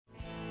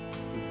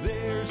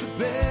There's a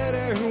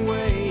better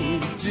way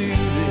to do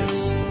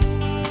this.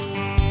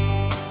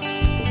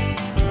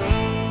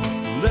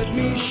 Let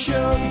me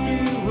show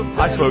you a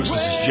Hi folks,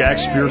 this is Jack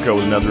Spirko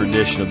with another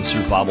edition of the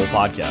Survival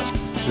Podcast.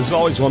 This is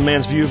always one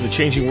man's view of the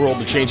changing world,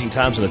 the changing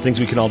times, and the things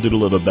we can all do to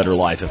live a better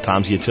life if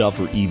times get tough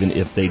or even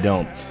if they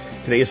don't.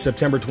 Today is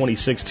September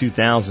 26,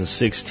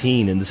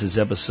 2016, and this is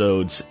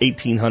episode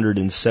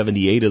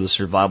 1878 of the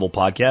Survival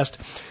Podcast.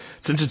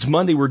 Since it's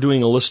Monday, we're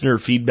doing a listener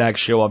feedback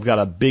show. I've got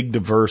a big,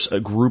 diverse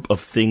group of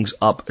things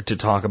up to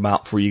talk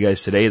about for you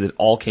guys today that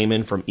all came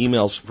in from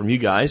emails from you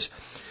guys.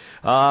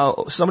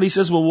 Somebody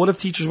says, well, what if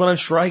teachers went on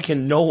strike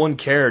and no one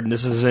cared? And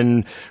this is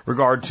in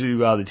regard to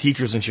the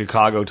teachers in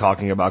Chicago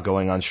talking about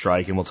going on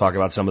strike, and we'll talk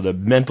about some of the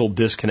mental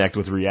disconnect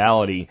with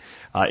reality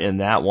in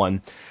that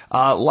one.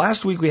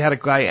 Last week we had a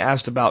guy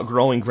asked about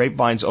growing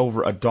grapevines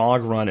over a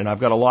dog run, and I've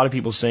got a lot of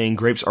people saying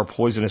grapes are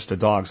poisonous to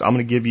dogs. I'm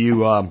going to give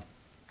you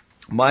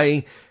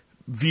my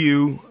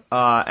view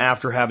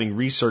after having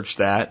researched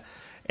that.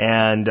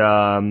 And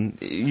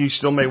you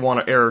still may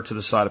want to err to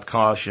the side of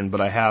caution, but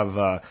I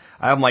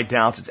have my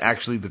doubts. It's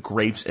actually the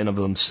grapes in of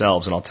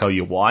themselves, and I'll tell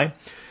you why.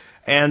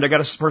 And I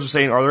got a person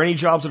saying, are there any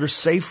jobs that are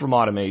safe from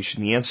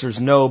automation? The answer is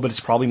no, but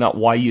it's probably not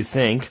why you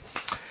think.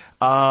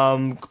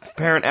 Parent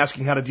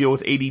asking how to deal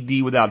with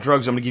ADD without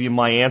drugs. I'm going to give you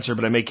my answer,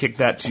 but I may kick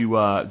that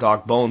to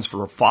Doc Bones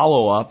for a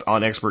follow-up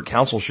on expert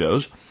counsel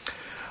shows.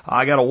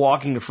 I got a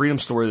Walking to Freedom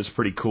story that's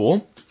pretty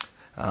cool.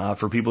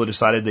 For people who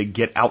decided to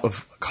get out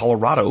of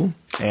Colorado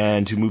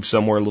and to move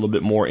somewhere a little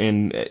bit more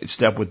in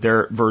step with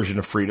their version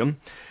of freedom.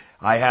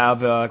 I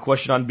have a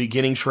question on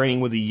beginning training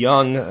with a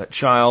young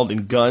child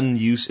in gun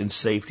use and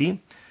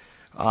safety.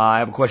 I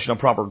have a question on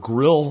proper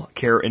grill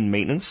care and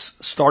maintenance,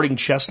 starting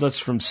chestnuts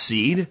from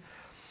seed,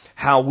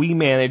 how we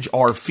manage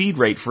our feed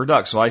rate for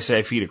ducks. So I say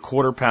I feed a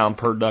 1/4 pound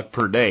per duck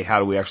per day. How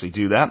do we actually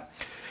do that?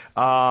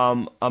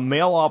 A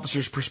male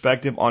officer's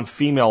perspective on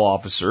female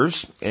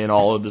officers and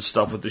all of this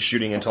stuff with the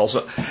shooting in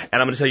Tulsa.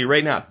 And I'm going to tell you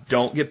right now,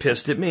 don't get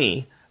pissed at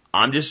me.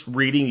 I'm just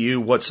reading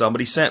you what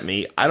somebody sent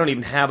me. I don't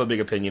even have a big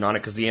opinion on it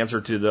because the answer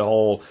to the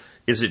whole,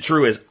 is it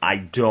true, is I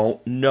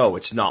don't know.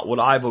 It's not what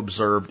I've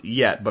observed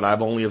yet, but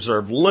I've only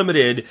observed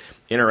limited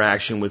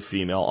interaction with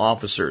female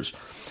officers.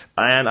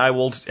 And I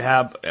will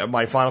have,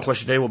 my final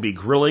question today will be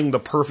grilling the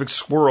perfect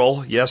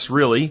squirrel. Yes,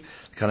 really.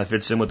 Kind of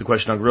fits in with the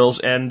question on grills.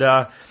 And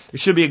it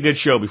should be a good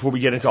show. Before we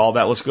get into all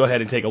that, let's go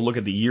ahead and take a look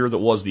at the year that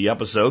was the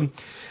episode.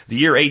 The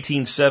year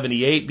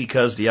 1878,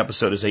 because the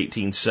episode is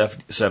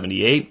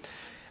 1878.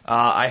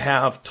 I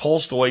have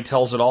Tolstoy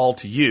Tells It All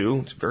to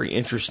You. It's a very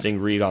interesting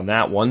read on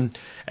that one.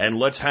 And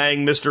Let's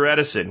Hang Mr.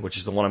 Edison, which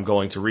is the one I'm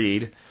going to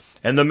read.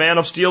 And The Man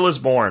of Steel is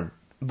Born.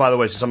 By the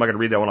way, since I'm not going to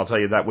read that one, I'll tell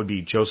you that would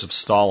be Joseph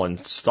Stalin.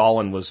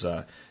 Stalin was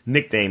a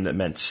nickname that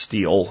meant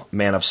steel,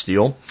 man of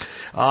steel.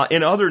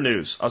 In other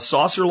news, a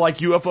saucer-like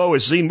UFO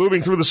is seen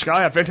moving through the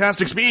sky at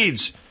fantastic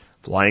speeds.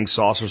 Flying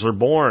saucers are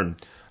born.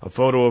 A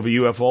photo of a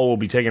UFO will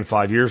be taken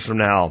 5 years from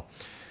now.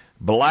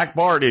 Black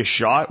Bart is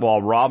shot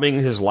while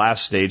robbing his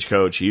last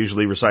stagecoach. He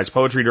usually recites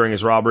poetry during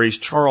his robberies.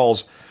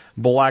 Charles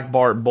Black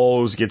Bart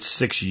Bowles gets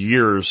 6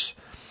 years.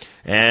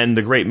 And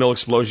the Great Mill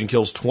Explosion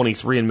kills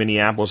 23 in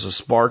Minneapolis. A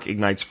spark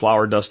ignites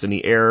flour dust in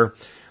the air.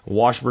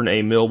 Washburn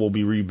A Mill will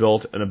be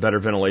rebuilt and a better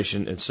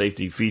ventilation and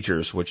safety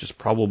features, which is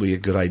probably a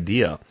good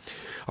idea.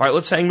 All right,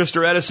 let's hang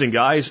Mr. Edison,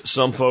 guys.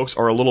 Some folks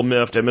are a little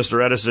miffed at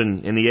Mr.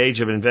 Edison. In the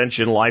age of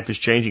invention, life is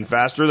changing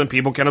faster than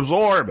people can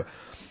absorb.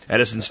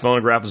 Edison's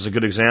phonograph is a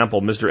good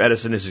example. Mr.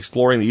 Edison is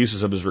exploring the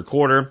uses of his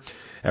recorder.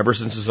 Ever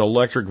since his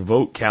electric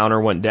vote counter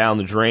went down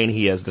the drain,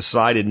 he has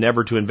decided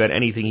never to invent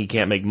anything he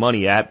can't make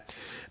money at.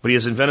 But he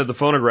has invented the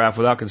phonograph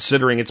without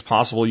considering its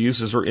possible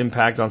uses or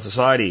impact on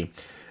society.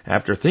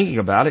 After thinking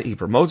about it, he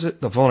promotes it,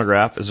 the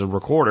phonograph, as a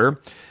recorder,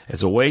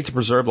 as a way to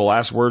preserve the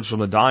last words from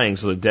the dying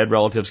so that dead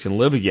relatives can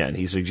live again.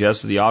 He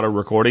suggests that the auto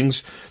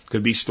recordings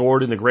could be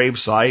stored in the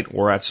gravesite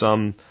or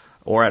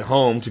at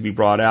home to be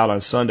brought out on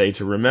Sunday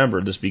to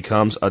remember. This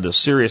becomes a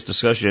serious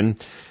discussion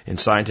in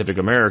Scientific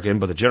American,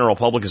 but the general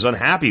public is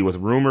unhappy with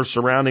rumors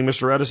surrounding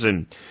Mr.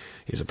 Edison.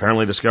 He's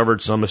apparently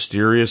discovered some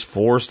mysterious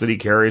force that he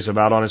carries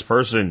about on his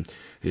person.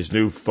 His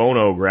new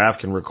phonograph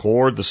can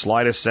record the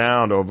slightest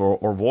sound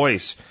or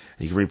voice.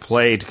 He can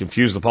replay to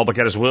confuse the public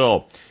at his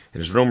will. In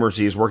his rumors,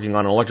 he is working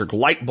on an electric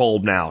light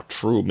bulb now.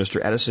 True,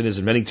 Mr. Edison is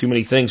inventing too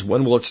many things.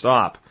 When will it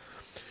stop?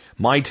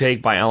 My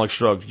Take by Alex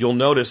Shrugged. You'll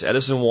notice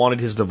Edison wanted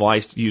his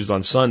device used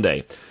on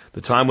Sunday,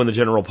 the time when the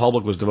general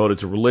public was devoted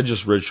to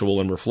religious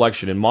ritual and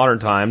reflection. In modern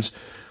times,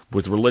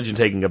 with religion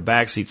taking a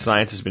backseat,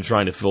 science has been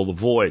trying to fill the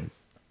void.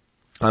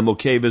 I'm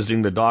okay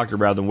visiting the doctor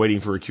rather than waiting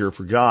for a cure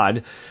for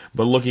God,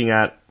 but looking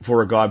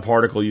for a God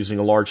particle using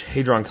a large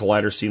hadron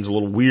collider seems a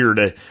little weird.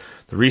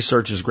 The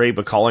research is great,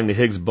 but calling the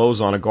Higgs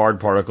boson a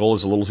God particle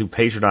is a little too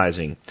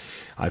patronizing.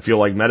 I feel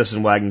like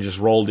Medicine Wagon just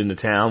rolled into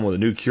town with a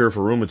new cure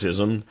for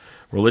rheumatism.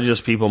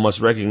 Religious people must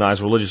recognize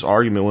religious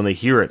argument when they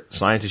hear it.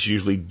 Scientists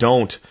usually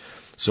don't.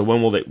 So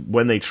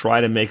when they try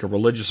to make a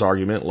religious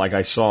argument, like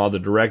I saw the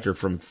director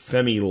from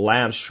Femi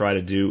Labs try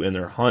to do in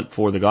their hunt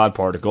for the God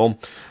particle,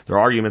 their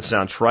arguments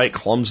sound trite,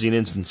 clumsy, and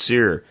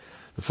insincere.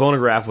 The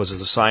phonograph was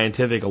a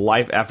scientific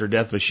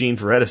life-after-death machine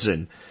for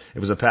Edison. It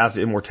was a path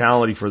to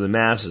immortality for the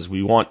masses.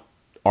 We want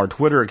our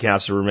Twitter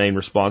accounts to remain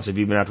responsive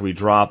even after we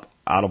drop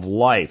out of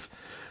life.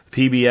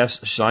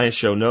 PBS science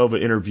show Nova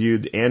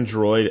interviewed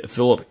android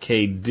Philip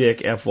K. Dick,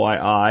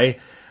 FYI,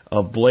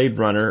 of Blade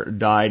Runner,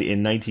 died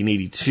in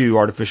 1982.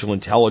 Artificial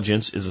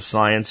intelligence is a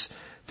science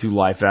to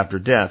life after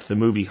death. The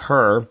movie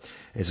Her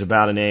is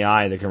about an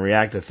AI that can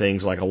react to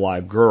things like a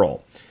live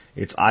girl.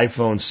 It's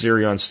iPhone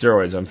Siri on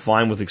steroids. I'm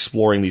fine with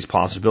exploring these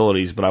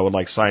possibilities, but I would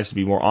like science to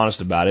be more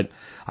honest about it.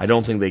 I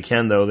don't think they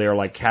can, though. They are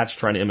like cats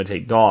trying to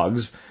imitate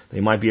dogs.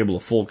 They might be able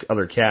to fool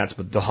other cats,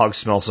 but dogs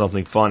smell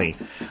something funny.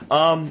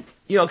 Kind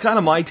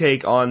of my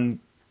take on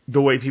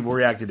the way people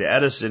reacted to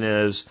Edison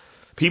is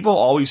people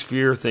always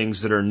fear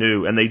things that are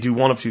new, and they do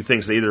one of two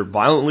things. They either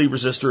violently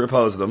resist or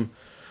oppose them,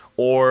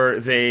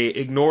 or they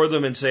ignore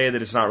them and say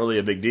that it's not really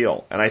a big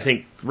deal. And I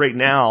think right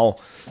now,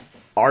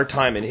 our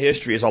time in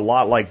history is a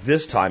lot like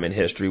this time in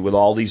history with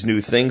all these new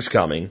things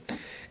coming.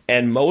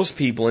 And most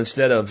people,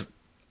 instead of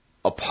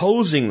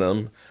opposing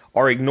them,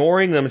 are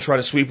ignoring them and trying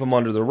to sweep them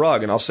under the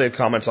rug. And I'll save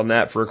comments on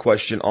that for a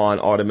question on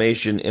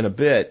automation in a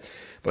bit.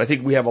 But I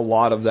think we have a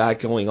lot of that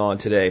going on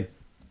today.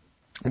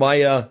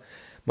 My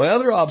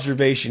other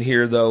observation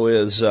here, though,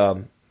 is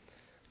the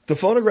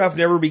phonograph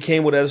never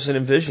became what Edison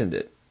envisioned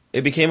it.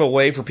 It became a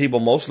way for people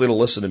mostly to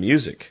listen to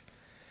music.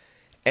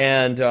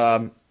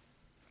 And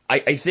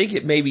I think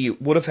it maybe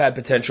would have had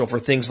potential for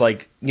things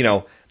like,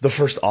 the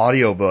first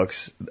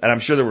audiobooks. And I'm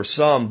sure there were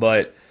some,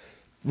 but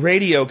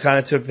radio kind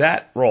of took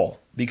that role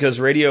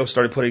because radio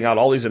started putting out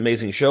all these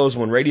amazing shows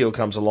when radio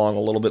comes along a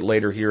little bit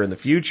later here in the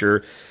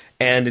future.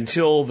 And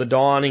until the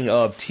dawning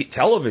of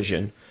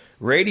television,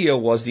 radio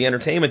was the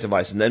entertainment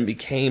device and then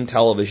became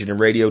television, and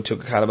radio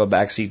took kind of a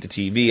backseat to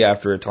TV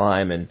after a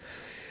time. And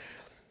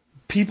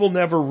people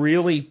never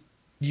really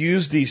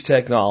used these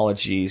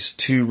technologies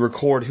to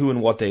record who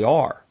and what they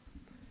are.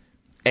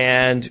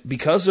 And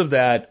because of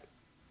that,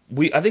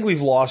 I think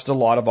we've lost a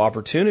lot of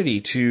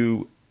opportunity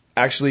to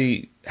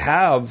actually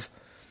have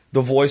the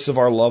voice of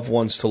our loved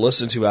ones to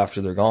listen to after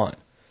they're gone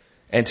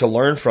and to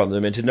learn from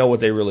them and to know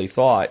what they really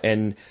thought.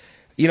 And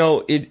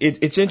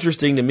it's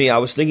interesting to me. I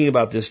was thinking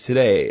about this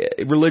today.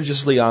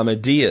 Religiously, I'm a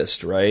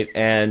deist, right?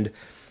 And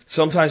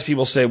sometimes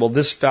people say, well,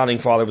 this founding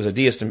father was a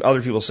deist, and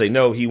other people say,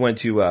 no, he went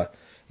to a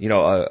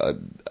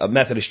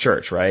Methodist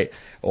church, right?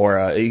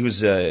 Or he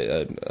was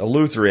a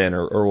Lutheran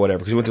or whatever,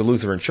 because he went to a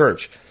Lutheran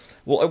church.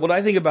 Well, what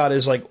I think about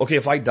is like, okay,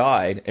 if I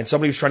died and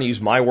somebody was trying to use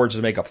my words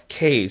to make a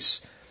case,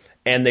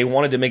 and they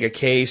wanted to make a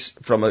case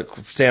from a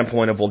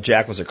standpoint of, well,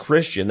 Jack was a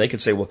Christian, they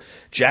could say, well,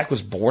 Jack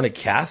was born a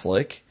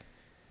Catholic.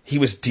 He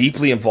was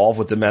deeply involved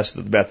with the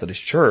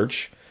Methodist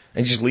Church,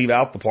 and just leave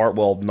out the part,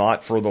 well,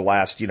 not for the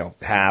last,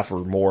 half or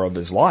more of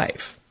his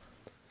life.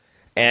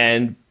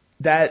 And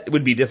that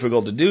would be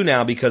difficult to do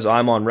now because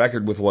I'm on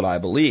record with what I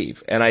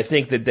believe. And I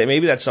think that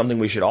maybe that's something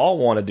we should all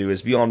want to do,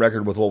 is be on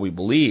record with what we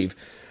believe,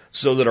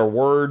 so that our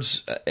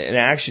words and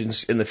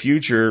actions in the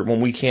future,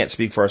 when we can't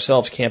speak for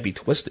ourselves, can't be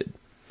twisted.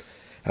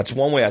 That's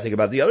one way I think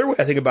about it. The other way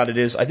I think about it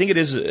is, I think it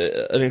is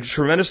a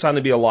tremendous time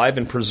to be alive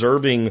and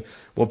preserving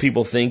what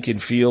people think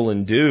and feel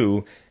and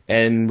do,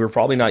 and we're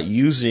probably not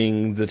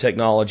using the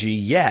technology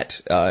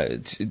yet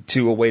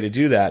to a way to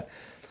do that.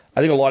 I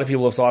think a lot of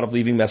people have thought of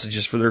leaving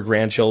messages for their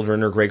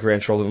grandchildren or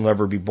great-grandchildren who will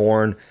never be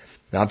born.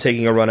 Now, I'm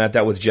taking a run at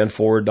that with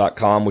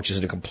genforward.com, which is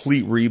in a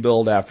complete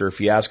rebuild after a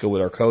fiasco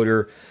with our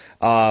coder.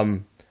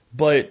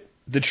 But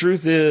the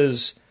truth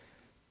is,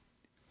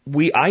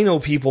 I know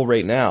people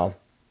right now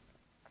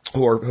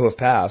who have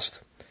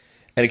passed,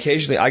 and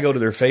occasionally I go to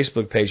their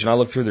Facebook page and I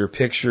look through their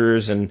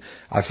pictures and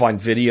I find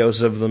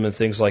videos of them and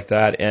things like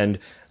that, and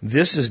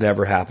this has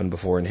never happened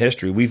before in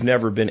history. We've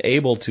never been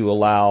able to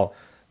allow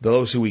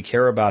those who we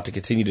care about to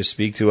continue to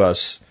speak to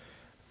us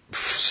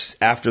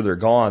after they're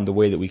gone the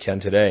way that we can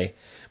today.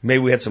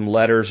 Maybe we had some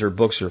letters or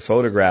books or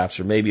photographs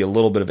or maybe a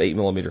little bit of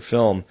 8mm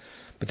film,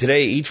 but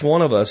today each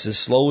one of us is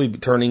slowly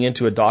turning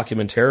into a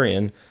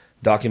documentarian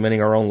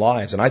documenting our own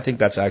lives, and I think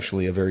that's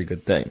actually a very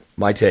good thing.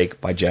 My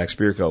take by Jack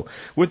Spirko.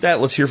 With that,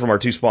 let's hear from our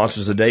two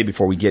sponsors today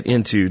before we get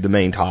into the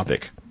main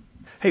topic.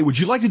 Hey, would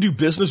you like to do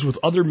business with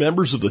other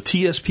members of the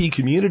TSP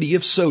community?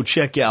 If so,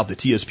 check out the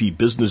TSP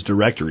Business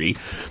Directory,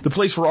 the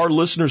place for our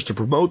listeners to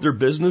promote their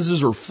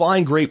businesses or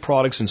find great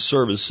products and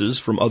services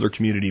from other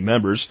community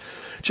members.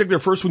 Check there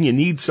first when you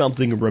need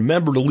something, and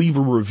remember to leave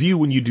a review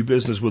when you do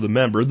business with a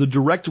member. The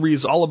directory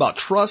is all about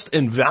trust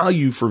and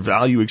value for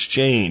value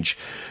exchange.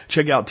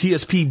 Check out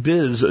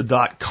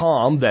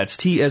tspbiz.com. That's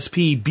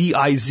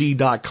tspbiz.com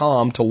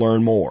to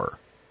learn more.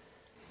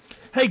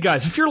 Hey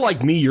guys, if you're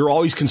like me, you're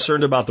always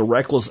concerned about the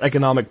reckless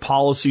economic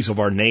policies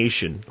of our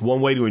nation. One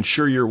way to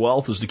ensure your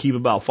wealth is to keep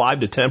about 5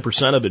 to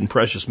 10% of it in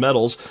precious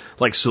metals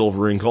like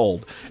silver and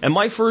gold. And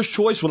my first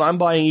choice when I'm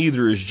buying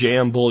either is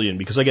JM Bullion,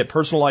 because I get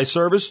personalized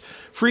service,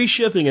 free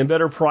shipping, and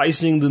better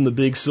pricing than the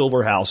big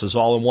silver houses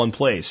all in one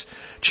place.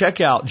 Check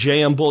out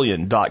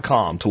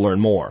jmbullion.com to learn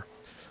more.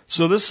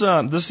 So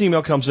this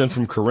email comes in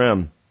from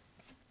Karim,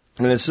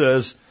 and it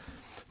says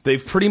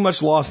they've pretty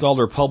much lost all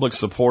their public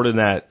support in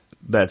that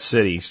that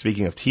city,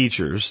 speaking of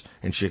teachers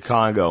in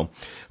Chicago,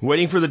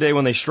 waiting for the day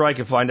when they strike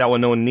and find out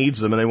when no one needs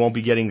them and they won't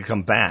be getting to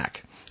come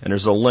back. And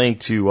there's a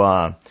link to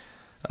an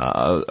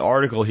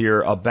article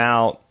here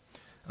about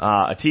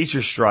a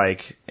teacher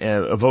strike,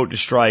 a vote to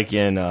strike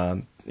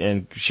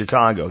in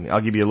Chicago.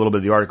 I'll give you a little bit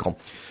of the article.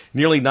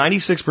 Nearly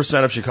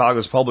 96% of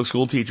Chicago's public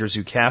school teachers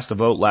who cast a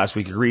vote last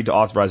week agreed to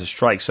authorize a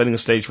strike, setting the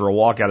stage for a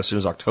walkout as soon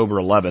as October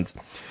 11th.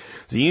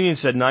 The union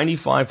said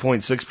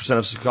 95.6%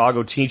 of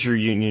Chicago teacher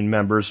union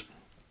members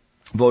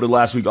voted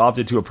last week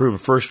opted to approve a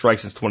first strike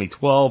since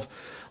 2012.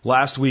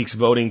 Last week's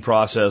voting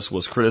process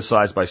was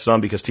criticized by some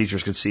because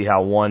teachers could see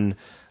how one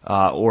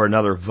or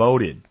another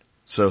voted.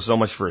 So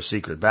much for a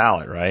secret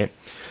ballot, right?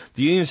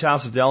 The union's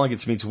House of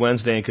Delegates meets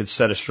Wednesday and could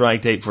set a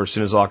strike date for as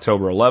soon as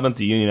October 11th.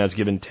 The union has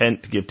given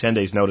 10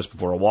 days notice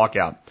before a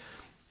walkout.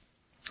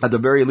 At the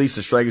very least,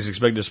 the strike is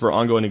expected to spur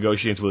ongoing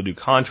negotiations with a new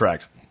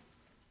contract.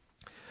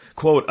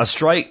 Quote, a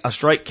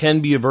strike can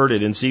be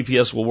averted and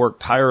CPS will work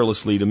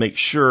tirelessly to make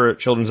sure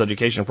children's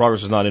education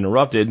progress is not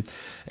interrupted.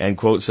 And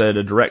quote, said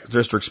a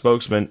district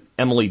spokesman,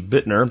 Emily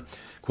Bittner.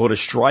 Quote, a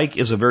strike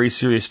is a very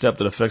serious step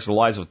that affects the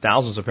lives of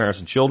thousands of parents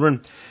and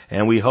children,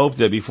 and we hope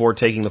that before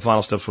taking the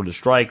final steps toward the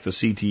strike, the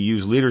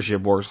CTU's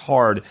leadership works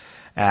hard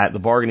at the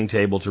bargaining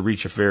table to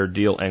reach a fair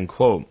deal, end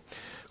quote.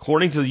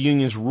 According to the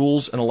union's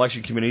Rules and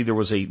Election Committee, there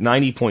was a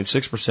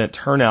 90.6%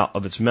 turnout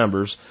of its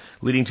members,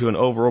 leading to an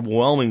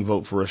overwhelming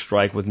vote for a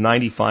strike, with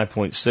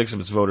 95.6% of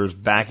its voters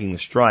backing the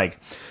strike.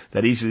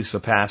 That easily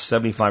surpassed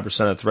 75%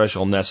 of the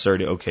threshold necessary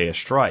to okay a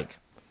strike.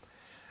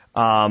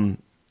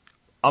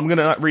 I'm going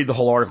to not read the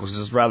whole article because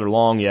it's rather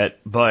long yet,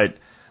 but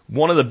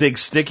one of the big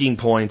sticking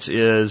points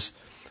is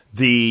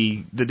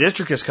the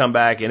district has come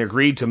back and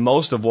agreed to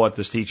most of what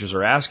the teachers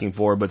are asking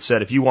for, but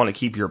said if you want to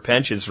keep your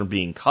pensions from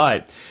being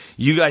cut,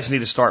 you guys need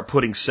to start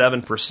putting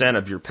 7%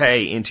 of your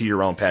pay into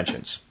your own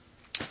pensions.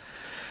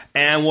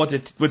 And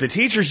with the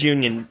teachers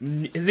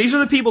union, these are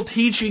the people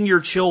teaching your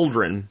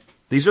children.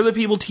 These are the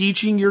people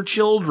teaching your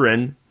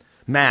children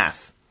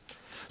math.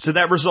 So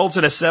that results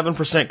in a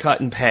 7%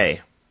 cut in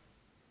pay.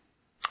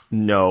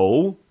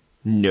 No,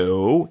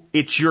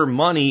 it's your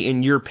money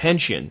in your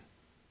pension.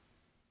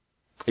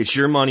 It's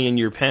your money in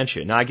your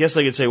pension. Now, I guess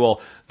they could say,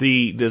 well,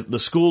 the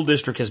school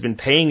district has been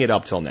paying it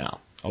up till now.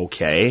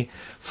 Okay,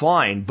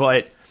 fine,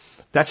 but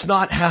that's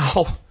not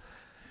how.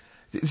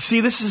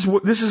 See, this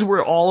is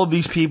where all of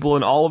these people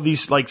and all of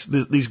these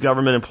these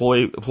government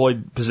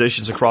employed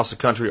positions across the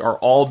country are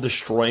all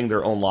destroying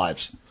their own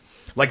lives.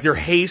 Like they're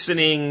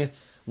hastening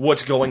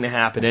what's going to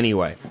happen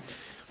anyway.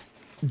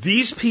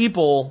 These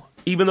people,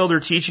 even though they're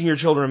teaching your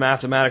children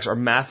mathematics, are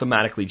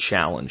mathematically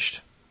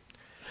challenged.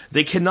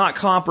 They cannot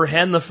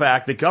comprehend the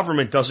fact that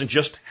government doesn't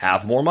just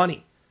have more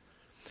money.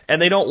 And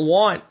they don't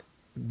want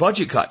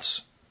budget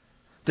cuts.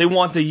 They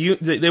want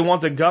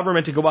the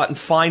government to go out and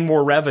find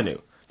more revenue.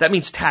 That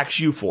means tax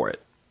you for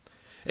it.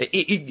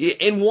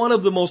 In one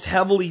of the most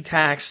heavily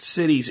taxed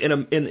cities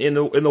in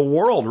the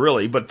world,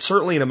 really, but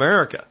certainly in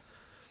America.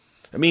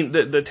 I mean,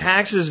 the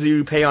taxes that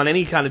you pay on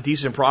any kind of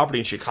decent property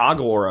in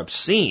Chicago are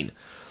obscene.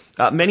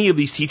 Many of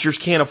these teachers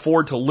can't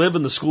afford to live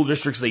in the school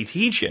districts they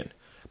teach in,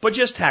 but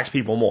just tax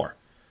people more,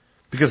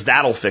 because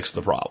that'll fix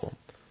the problem.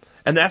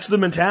 And that's the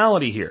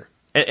mentality here.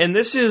 And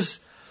this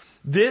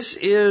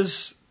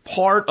is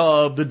part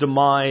of the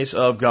demise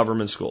of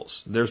government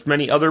schools. There's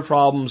many other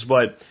problems,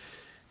 but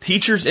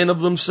teachers in of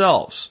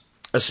themselves,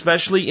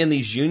 especially in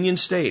these union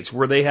states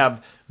where they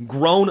have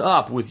grown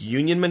up with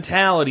union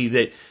mentality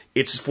that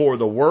it's for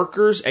the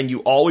workers and you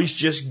always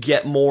just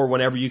get more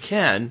whenever you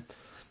can,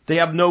 they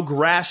have no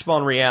grasp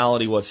on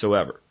reality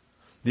whatsoever.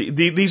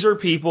 These are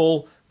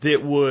people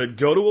that would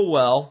go to a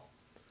well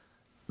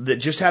that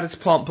just had its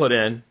pump put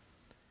in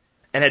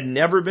and had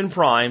never been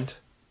primed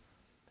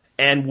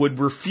and would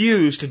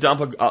refuse to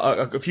dump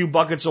a few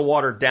buckets of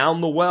water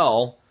down the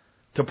well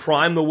to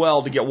prime the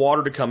well to get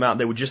water to come out.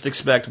 They would just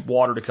expect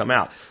water to come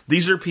out.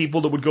 These are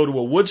people that would go to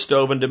a wood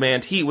stove and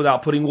demand heat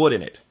without putting wood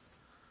in it.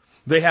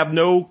 They have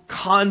no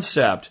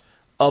concept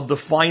of the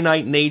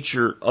finite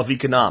nature of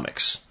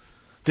economics.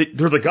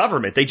 They're the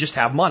government. They just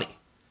have money.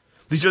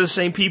 These are the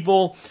same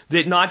people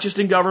that not just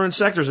in government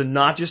sectors and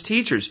not just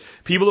teachers,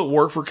 people that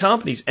work for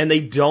companies, and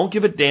they don't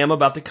give a damn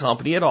about the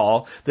company at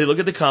all. They look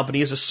at the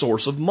company as a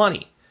source of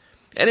money.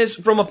 And as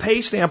from a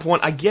pay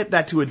standpoint, I get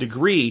that to a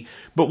degree,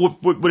 but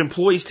what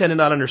employees tend to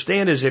not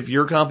understand is if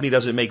your company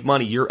doesn't make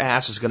money, your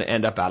ass is going to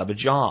end up out of a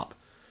job.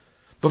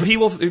 But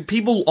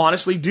people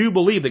honestly do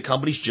believe that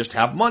companies just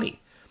have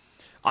money.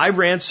 I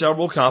ran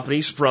several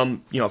companies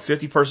from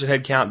 50-person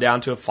head count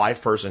down to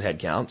 5-person head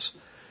counts,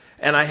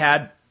 and I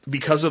had,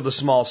 because of the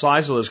small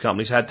size of those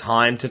companies, had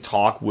time to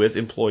talk with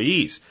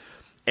employees.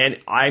 And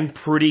I'm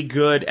pretty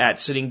good at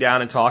sitting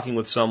down and talking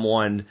with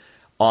someone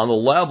on the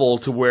level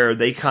to where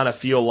they kind of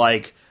feel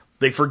like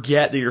they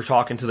forget that you're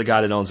talking to the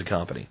guy that owns the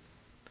company.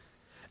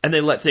 And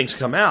they let things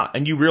come out.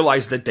 And you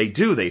realize that they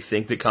do. They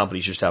think that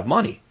companies just have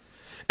money.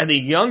 And the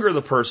younger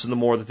the person, the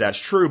more that that's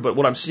true. But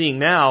what I'm seeing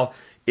now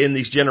in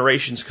these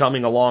generations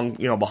coming along,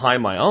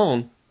 behind my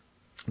own,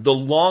 the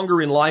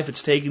longer in life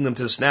it's taking them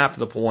to snap to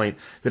the point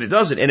that it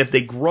doesn't. And if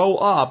they grow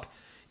up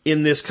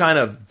in this kind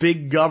of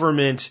big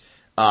government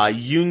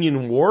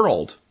union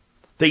world,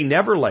 they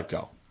never let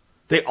go.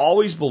 They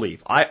always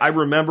believe. I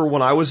remember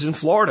when I was in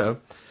Florida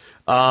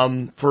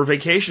for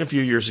vacation a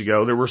few years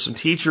ago, there were some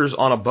teachers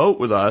on a boat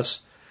with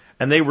us,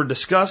 and they were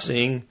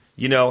discussing,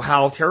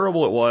 how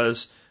terrible it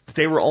was that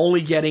they were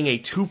only getting a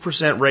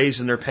 2%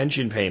 raise in their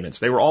pension payments.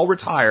 They were all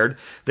retired.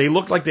 They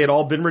looked like they had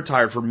all been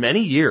retired for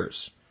many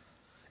years.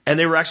 And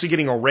they were actually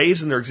getting a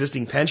raise in their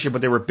existing pension,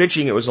 but they were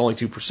bitching it was only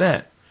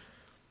 2%.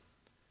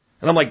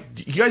 And I'm like,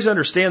 do you guys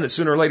understand that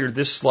sooner or later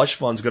this slush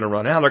fund's going to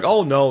run out? Like,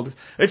 oh no,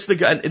 it's the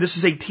guy. This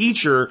is a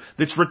teacher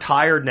that's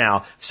retired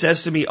now,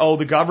 says to me, oh,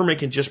 the government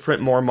can just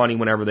print more money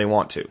whenever they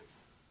want to.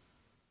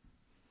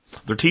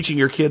 They're teaching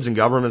your kids in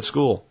government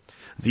school.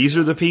 These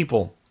are the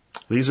people.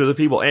 These are the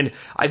people. And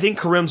I think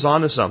Karim's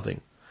onto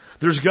something.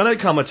 There's going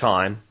to come a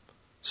time,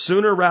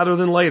 sooner rather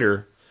than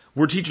later,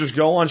 where teachers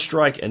go on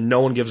strike and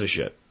no one gives a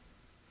shit.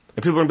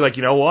 And people are going to be like,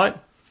 you know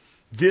what?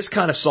 This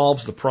kind of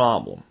solves the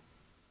problem.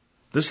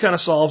 This kind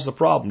of solves the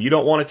problem. You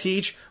don't want to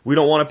teach? We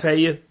don't want to pay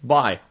you?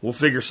 Bye. We'll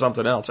figure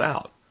something else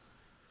out.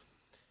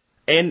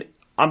 And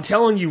I'm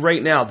telling you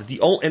right now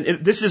that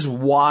this is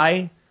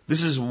why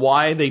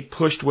they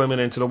pushed women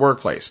into the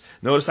workplace.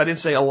 Notice I didn't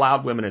say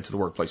allowed women into the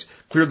workplace.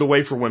 Cleared the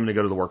way for women to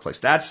go to the workplace.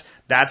 That's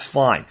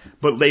fine.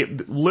 But they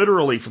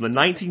literally from the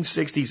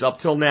 1960s up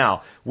till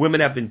now,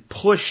 women have been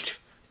pushed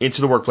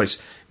into the workplace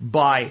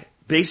by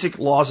basic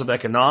laws of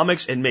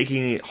economics and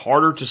making it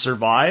harder to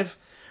survive,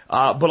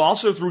 but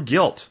also through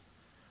guilt.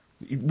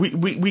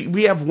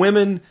 We have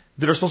women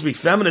that are supposed to be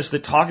feminists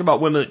that talk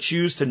about women that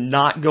choose to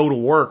not go to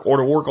work or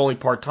to work only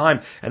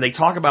part-time, and they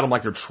talk about them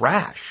like they're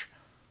trash.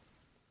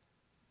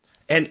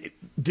 And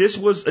this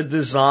was a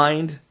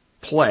designed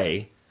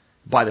play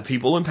by the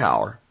people in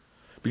power,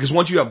 because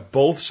once you have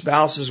both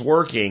spouses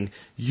working,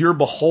 you're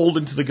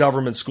beholden to the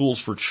government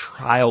schools for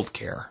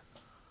childcare.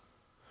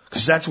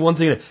 Because that's one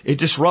thing, it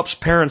disrupts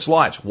parents'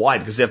 lives. Why?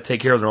 Because they have to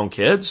take care of their own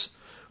kids?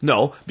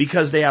 No,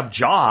 because they have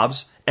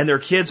jobs and their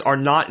kids are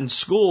not in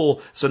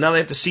school, so now they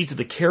have to see to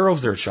the care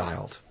of their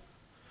child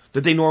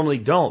that they normally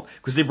don't,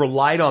 because they've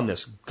relied on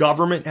this.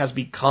 Government has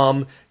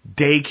become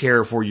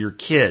daycare for your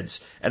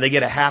kids, and they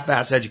get a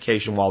half-ass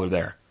education while they're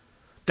there.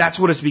 That's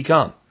what it's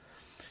become.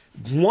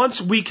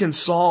 Once we can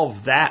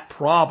solve that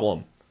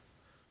problem,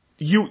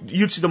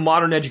 you'd see the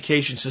modern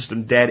education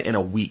system dead in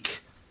a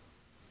week.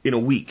 In a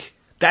week.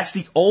 That's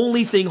the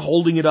only thing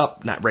holding it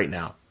up right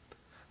now.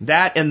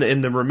 That and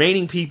the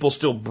remaining people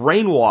still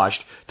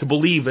brainwashed to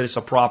believe that it's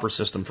a proper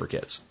system for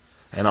kids.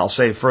 And I'll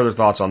save further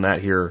thoughts on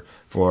that here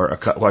for a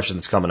question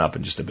that's coming up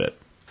in just a bit.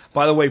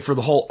 By the way, for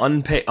the whole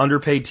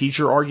underpaid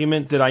teacher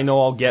argument that I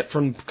know I'll get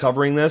from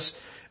covering this,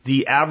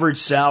 the average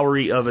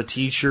salary of a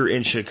teacher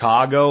in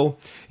Chicago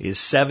is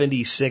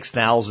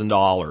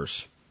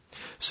 $76,000.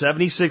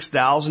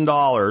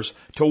 $76,000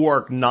 to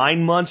work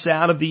 9 months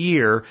out of the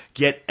year,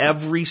 get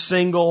every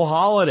single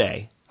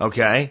holiday,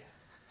 okay,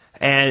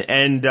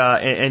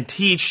 and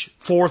teach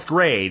fourth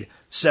grade,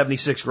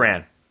 76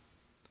 grand.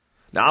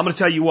 Now I'm going to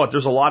tell you what,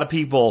 there's a lot of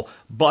people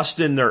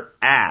busting their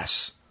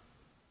ass,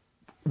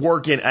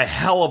 working a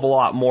hell of a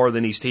lot more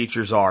than these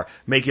teachers are,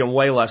 making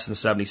way less than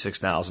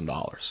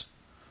 $76,000.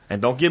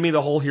 And don't give me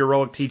the whole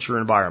heroic teacher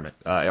environment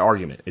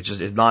argument. It's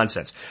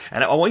nonsense.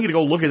 And I want you to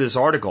go look at this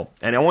article,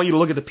 and I want you to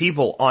look at the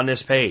people on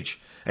this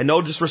page. And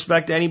no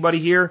disrespect to anybody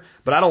here,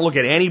 but I don't look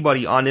at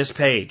anybody on this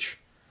page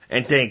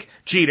and think,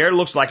 gee, there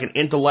looks like an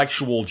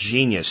intellectual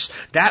genius.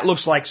 That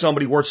looks like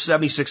somebody worth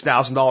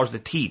 $76,000 to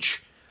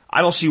teach.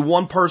 I don't see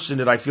one person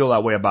that I feel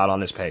that way about on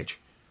this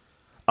page.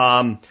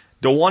 The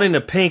one in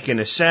the pink in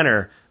the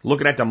center,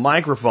 looking at the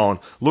microphone,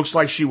 looks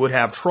like she would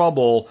have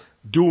trouble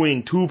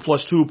doing 2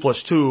 + 2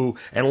 + 2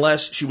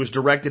 unless she was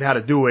directed how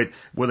to do it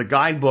with a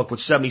guidebook with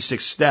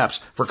 76 steps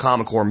for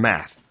Common Core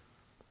math.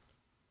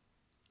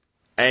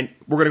 And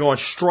we're going to go on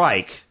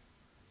strike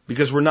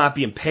because we're not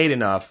being paid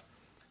enough,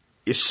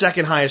 is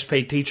second highest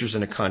paid teachers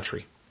in the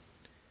country.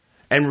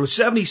 And with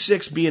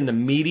 76 being the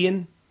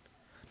median,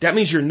 that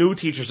means your new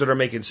teachers that are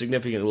making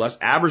significantly less,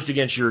 averaged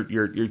against your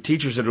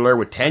teachers that are there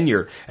with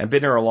tenure and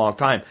been there a long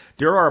time.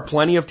 There are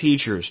plenty of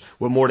teachers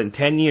with more than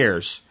 10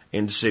 years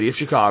in the city of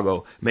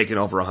Chicago making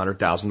over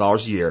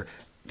 $100,000 a year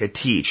to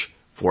teach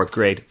fourth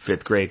grade,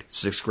 fifth grade,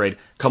 sixth grade.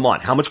 Come on,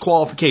 how much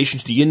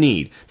qualifications do you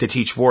need to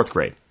teach fourth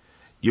grade?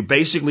 You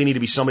basically need to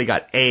be somebody who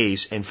got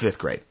A's in fifth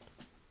grade,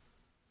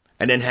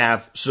 and then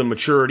have some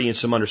maturity and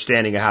some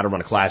understanding of how to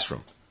run a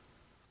classroom.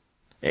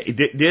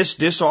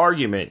 This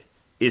argument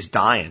is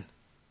dying,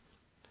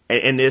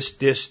 and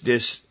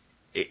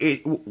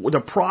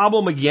the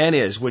problem again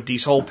is with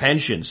these whole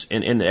pensions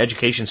in the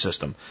education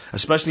system,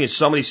 especially in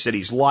some of these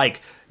cities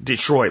like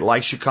Detroit,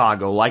 like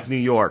Chicago, like New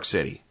York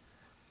City,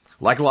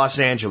 like Los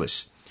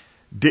Angeles.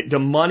 The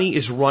money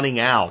is running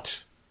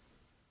out.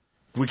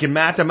 We can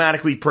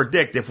mathematically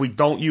predict, if we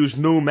don't use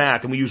new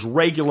math and we use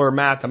regular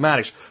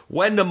mathematics,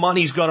 when the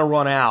money's going to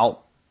run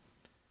out.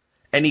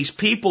 And these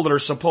people that are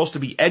supposed to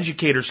be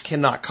educators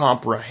cannot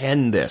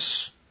comprehend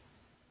this.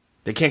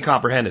 They can't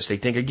comprehend this. They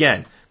think,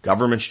 again,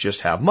 governments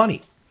just have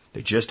money.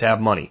 They just have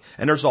money.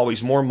 And there's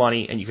always more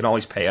money, and you can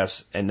always pay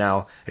us, and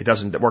now it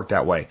doesn't work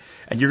that way.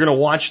 And you're going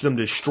to watch them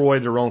destroy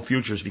their own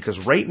futures, because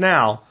right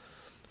now,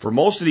 for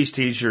most of these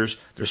teachers,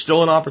 there's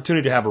still an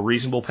opportunity to have a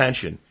reasonable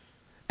pension,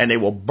 and they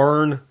will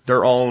burn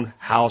their own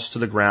house to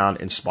the ground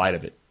in spite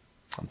of it.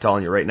 I'm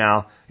telling you right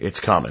now, it's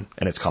coming,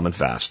 and it's coming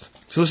fast.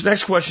 So this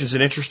next question is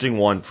an interesting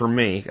one for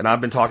me, and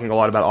I've been talking a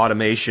lot about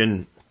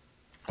automation,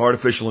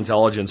 artificial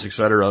intelligence, et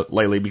cetera,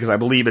 lately, because I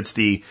believe it's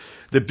the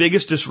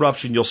biggest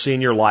disruption you'll see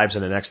in your lives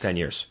in the next 10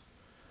 years.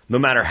 No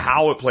matter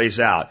how it plays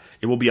out,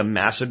 it will be a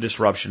massive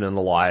disruption in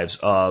the lives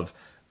of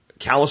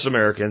countless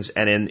Americans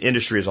and in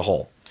industry as a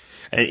whole.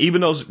 And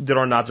even those that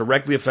are not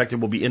directly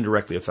affected will be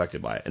indirectly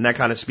affected by it. And that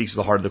kind of speaks to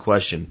the heart of the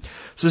question.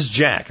 It says,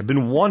 Jack, I've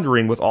been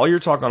wondering, with all your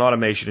talk on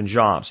automation and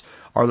jobs,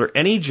 are there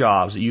any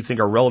jobs that you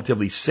think are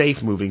relatively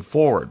safe moving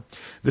forward?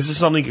 This is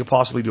something you could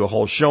possibly do a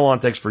whole show on.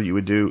 Thanks for what you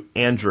would do,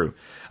 Andrew.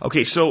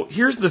 Okay, so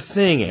here's the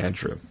thing,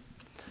 Andrew.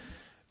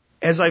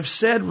 As I've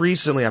said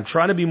recently, I'm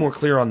trying to be more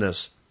clear on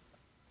this.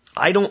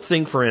 I don't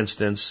think, for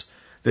instance,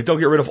 that they'll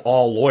get rid of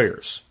all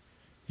lawyers.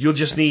 You'll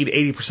just need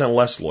 80%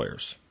 less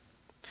lawyers.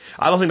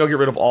 I don't think they'll get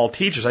rid of all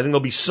teachers. I think there'll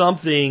be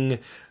something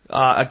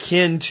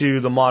akin to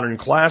the modern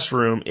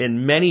classroom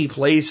in many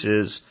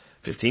places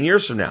 15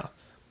 years from now.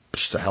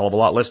 Just a hell of a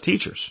lot less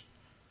teachers.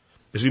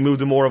 As we move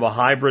to more of a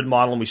hybrid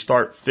model and we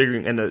start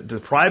figuring, and the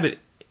private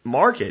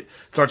market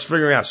starts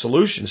figuring out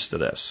solutions to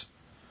this.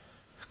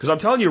 Because I'm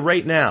telling you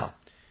right now,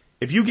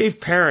 if you gave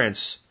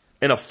parents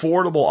an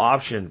affordable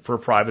option for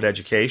private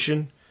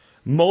education,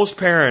 most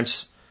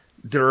parents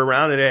that are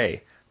around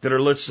today that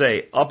are, let's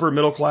say, upper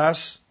middle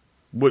class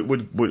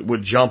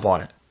would jump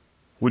on it.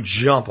 Would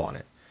jump on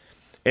it.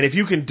 And if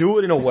you can do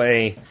it in a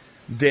way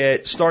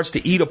that starts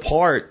to eat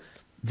apart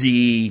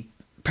the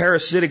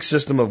parasitic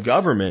system of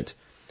government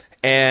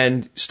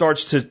and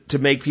starts to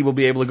make people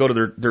be able to go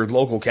to their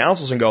local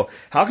councils and go,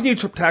 how can you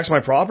tax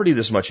my property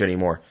this much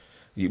anymore?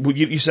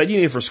 You said you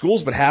need it for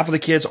schools, but half of the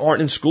kids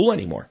aren't in school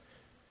anymore.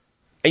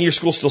 And your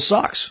school still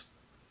sucks.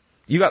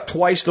 You got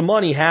twice the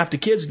money, half the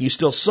kids, and you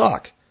still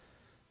suck.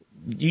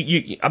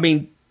 I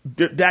mean,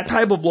 that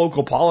type of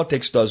local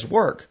politics does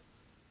work.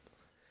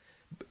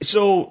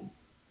 So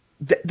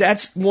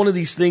that's one of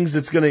these things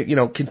that's going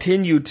to,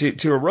 continue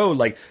to erode.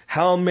 Like,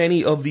 how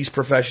many of these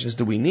professions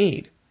do we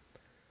need?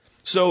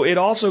 So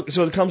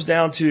it comes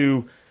down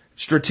to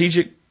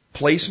strategic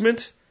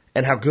placement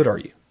and how good are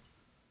you?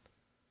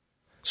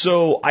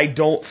 So I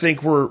don't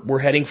think we're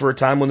heading for a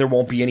time when there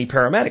won't be any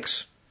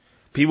paramedics.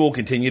 People will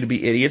continue to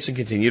be idiots and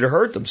continue to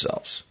hurt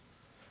themselves,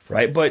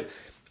 right? But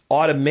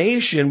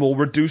automation will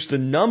reduce the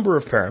number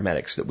of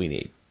paramedics that we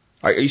need.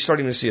 Are you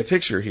starting to see a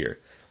picture here?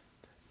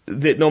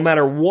 That no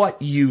matter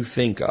what you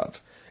think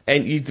of,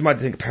 and you might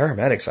think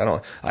paramedics,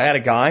 I had a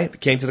guy that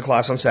came to the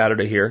class on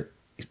Saturday here,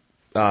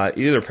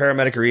 either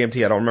paramedic or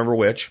EMT, I don't remember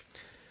which.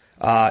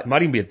 It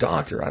might even be a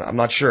doctor, I'm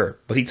not sure.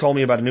 But he told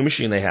me about a new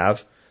machine they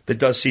have that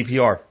does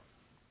CPR.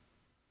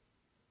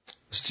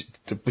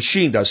 The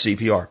machine does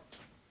CPR.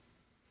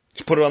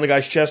 Just put it on the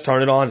guy's chest,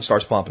 turn it on, it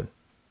starts pumping.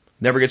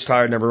 Never gets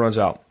tired, never runs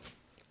out.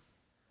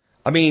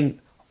 I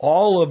mean,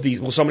 all of these,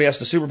 well, somebody has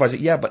to supervise it.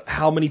 Yeah, but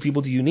how many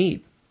people do you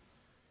need?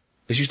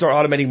 As you start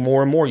automating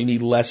more and more, you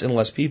need less and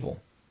less people.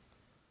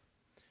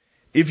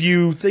 If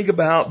you think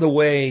about the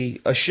way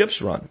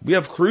ships run, we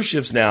have cruise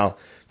ships now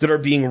that are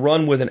being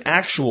run with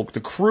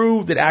the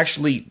crew that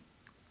actually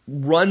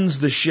runs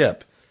the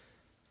ship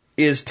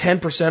is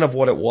 10% of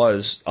what it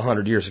was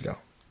 100 years ago.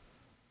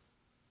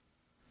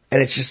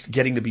 And it's just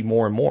getting to be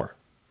more and more.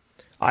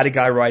 I had a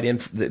guy write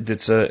in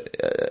that's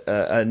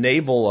a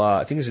naval,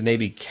 I think he's a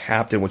Navy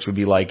captain, which would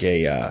be like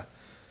I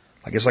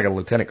guess like a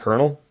lieutenant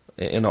colonel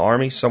in the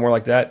Army, somewhere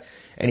like that.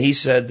 And he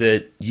said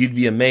that you'd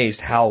be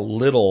amazed how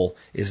little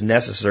is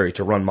necessary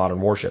to run modern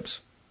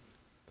warships.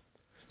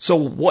 So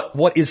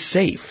what is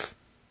safe?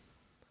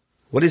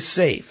 What is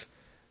safe?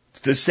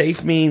 Does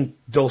safe mean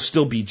there'll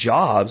still be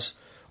jobs,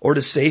 or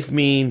does safe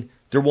mean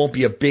there won't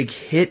be a big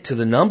hit to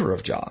the number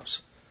of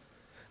jobs?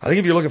 I think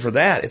if you're looking for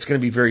that, it's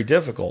going to be very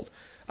difficult.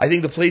 I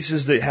think the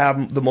places that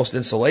have the most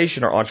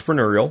insulation are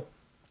entrepreneurial,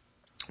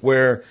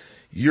 where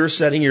you're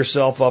setting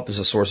yourself up as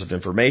a source of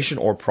information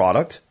or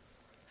product,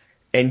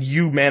 and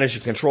you manage to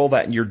control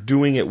that, and you're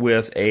doing it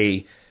with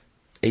a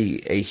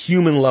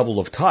human level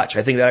of touch.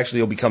 I think that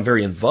actually will become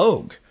very in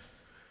vogue,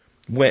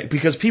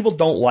 because people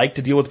don't like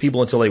to deal with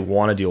people until they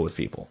want to deal with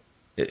people,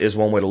 is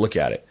one way to look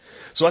at it.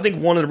 So I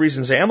think one of the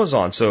reasons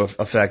Amazon's so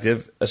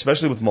effective,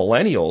 especially with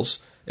millennials,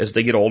 as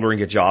they get older and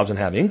get jobs and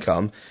have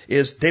income,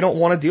 is they don't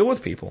want to deal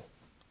with people.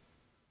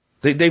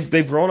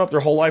 They've grown up their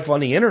whole life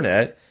on the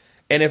internet,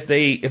 and if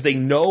they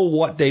know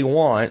what they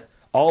want,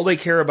 all they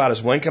care about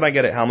is when can I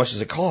get it, how much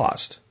does it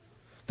cost.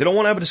 They don't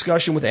want to have a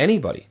discussion with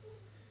anybody.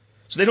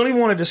 So they don't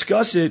even want to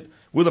discuss it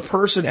with a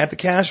person at the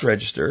cash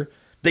register.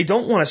 They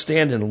don't want to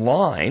stand in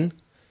line.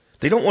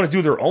 They don't want to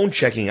do their own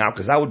checking out,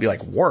 because that would be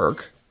like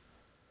work.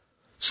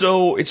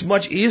 So it's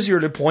much easier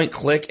to point,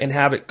 click, and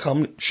have it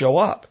show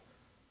up.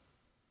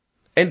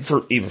 And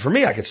even for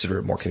me, I consider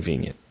it more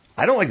convenient.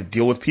 I don't like to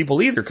deal with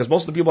people either, because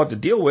most of the people I have to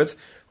deal with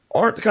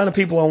aren't the kind of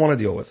people I want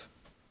to deal with.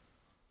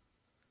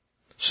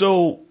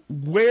 So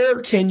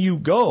where can you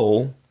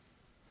go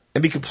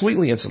and be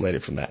completely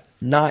insulated from that?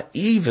 Not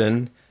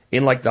even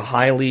in like the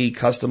highly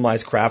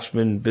customized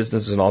craftsman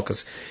businesses and all,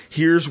 because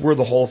here's where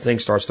the whole thing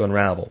starts to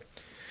unravel.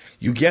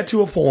 You get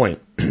to a point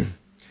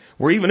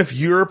where even if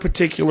your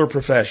particular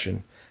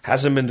profession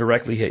hasn't been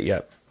directly hit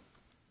yet,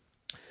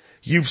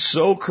 you've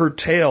so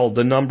curtailed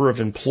the number of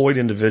employed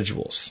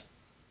individuals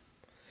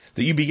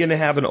that you begin to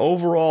have an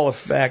overall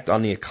effect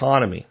on the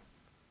economy.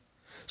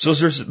 So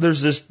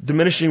there's this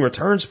diminishing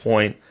returns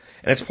point,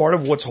 and it's part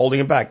of what's holding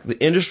it back. The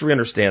industry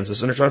understands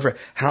this, and they're trying to figure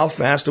out how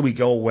fast do we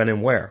go, when,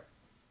 and where.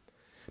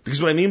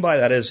 Because what I mean by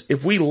that is,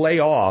 if we lay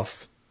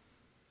off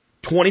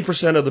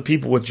 20% of the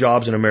people with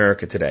jobs in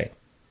America today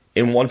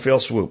in one fell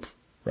swoop,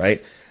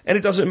 right? And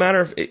it doesn't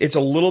matter if it's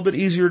a little bit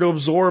easier to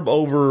absorb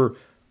over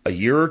a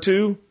year or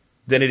two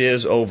than it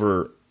is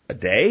over a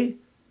day,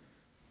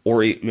 or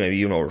maybe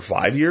even over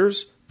 5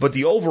 years, but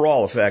the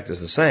overall effect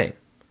is the same.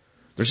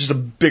 There's just a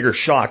bigger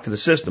shock to the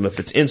system if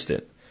it's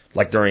instant,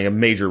 like during a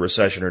major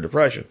recession or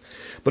depression.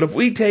 But if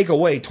we take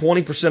away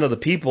 20% of the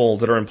people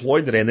that are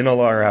employed today and they no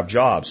longer have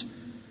jobs,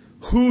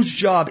 whose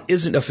job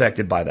isn't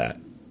affected by that?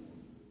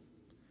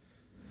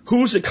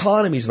 Whose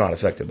economy is not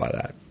affected by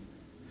that?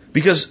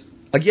 Because,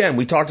 again,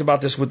 we talked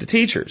about this with the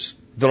teachers.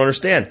 Don't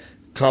understand.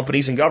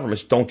 Companies and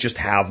governments don't just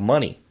have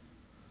money.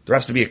 There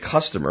has to be a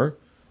customer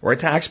or a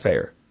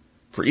taxpayer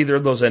for either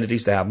of those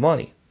entities to have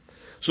money.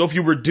 So if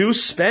you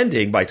reduce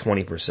spending by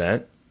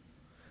 20%,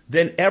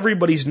 then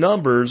everybody's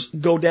numbers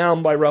go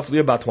down by roughly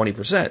about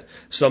 20%.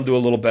 Some do a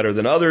little better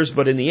than others,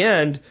 but in the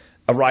end,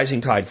 a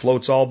rising tide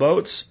floats all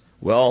boats.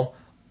 Well,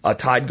 a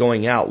tide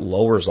going out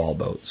lowers all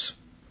boats.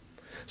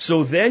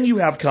 So then you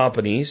have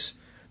companies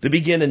that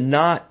begin to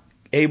not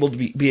able to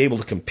be able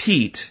to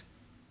compete,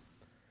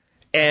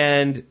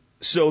 and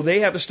so they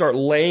have to start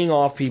laying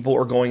off people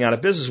or going out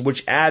of business,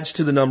 which adds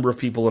to the number of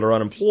people that are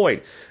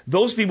unemployed.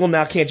 Those people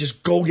now can't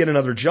just go get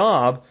another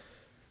job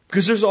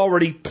because there's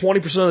already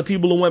 20% of the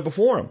people who went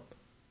before them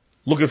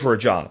looking for a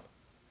job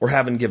or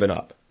haven't given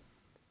up.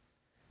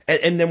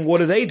 And then what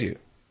do?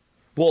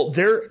 Well,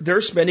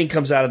 their spending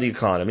comes out of the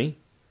economy,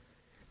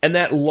 and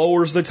that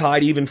lowers the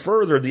tide even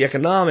further, the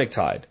economic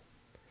tide.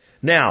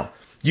 Now,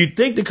 you'd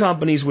think the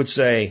companies would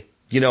say,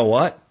 you know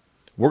what?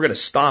 We're going to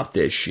stop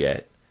this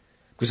shit.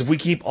 Because if we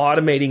keep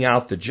automating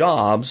out the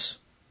jobs,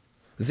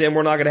 then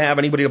we're not going to have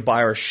anybody to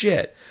buy our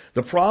shit.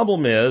 The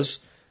problem is,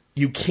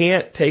 you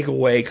can't take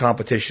away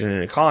competition in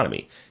an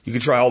economy. You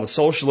can try all the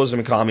socialism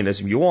and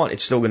communism you want,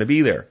 it's still going to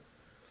be there.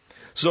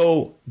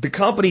 So the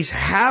companies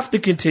have to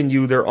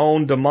continue their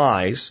own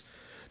demise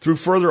through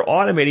further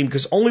automating,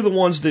 because only the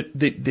ones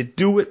that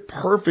do it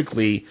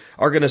perfectly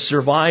are going to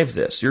survive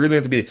this. You're going to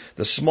have to be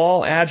the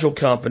small, agile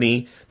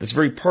company that's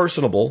very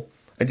personable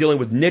and dealing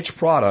with niche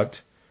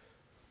product,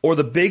 or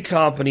the big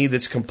company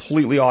that's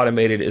completely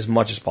automated as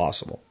much as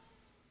possible.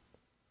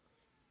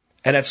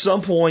 And at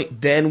some point,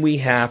 then we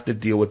have to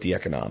deal with the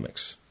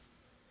economics.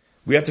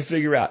 We have to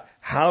figure out,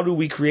 how do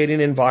we create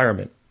an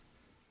environment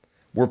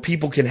where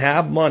people can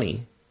have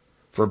money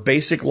for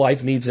basic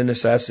life needs and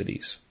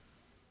necessities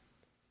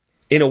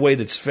in a way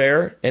that's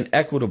fair and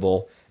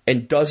equitable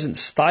and doesn't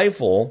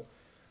stifle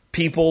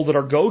people that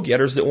are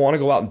go-getters that want to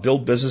go out and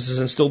build businesses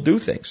and still do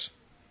things.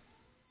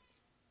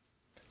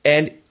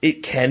 And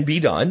it can be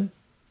done.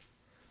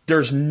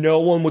 There's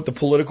no one with the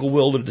political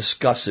will to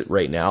discuss it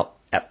right now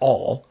at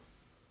all.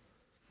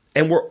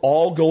 And we're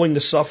all going to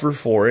suffer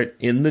for it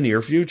in the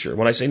near future.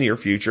 When I say near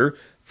future,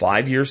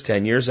 5 years,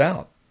 10 years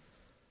out.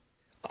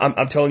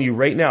 I'm telling you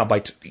right now,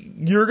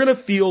 you're going to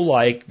feel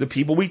like the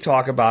people we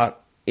talk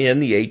about in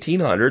the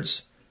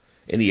 1800s,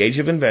 in the age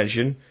of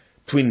invention,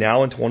 between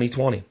now and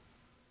 2020.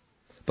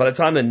 By the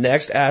time the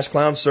next Ass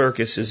Clown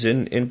Circus is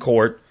in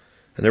court,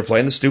 and they're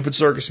playing the stupid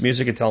circus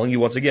music and telling you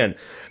once again,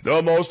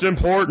 the most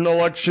important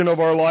election of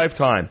our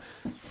lifetime,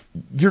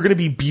 you're going to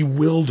be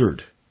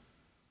bewildered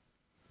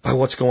by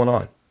what's going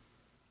on.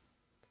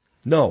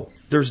 No,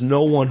 there's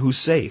no one who's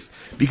safe.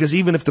 Because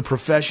even if the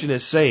profession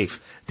is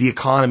safe, the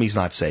economy's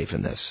not safe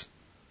in this.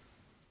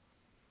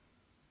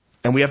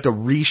 And we have to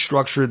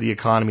restructure the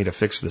economy to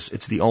fix this.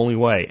 It's the only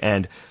way.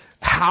 And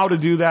how to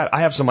do that,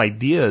 I have some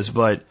ideas,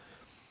 but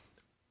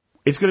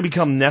it's going to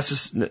become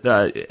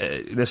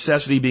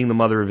necessity being the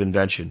mother of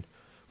invention.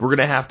 We're going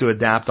to have to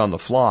adapt on the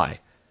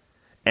fly.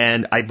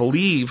 And I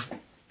believe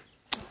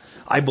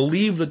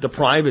that the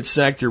private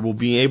sector will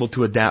be able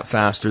to adapt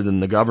faster than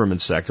the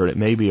government sector, and it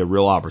may be a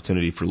real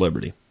opportunity for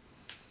liberty.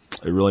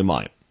 It really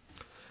might.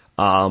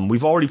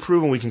 We've already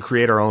proven we can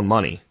create our own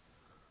money.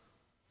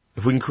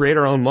 If we can create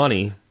our own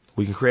money,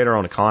 we can create our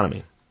own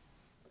economy.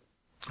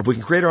 If we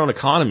can create our own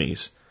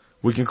economies,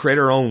 we can create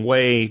our own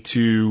way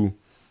to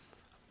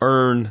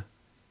earn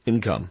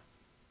income.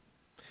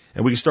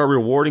 And we can start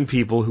rewarding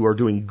people who are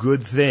doing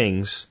good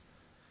things,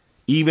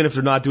 even if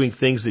they're not doing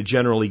things that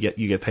generally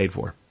you get paid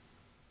for.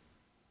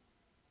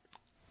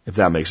 If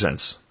that makes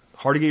sense.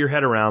 Hard to get your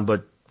head around,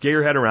 but get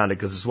your head around it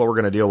because it's what we're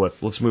going to deal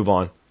with. Let's move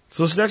on.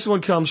 So this next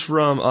one comes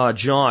from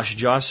Josh.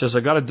 Josh says, I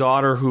got a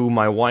daughter who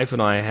my wife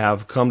and I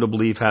have come to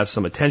believe has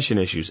some attention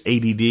issues.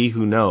 ADD,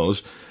 who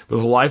knows? But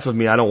with the life of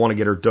me, I don't want to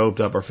get her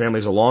doped up. Our family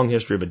has a long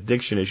history of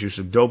addiction issues,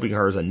 so doping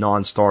her is a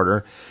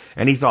non-starter.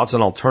 Any thoughts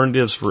on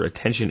alternatives for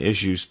attention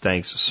issues?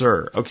 Thanks,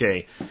 sir.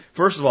 Okay,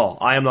 first of all,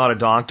 I am not a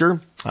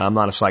doctor. I'm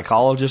not a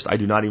psychologist. I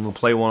do not even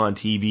play one on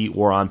TV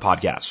or on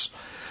podcasts.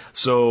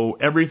 So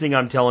everything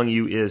I'm telling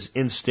you is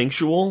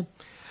instinctual.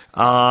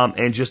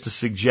 And just a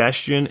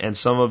suggestion, and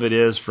some of it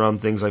is from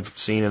things I've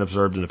seen and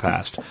observed in the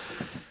past.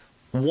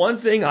 One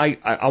thing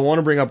I want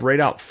to bring up right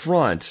out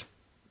front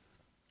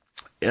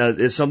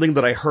is something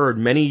that I heard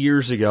many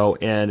years ago,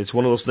 and it's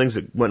one of those things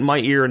that went in my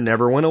ear and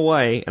never went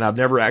away, and I've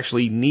never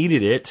actually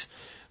needed it,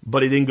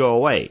 but it didn't go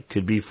away.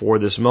 Could be for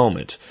this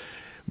moment.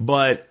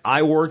 But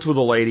I worked with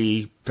a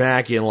lady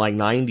back in like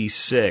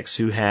 96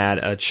 who had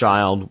a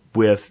child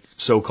with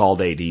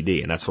so-called ADD,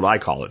 and that's what I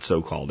call it,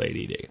 so-called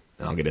ADD.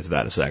 And I'll get into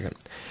that in a second.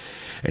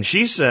 And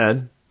she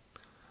said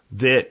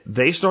that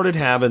they started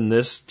having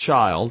this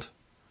child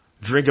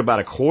drink about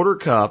a quarter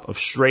cup of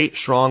straight,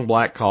 strong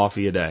black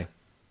coffee a day.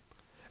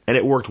 And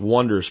it worked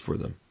wonders for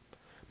them.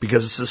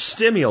 Because it's a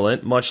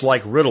stimulant, much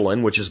like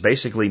Ritalin, which is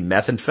basically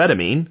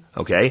methamphetamine,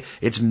 okay?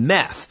 It's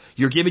meth.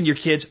 You're giving your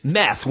kids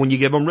meth when you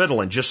give them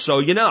Ritalin, just so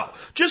you know.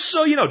 Just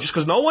so you know, just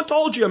because no one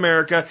told you,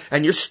 America,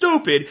 and you're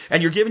stupid,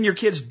 and you're giving your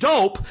kids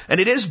dope,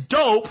 and it is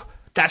dope,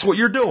 that's what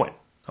you're doing,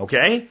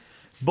 okay?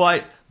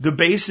 But the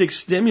basic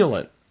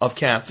stimulant of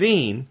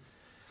caffeine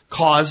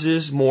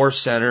causes more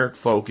centered,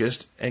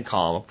 focused, and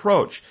calm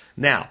approach.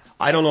 Now,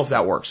 I don't know if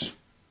that works.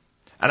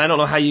 And I don't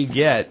know how you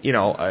get,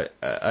 a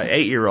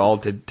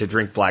 8-year-old to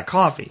drink black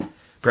coffee.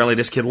 Apparently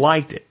this kid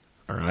liked it.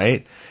 All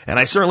right. And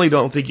I certainly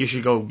don't think you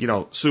should go,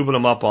 souping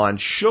them up on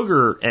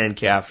sugar and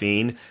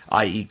caffeine,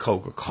 i.e.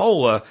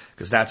 Coca-Cola,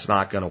 because that's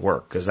not going to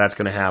work, because that's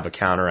going to have a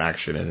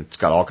counteraction, and it's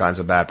got all kinds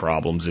of bad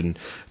problems and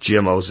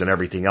GMOs and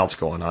everything else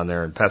going on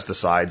there, and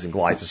pesticides and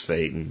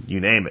glyphosate and you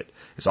name it.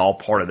 It's all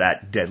part of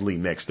that deadly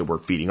mix that we're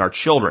feeding our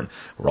children.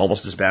 We're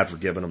almost as bad for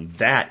giving them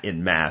that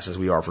in mass as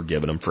we are for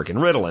giving them frickin'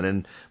 Ritalin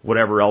and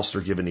whatever else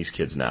they're giving these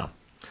kids now.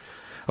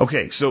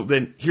 Okay, so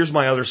then here's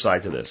my other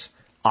side to this.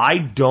 I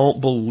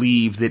don't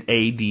believe that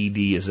ADD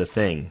is a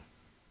thing.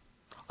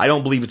 I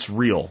don't believe it's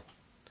real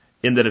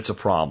in that it's a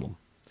problem.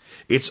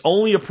 It's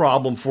only a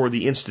problem for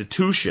the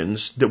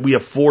institutions that we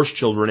have forced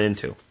children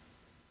into.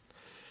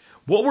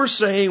 What we're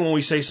saying when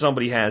we say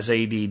somebody has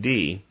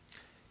ADD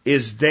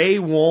is they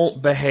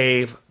won't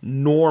behave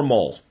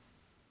normal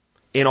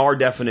in our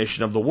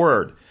definition of the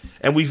word.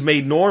 And we've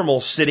made normal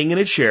sitting in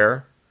a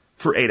chair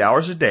for 8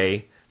 hours a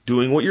day,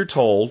 doing what you're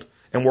told,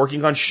 and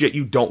working on shit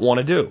you don't want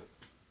to do.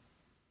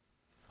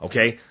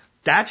 Okay?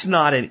 That's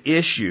not an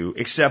issue,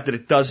 except that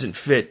it doesn't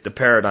fit the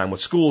paradigm with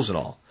schools and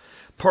all.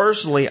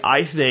 Personally,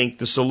 I think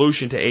the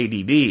solution to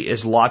ADD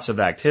is lots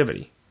of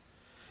activity,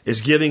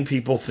 is giving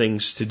people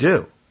things to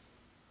do.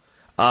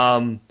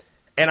 And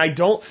I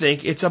don't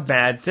think it's a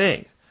bad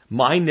thing.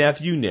 My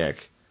nephew,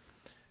 Nick,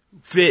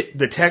 fit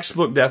the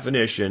textbook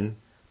definition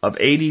of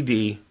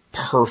ADD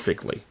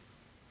perfectly.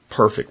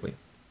 Perfectly.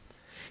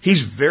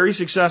 He's very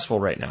successful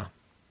right now.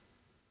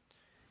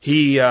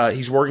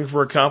 He's working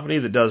for a company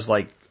that does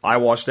like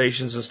eyewash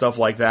stations and stuff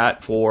like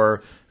that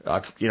for,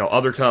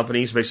 other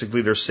companies,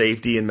 basically their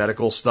safety and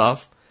medical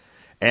stuff.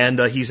 And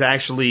he's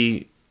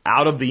actually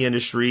out of the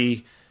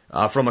industry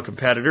from a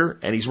competitor,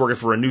 and he's working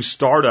for a new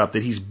startup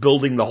that he's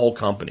building the whole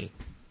company.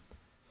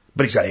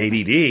 But he's got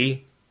ADD.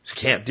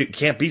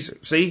 Can't be,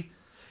 see?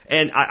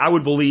 And I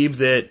would believe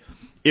that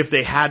if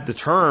they had the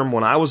term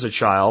when I was a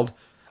child,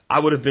 I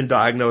would have been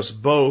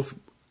diagnosed both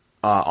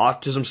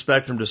autism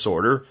spectrum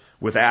disorder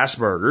with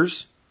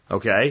Asperger's,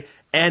 okay,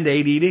 and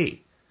ADD.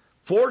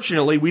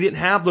 Fortunately, we didn't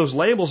have those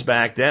labels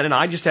back then, and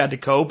I just had to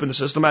cope, and the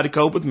system had to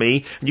cope with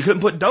me, and you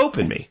couldn't put dope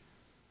in me.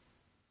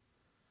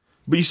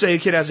 But you say a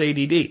kid has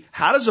ADD.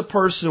 How does a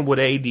person with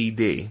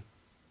ADD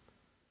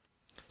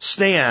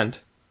stand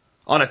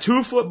on a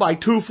 2-foot by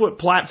 2-foot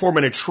platform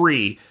in a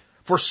tree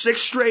for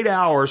 6 straight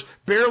hours,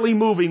 barely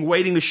moving,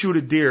 waiting to shoot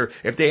a deer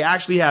if they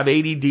actually have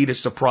ADD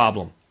that's the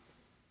problem?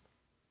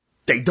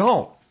 They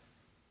don't.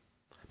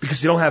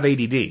 Because they don't have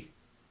ADD.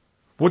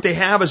 What they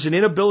have is an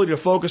inability to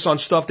focus on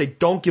stuff they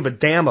don't give a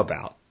damn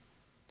about.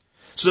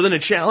 So then the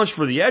challenge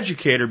for the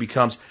educator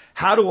becomes,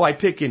 how do I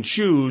pick and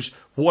choose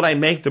what I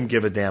make them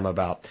give a damn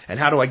about? And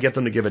how do I get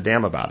them to give a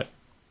damn about it?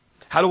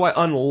 How do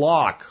I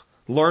unlock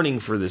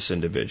learning for this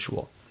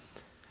individual?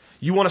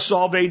 You want to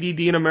solve ADD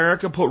in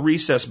America? Put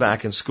recess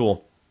back in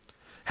school.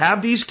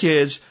 Have these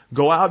kids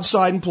go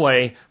outside and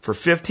play for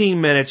 15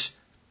 minutes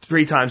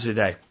 3 times a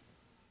day.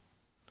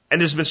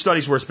 And there's been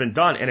studies where it's been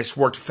done, and it's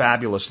worked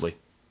fabulously.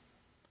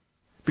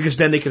 Because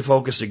then they can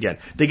focus again.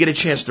 They get a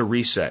chance to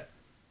reset.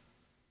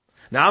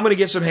 Now I'm going to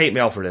get some hate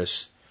mail for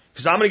this.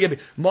 Because I'm going to get,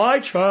 my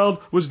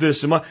child was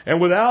this,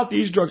 and without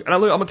these drugs. And I'm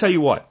going to tell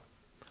you what.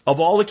 Of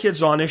all the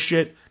kids on this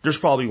shit, there's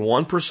probably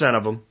 1%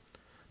 of them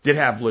that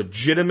have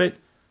legitimate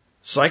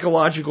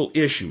psychological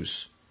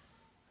issues.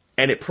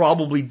 And it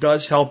probably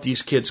does help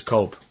these kids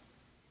cope.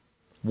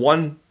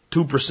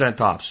 1-2%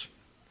 tops.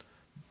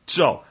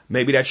 So,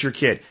 maybe that's your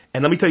kid.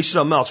 And let me tell you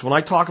something else. When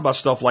I talk about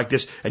stuff like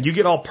this, and you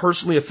get all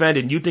personally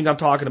offended, and you think I'm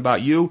talking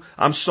about you,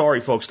 I'm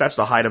sorry, folks. That's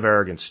the height of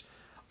arrogance.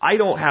 I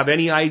don't have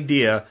any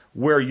idea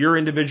where your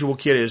individual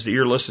kid is that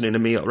you're listening to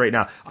me right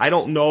now. I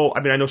don't know. I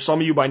mean, I know some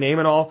of you by name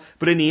and all,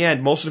 but in the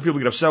end, most of the people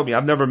get upset with me.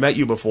 I've never met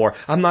you before.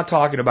 I'm not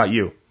talking about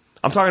you.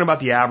 I'm talking about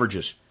the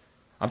averages.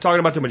 I'm talking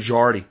about the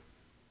majority.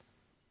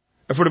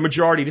 And for the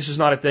majority, this is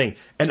not a thing.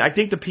 And I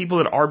think the people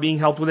that are being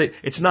helped with it,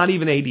 it's not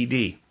even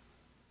ADD.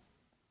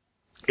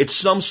 It's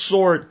some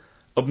sort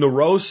of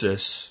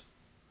neurosis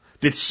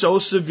that's so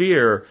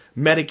severe,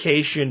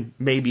 medication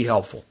may be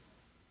helpful.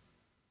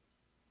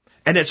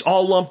 And it's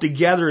all lumped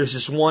together as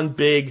this one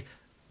big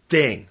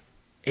thing,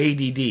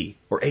 ADD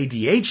or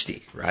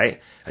ADHD,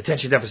 right?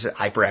 Attention deficit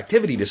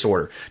hyperactivity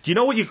disorder. Do you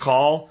know what you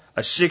call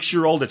a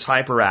 6-year-old that's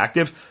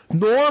hyperactive?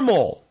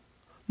 Normal.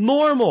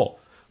 Normal.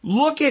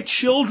 Look at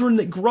children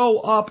that grow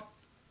up,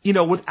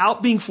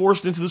 without being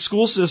forced into the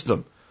school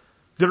system.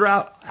 They're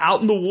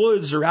out in the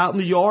woods or out in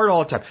the yard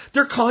all the time.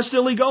 They're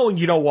constantly going.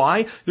 You know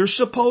why? They're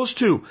supposed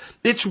to.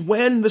 It's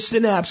when the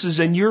synapses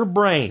in your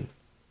brain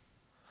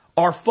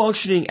are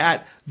functioning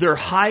at their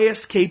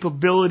highest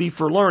capability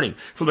for learning.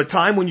 From the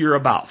time when you're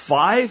about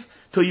 5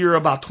 till you're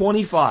about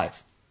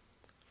 25.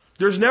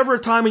 There's never a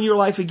time in your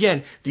life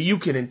again that you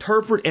can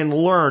interpret and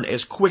learn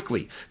as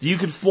quickly, that you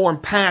can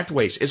form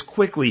pathways as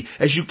quickly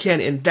as you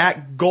can in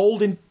that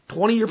golden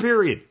 20-year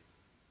period.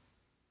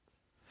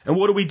 And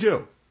what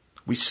do?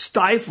 We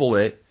stifle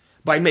it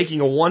by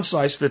making a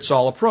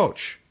one-size-fits-all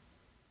approach.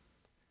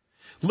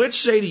 Let's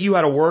say that you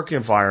had a work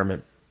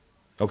environment,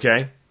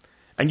 okay,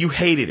 and you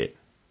hated it.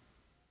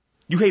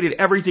 You hated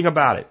everything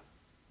about it.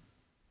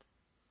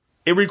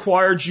 It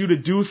required you to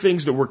do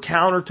things that were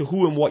counter to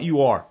who and what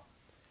you are.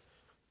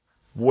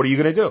 What are you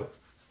going to do?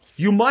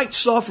 You might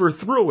suffer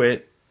through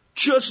it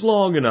just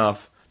long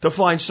enough to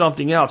find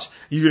something else.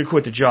 You're going to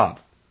quit the job.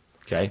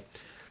 Okay?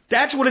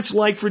 That's what it's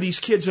like for these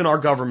kids in our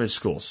government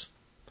schools.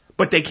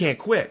 But they can't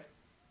quit.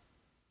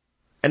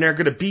 And they're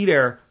going to be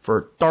there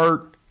for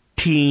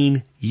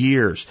 13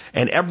 years.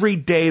 And every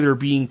day they're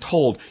being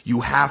told,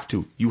 you have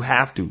to, you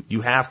have to,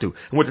 you have to.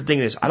 And what the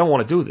thing is, I don't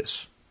want to do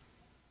this.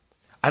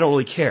 I don't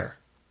really care.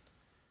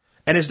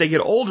 And as they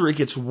get older, it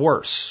gets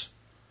worse.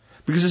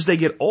 Because as they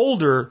get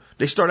older,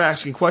 they start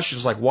asking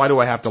questions like, why do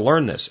I have to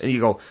learn this? And you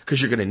go,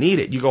 because you're going to need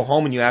it. You go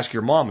home and you ask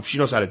your mom if she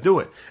knows how to do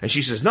it. And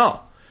she says,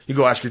 no. You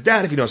go ask your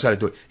dad if he knows how to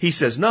do it. He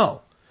says,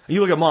 no. And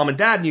you look at mom and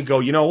dad and you go,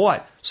 you know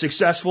what?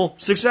 Successful,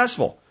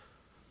 successful.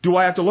 Do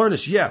I have to learn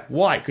this? Yeah.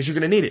 Why? Because you're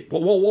going to need it.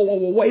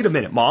 Whoa, wait a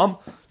minute, mom.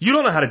 You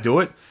don't know how to do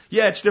it.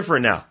 Yeah, it's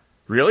different now.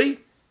 Really?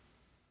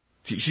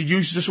 You should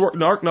use this word?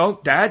 No,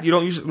 dad, you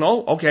don't use it?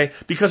 No? Okay.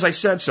 Because I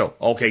said so.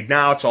 Okay,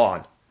 now it's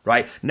on.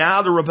 Right?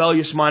 Now the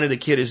rebellious mind of the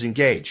kid is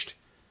engaged.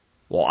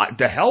 Well,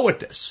 the hell with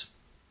this.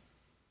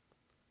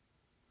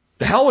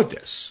 The hell with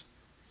this.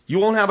 You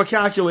won't have a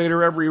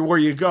calculator everywhere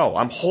you go.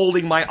 I'm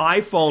holding my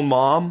iPhone,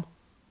 Mom.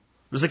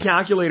 There's a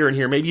calculator in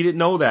here. Maybe you didn't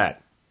know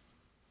that.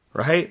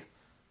 Right?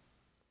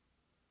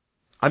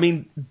 I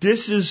mean,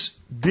 this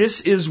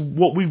is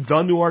what we've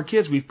done to our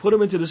kids. We've put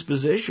them into this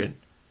position.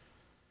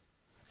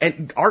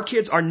 And our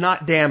kids are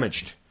not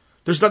damaged.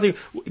 There's nothing,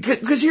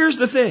 because here's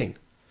the thing.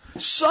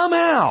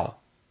 Somehow,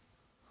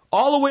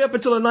 all the way up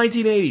until the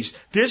 1980s,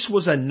 this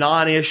was a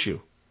non-issue.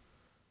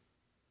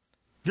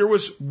 There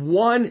was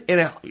one in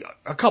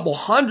a couple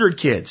hundred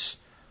kids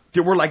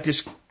that were like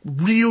this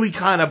really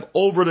kind of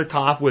over the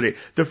top with it.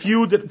 The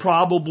few that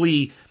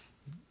probably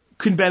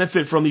can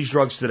benefit from these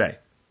drugs today.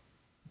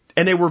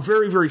 And they were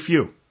very, very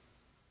few.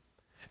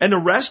 And the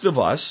rest of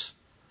us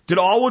that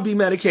all would be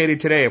medicated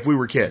today if we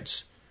were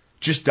kids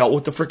just dealt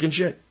with the frickin'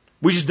 shit.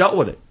 We just dealt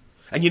with it.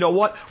 And you know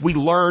what? We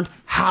learned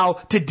how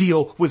to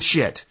deal with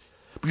shit.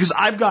 Because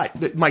I've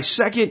got my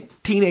second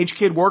teenage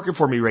kid working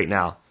for me right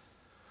now.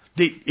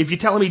 If you're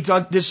telling me he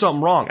did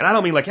something wrong, and I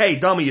don't mean like, hey,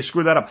 dummy, you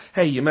screwed that up.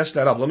 Hey, you messed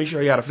that up. Let me show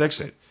you how to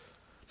fix it.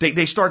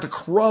 They start to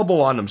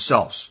crumble on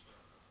themselves.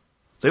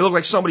 They look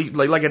like somebody,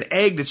 like an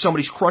egg that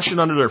somebody's crushing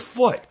under their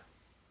foot.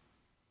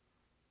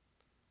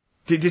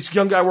 This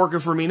young guy working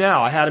for me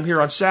now, I had him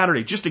here on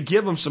Saturday just to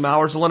give him some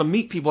hours and let him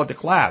meet people at the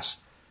class.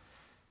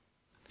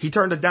 He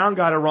turned the down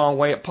guy the wrong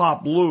way. It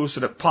popped loose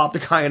and it popped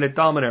the guy in the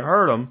thumb and it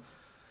hurt him.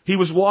 He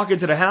was walking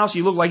to the house.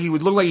 He looked like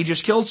he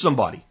just killed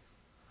somebody.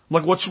 I'm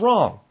like, what's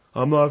wrong?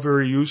 I'm not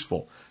very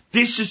useful.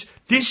 This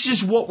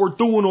is what we're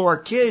doing to our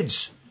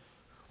kids.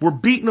 We're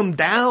beating them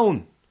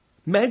down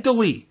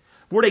mentally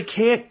where they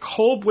can't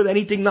cope with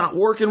anything not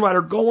working right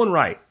or going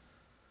right.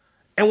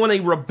 And when they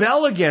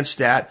rebel against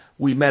that,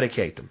 we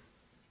medicate them.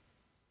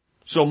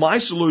 So my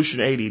solution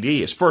to ADD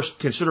is first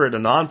consider it a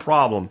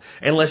non-problem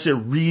unless it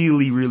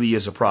really, really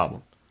is a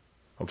problem.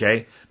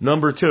 Okay?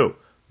 Number 2,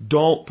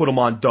 don't put them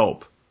on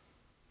dope.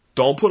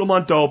 Don't put them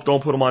on dope.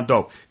 Don't put them on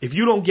dope. If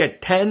you don't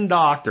get 10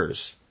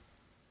 doctors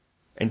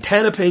and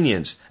 10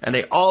 opinions and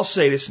they all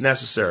say it's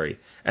necessary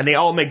and they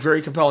all make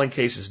very compelling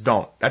cases,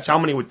 don't. That's how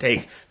many it would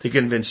take to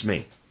convince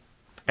me.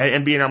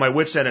 And being on my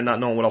wit's end and not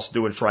knowing what else to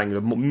do and trying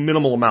the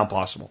minimal amount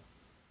possible.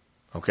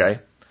 Okay?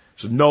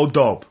 So no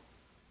dope.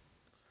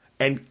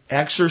 and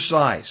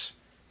exercise.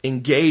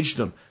 Engage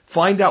them.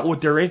 Find out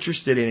what they're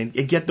interested in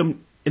and get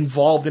them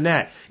involved in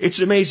that. It's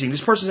amazing.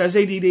 This person has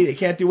ADD. They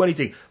can't do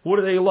anything. What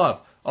do they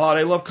love? Oh,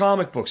 they love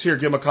comic books. Here,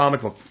 give them a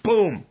comic book.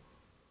 Boom.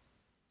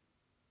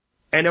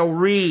 And they'll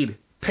read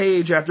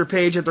page after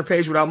page after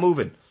page without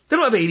moving. They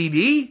don't have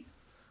ADD.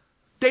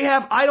 They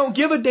have I don't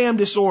give a damn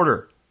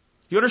disorder.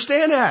 You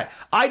understand that?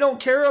 I don't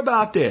care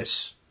about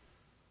this.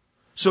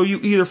 So you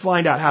either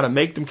find out how to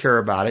make them care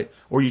about it,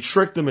 or you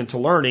trick them into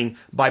learning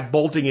by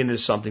bolting into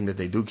something that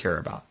they do care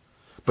about.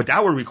 But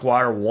that would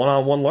require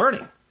one-on-one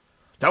learning.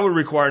 That would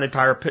require an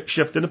entire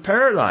shift in the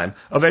paradigm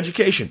of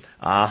education.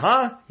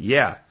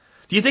 Yeah.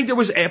 Do you think there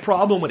was a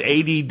problem with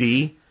ADD?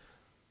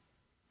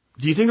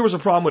 Do you think there was a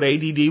problem with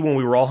ADD when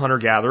we were all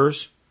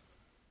hunter-gatherers?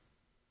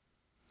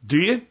 Do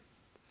you?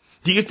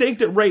 Do you think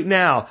that right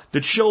now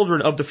the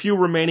children of the few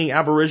remaining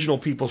Aboriginal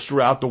peoples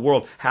throughout the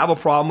world have a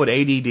problem with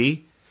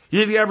ADD?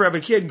 If you ever have a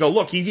kid and go,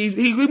 look,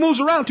 he moves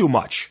around too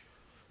much.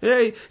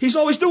 He's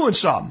always doing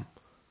something.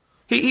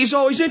 He's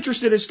always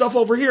interested in stuff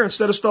over here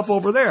instead of stuff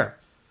over there.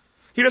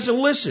 He doesn't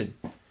listen.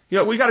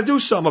 We got to do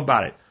something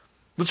about it.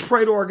 Let's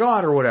pray to our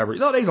God or whatever.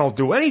 No, they don't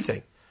do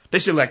anything. They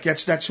say,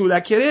 that's who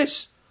that kid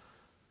is.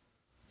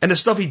 And the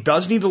stuff he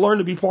does need to learn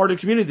to be part of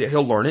the community,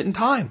 he'll learn it in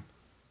time.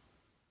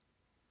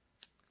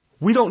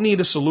 We don't need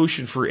a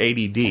solution for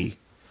ADD.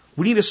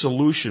 We need a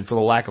solution for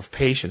the lack of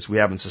patience we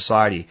have in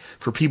society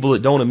for people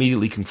that don't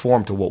immediately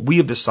conform to what we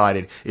have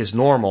decided is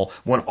normal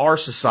when our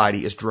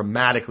society is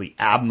dramatically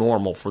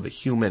abnormal for the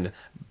human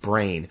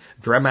brain,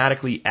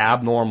 dramatically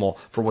abnormal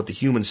for what the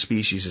human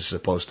species is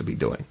supposed to be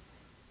doing.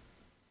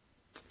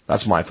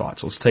 That's my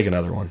thoughts. Let's take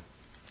another one.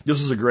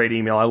 This is a great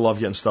email. I love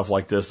getting stuff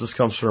like this. This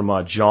comes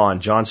from John.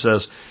 John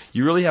says,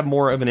 you really have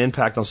more of an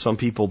impact on some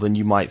people than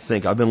you might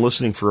think. I've been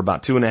listening for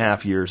about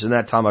 2.5 years. In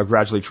that time, I've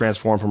gradually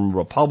transformed from a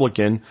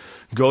Republican,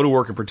 go to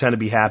work and pretend to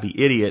be happy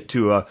idiot,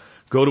 to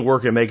go to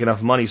work and make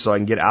enough money so I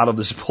can get out of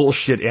this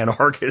bullshit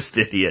anarchist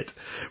idiot,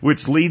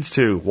 which leads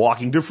to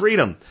walking to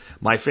freedom.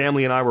 My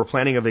family and I were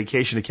planning a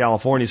vacation to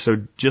California,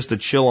 so just to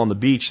chill on the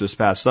beach this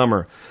past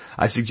summer.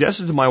 I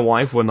suggested to my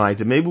wife one night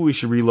that maybe we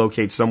should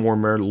relocate somewhere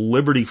more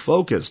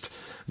liberty-focused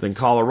than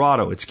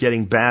Colorado. It's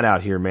getting bad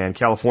out here, man.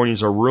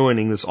 Californians are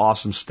ruining this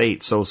awesome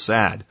state. So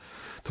sad.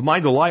 To my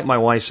delight, my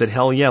wife said,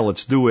 hell yeah,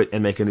 let's do it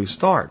and make a new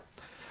start.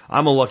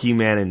 I'm a lucky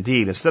man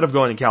indeed. Instead of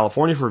going to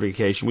California for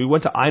vacation, we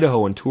went to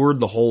Idaho and toured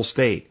the whole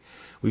state.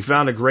 We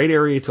found a great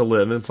area to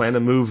live and plan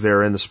to move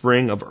there in the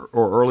spring or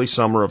early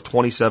summer of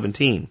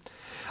 2017.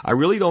 I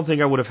really don't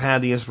think I would have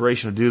had the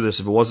inspiration to do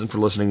this if it wasn't for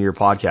listening to your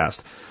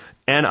podcast.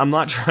 And I'm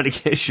not trying to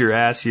kiss your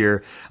ass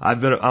here. I've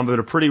been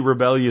a pretty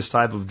rebellious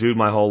type of dude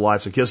my whole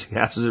life, so kissing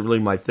ass isn't really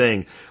my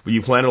thing. But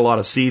you planted a lot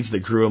of seeds that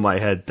grew in my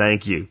head.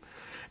 Thank you.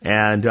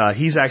 And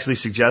he's actually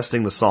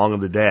suggesting the song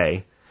of the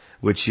day,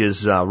 which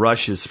is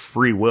Rush's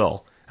Free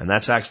Will. And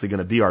that's actually going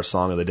to be our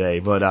song of the day.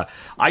 But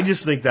I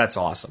just think that's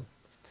awesome.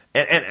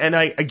 And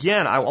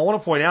I want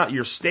to point out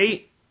your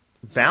state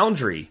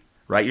boundary,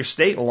 right? Your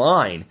state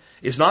line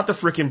is not the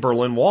frickin'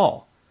 Berlin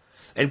Wall.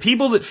 And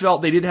people that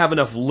felt they didn't have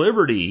enough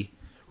liberty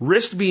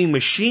risked being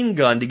machine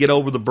gunned to get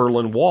over the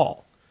Berlin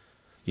Wall.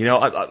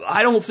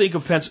 I don't think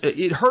of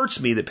it hurts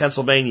me that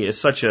Pennsylvania is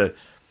such a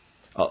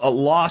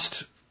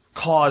lost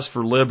cause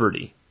for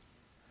liberty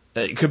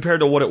compared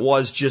to what it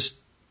was just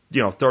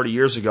 30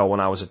 years ago when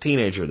I was a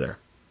teenager there.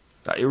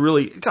 It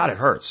really, God, it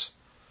hurts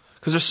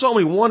because there's so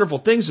many wonderful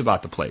things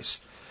about the place,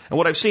 and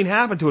what I've seen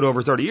happen to it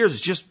over 30 years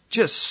is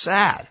just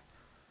sad.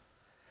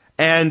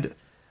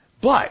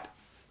 But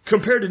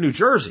compared to New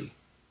Jersey,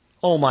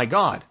 oh my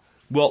God.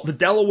 Well, the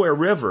Delaware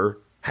River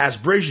has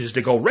bridges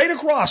that go right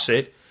across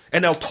it,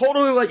 and they'll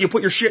totally let you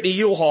put your shit in a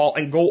U-Haul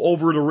and go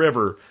over the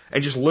river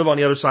and just live on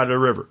the other side of the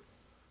river.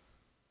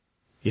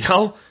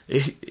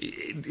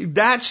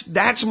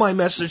 That's my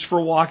message for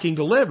walking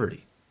to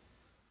liberty.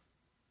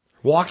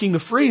 Walking to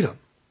freedom.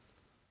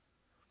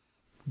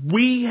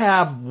 We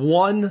have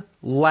one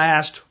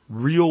last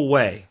real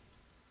way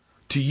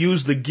to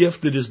use the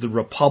gift that is the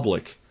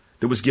republic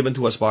that was given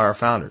to us by our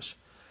founders,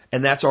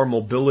 and that's our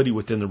mobility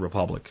within the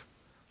republic.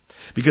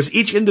 Because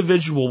each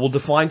individual will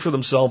define for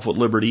themselves what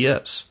liberty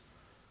is.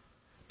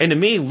 And to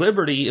me,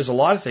 liberty is a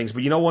lot of things,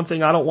 but one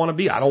thing I don't want to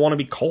be? I don't want to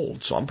be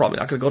cold, so I'm probably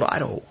not going to go to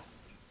Idaho.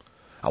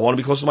 I want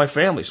to be close to my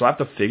family, so I have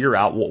to figure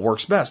out what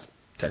works best.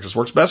 Texas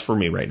works best for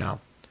me right now.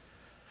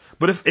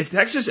 But if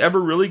Texas ever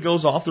really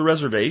goes off the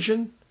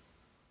reservation,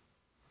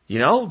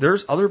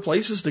 there's other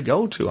places to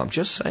go to. I'm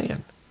just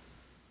saying.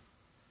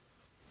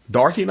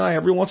 Dorothy and I,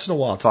 every once in a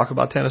while, talk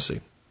about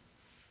Tennessee.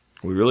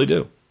 We really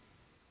do.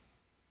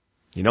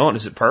 And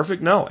is it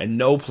perfect? No. And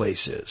no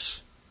place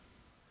is.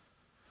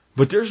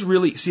 But there's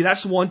really,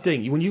 that's the one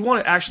thing. When you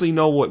want to actually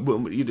know what,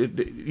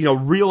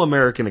 real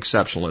American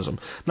exceptionalism,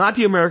 not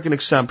the American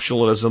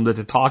exceptionalism that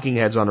the talking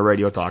heads on the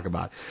radio talk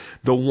about.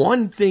 The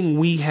one thing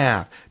we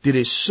have that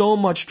is so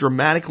much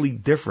dramatically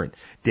different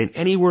than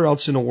anywhere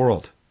else in the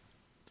world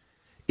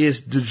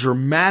is the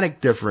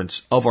dramatic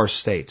difference of our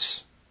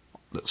states,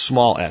 the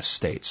small s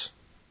states.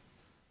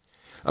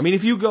 I mean,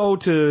 if you go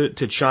to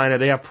China,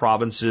 they have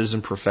provinces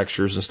and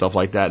prefectures and stuff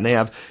like that, and they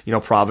have,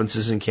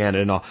 provinces in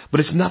Canada and all, but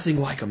it's nothing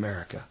like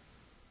America.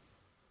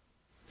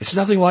 It's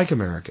nothing like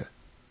America.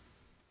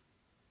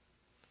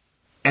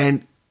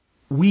 And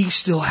we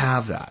still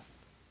have that.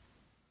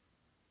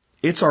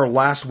 It's our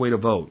last way to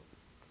vote,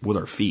 with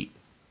our feet.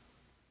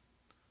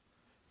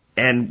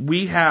 And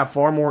we have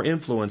far more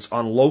influence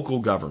on local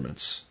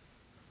governments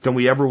than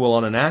we ever will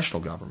on a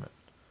national government.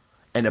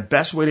 And the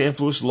best way to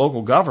influence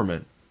local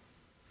government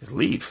is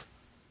leave.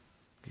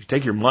 You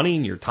take your money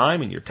and your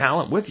time and your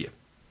talent with you.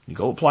 You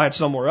go apply it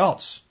somewhere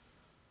else.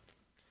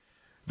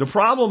 The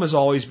problem has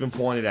always been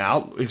pointed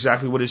out,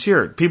 exactly what is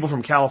here. People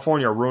from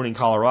California are ruining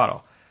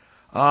Colorado.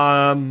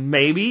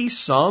 Maybe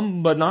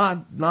some, but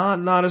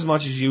not as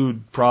much as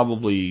you'd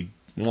probably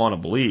want to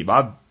believe.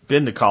 I've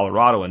been to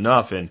Colorado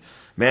enough, and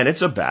man,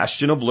 it's a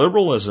bastion of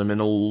liberalism in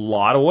a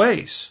lot of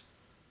ways.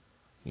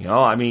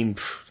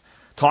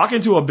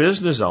 Talking to a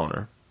business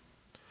owner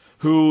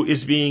who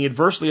is being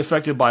adversely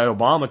affected by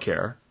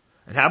Obamacare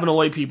and having to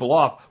lay people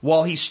off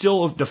while he's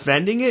still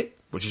defending it,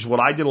 which is what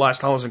I did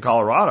last time I was in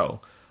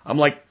Colorado. I'm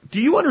like, do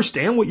you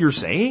understand what you're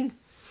saying?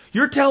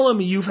 You're telling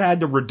me you've had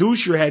to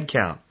reduce your head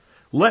count,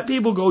 let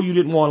people go you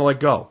didn't want to let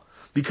go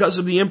because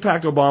of the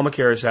impact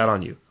Obamacare has had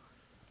on you.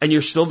 And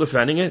you're still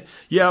defending it?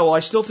 Yeah, well, I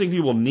still think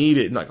people need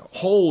it. And like,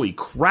 holy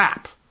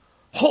crap.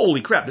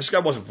 This guy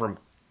wasn't from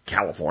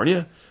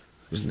California.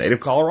 He was a native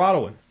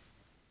Coloradoan.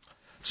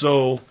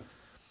 So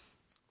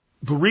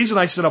the reason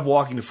I set up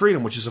Walking to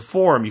Freedom, which is a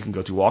forum you can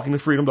go to,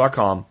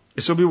 walkingtofreedom.com,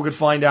 is so people could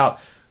find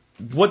out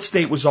what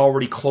state was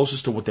already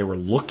closest to what they were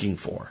looking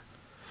for.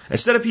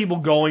 Instead of people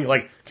going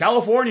like,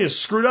 California is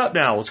screwed up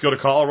now, let's go to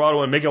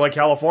Colorado and make it like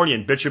California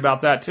and bitch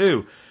about that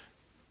too.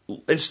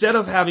 Instead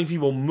of having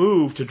people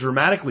move to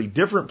dramatically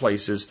different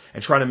places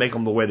and trying to make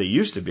them the way they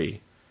used to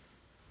be,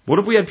 what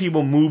if we had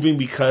people moving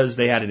because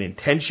they had an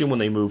intention when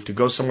they moved to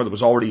go somewhere that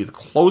was already the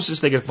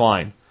closest they could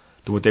find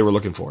to what they were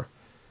looking for?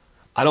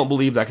 I don't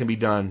believe that can be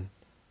done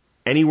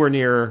anywhere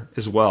near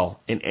as well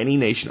in any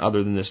nation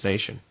other than this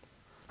nation.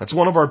 That's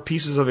one of our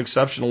pieces of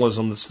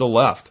exceptionalism that's still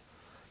left.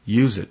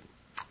 Use it.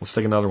 Let's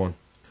take another one.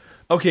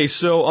 Okay,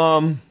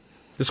 so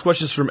this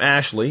question is from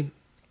Ashley.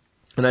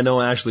 And I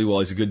know Ashley well,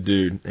 he's a good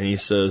dude. And he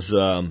says,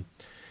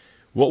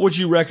 what would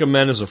you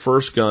recommend as a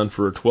first gun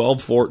for a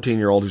 12,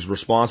 14-year-old who's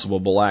responsible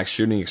but lacks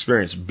shooting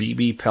experience?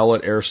 BB,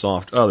 pellet,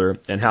 airsoft, other.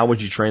 And how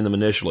would you train them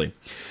initially?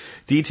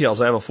 Details.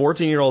 I have a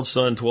 14-year-old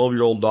son,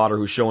 12-year-old daughter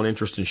who's showing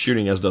interest in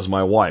shooting, as does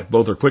my wife.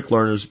 Both are quick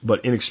learners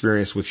but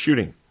inexperienced with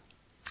shooting.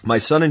 My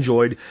son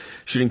enjoyed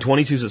shooting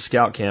 22s at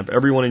scout camp.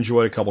 Everyone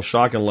enjoyed a couple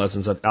shotgun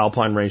lessons at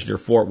Alpine Range near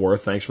Fort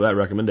Worth. Thanks for that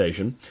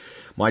recommendation.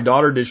 My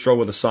daughter did struggle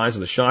with the size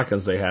of the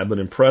shotguns they had, but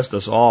impressed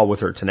us all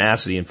with her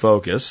tenacity and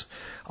focus.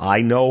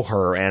 I know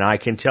her, and I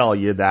can tell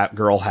you that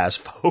girl has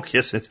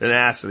focus and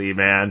tenacity,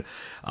 man.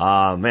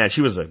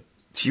 She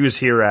was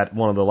here at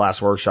one of the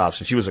last workshops,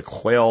 and she was a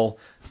quail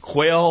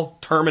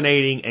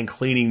terminating and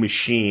cleaning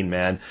machine,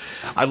 man.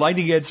 I'd like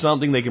to get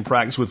something they can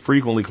practice with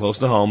frequently close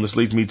to home. This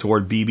leads me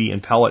toward BB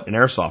and pellet and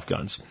airsoft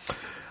guns.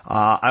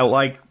 I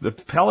like the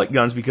pellet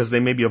guns because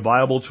they may be a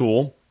viable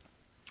tool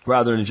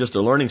rather than just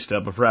a learning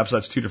step, but perhaps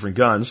that's two different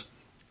guns.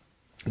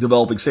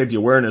 Developing safety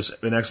awareness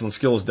and excellent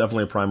skill is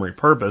definitely a primary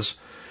purpose.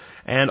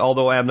 And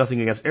although I have nothing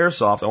against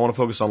airsoft, I want to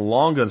focus on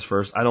long guns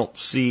first. I don't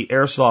see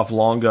airsoft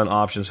long gun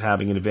options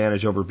having an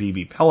advantage over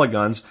BB pellet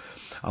guns.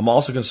 I'm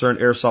also concerned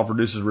airsoft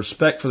reduces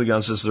respect for the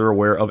guns since they're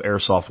aware of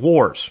airsoft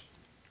wars.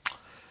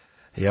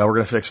 Yeah, we're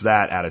going to fix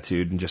that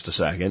attitude in just a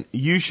second.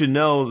 You should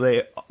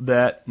know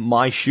that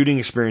my shooting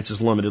experience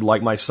is limited.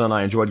 Like my son,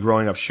 I enjoyed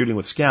growing up shooting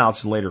with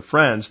scouts and later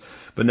friends,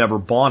 but never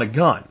bought a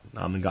gun.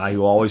 I'm the guy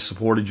who always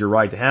supported your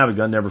right to have a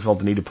gun, never felt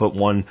the need to put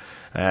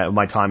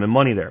my time and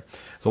money there.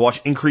 So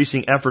watch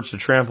increasing efforts to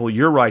trample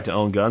your right to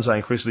own guns. I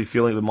increasingly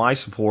feel that my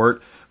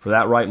support for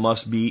that right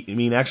must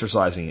mean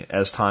exercising it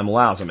as time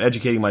allows. I'm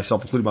educating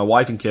myself, including my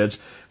wife and kids,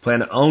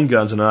 plan to own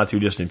guns in a not too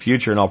distant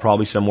future, and I'll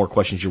probably send more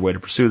questions your way to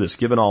pursue this.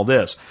 Given all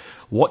this,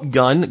 what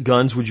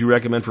guns would you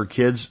recommend for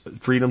kids'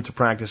 freedom to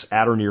practice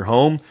at or near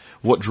home?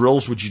 What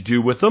drills would you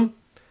do with them?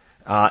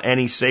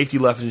 Any safety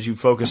lessons you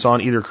focus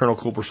on, either Colonel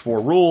Cooper's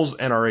 4 rules,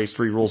 NRA's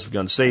 3 rules of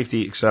gun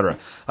safety, etc.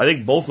 I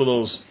think both of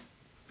those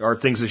are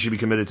things that should be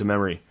committed to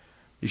memory.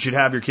 You should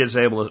have your kids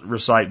able to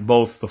recite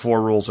both the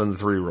 4 rules and the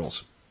 3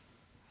 rules.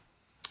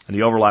 And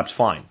the overlap's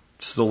fine.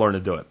 Still learn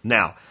to do it.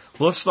 Now,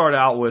 let's start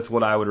out with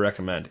what I would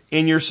recommend.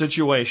 In your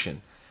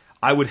situation,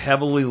 I would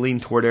heavily lean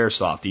toward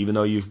airsoft, even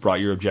though you've brought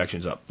your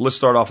objections up. Let's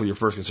start off with your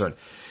first concern.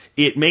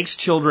 It makes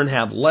children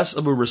have less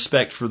of a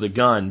respect for the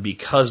gun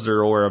because they're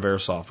aware of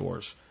airsoft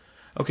wars.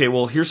 Okay,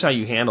 well, here's how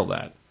you handle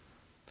that.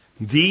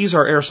 These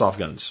are airsoft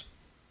guns.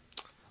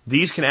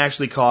 These can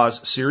actually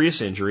cause serious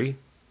injury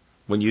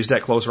when used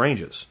at close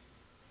ranges.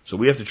 So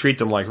we have to treat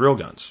them like real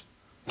guns,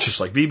 just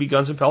like BB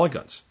guns and pellet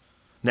guns.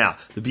 Now,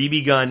 the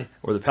BB gun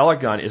or the pellet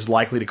gun is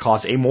likely to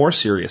cause a more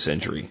serious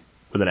injury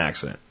with an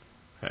accident.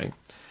 Okay.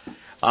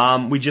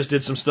 We just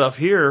did some stuff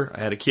here. I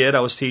had a kid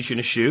I was teaching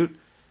to shoot,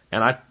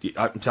 and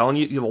I'm telling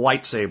you, the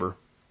lightsaber.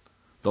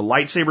 The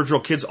lightsaber drill,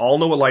 kids all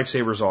know what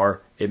lightsabers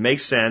are. It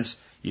makes sense.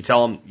 You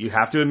tell them, you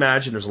have to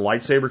imagine there's a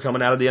lightsaber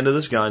coming out of the end of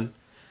this gun,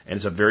 and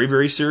it's a very,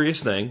 very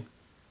serious thing.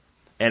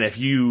 And if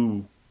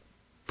you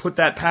put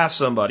that past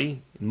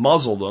somebody,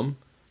 muzzle them,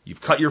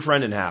 you've cut your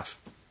friend in half.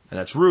 And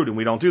that's rude, and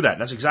we don't do that.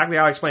 And that's exactly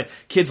how I explain it.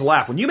 Kids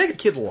laugh. When you make a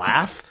kid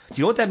laugh, do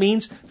you know what that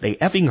means? They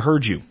effing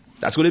heard you.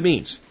 That's what it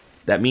means.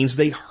 That means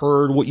they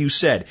heard what you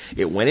said.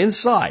 It went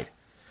inside.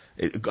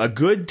 A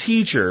good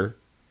teacher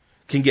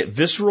can get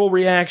visceral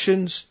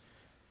reactions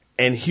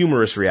and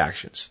humorous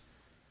reactions.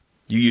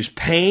 You use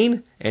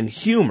pain and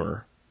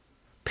humor,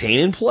 pain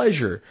and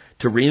pleasure,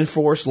 to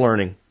reinforce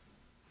learning.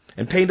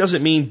 And pain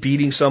doesn't mean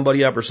beating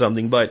somebody up or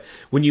something, but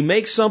when you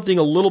make something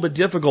a little bit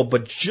difficult,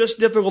 but just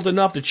difficult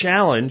enough to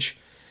challenge,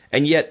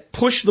 and yet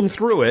push them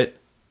through it,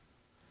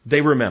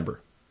 they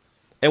remember.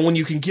 And when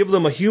you can give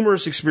them a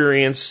humorous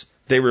experience,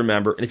 they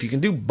remember. And if you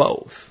can do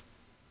both,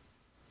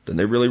 then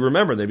they really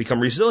remember. They become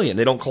resilient.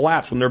 They don't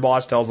collapse when their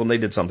boss tells them they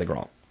did something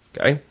wrong.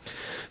 Okay?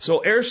 So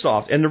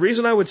airsoft, and the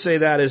reason I would say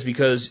that is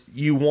because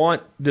you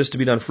want this to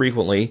be done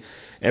frequently.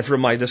 And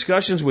from my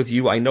discussions with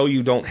you, I know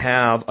you don't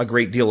have a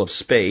great deal of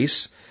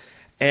space,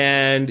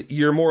 and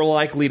you're more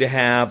likely to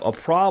have a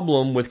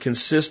problem with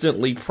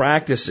consistently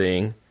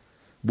practicing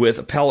with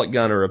a pellet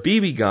gun or a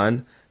BB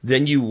gun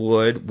than you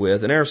would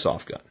with an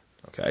airsoft gun.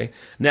 Okay?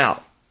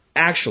 Now,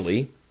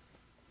 actually,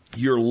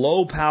 your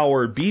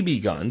low-powered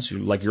BB guns,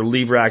 like your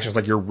lever actions,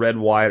 like your Red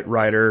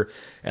Ryder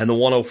and the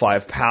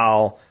 105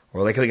 PAL,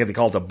 or they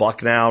call it the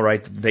Buck now,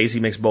 right? Daisy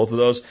makes both of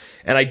those.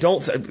 And I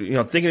don't,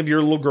 thinking of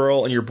your little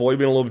girl and your boy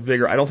being a little bit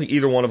bigger, I don't think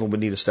either one of them would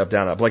need to step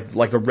down, like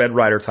the Red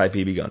Ryder type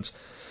BB guns.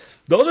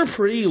 Those are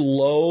pretty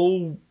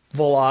low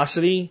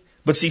velocity,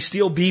 but see,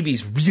 steel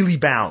BBs really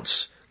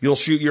bounce. You'll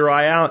shoot your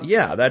eye out.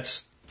 Yeah,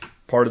 that's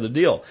part of the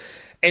deal.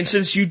 And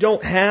since you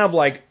don't have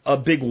like a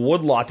big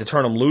woodlot to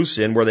turn them loose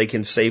in where they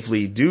can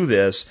safely do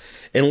this,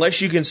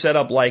 unless you can set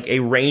up like a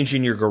range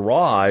in your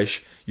garage,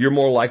 you're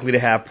more likely to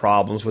have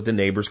problems with the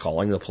neighbors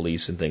calling the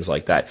police and things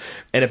like that.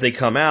 And if they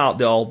come out,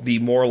 they'll be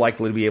more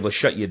likely to be able to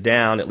shut you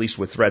down, at least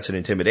with threats and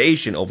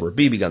intimidation, over a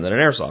BB gun than an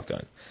airsoft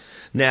gun.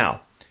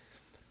 Now,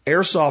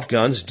 airsoft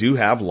guns do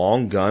have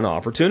long gun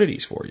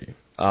opportunities for you.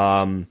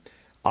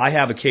 I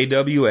have a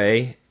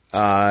KWA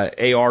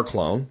AR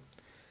clone,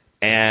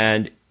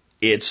 and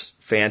it's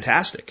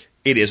fantastic.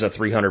 It is a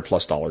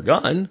 $300+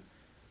 gun,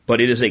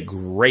 but it is a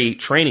great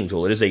training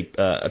tool. It is a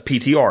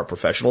PTR,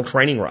 professional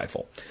training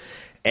rifle.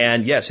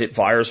 And yes, it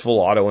fires full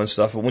auto and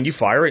stuff, but when you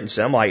fire it in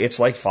semi, it's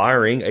like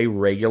firing a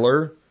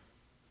regular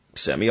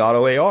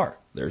semi-auto AR.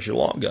 There's your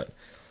long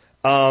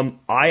gun.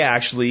 I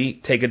actually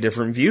take a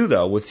different view,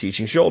 though, with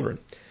teaching children.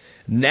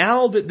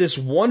 Now that this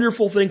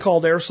wonderful thing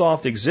called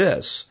airsoft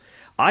exists,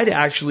 I'd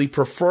actually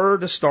prefer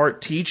to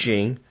start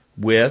teaching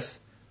with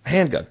a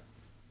handgun.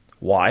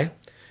 Why?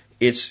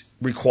 It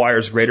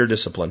requires greater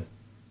discipline.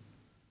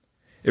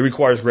 It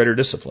requires greater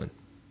discipline.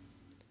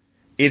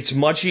 It's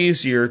much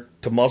easier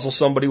to muzzle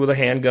somebody with a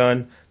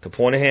handgun, to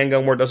point a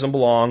handgun where it doesn't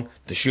belong,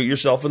 to shoot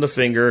yourself in the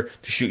finger,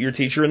 to shoot your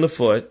teacher in the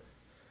foot,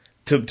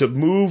 to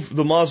move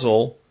the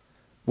muzzle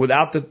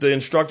without the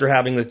instructor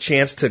having the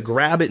chance to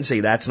grab it and say,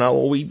 that's not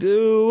what we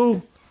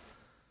do.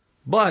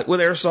 But with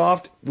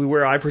airsoft, we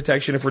wear eye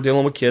protection if we're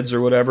dealing with kids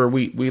or whatever.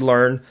 We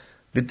learn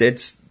that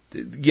it's,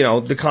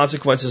 the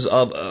consequences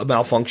of a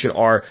malfunction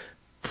are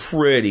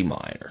pretty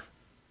minor,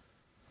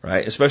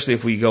 right? Especially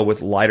if we go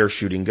with lighter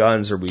shooting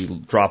guns or we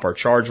drop our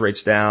charge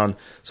rates down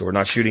so we're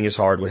not shooting as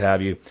hard, what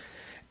have you.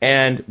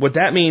 And what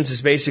that means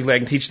is basically I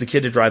can teach the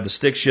kid to drive the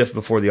stick shift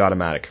before the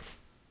automatic.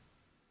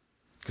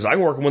 Because I'm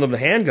working with them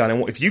with a handgun,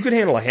 and if you can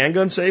handle a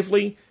handgun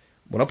safely,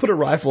 when I put a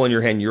rifle in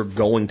your hand, you're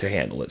going to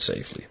handle it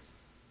safely.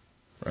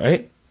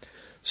 Right?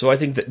 So I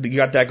think that you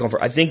got that going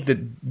for. I think that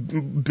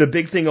the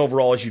big thing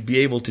overall is you'd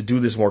be able to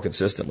do this more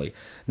consistently.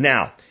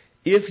 Now,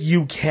 if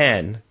you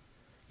can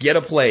get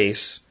a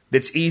place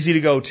that's easy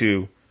to go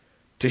to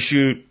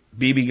shoot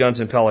BB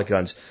guns and pellet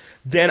guns,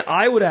 then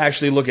I would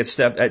actually look at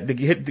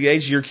the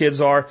age your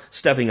kids are,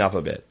 stepping up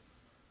a bit.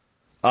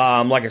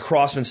 Like a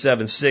Crossman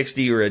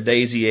 760 or a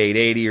Daisy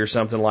 880 or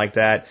something like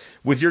that.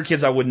 With your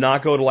kids, I would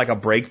not go to like a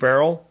break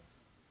barrel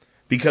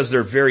because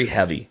they're very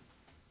heavy.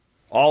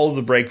 All of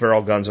the break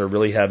barrel guns are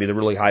really heavy. They're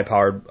really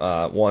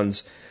high-powered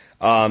ones.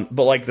 But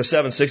like the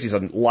 760 is a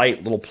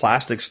light little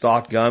plastic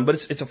stock gun, but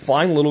it's a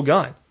fine little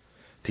gun.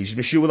 Teaches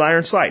me to shoot with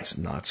iron sights,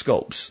 not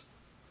scopes.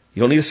 You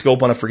don't need a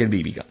scope on a freaking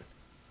BB gun.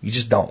 You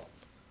just don't.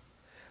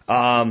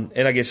 And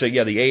like I said,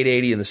 yeah, the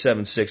 880 and the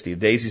 760.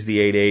 Daisy's the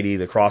 880,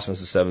 the Crossman's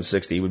the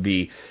 760 would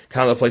be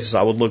kind of the places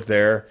I would look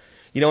there.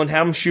 And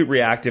have them shoot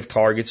reactive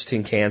targets,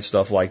 tin can,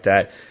 stuff like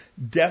that.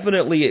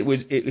 Definitely,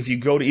 if you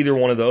go to either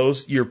one of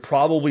those, you're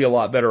probably a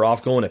lot better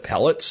off going to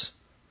pellets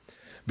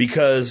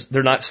because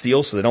they're not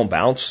steel, so they don't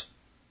bounce.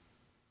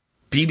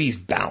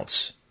 BBs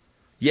bounce.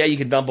 Yeah, you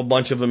can dump a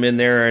bunch of them in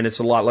there, and it's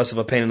a lot less of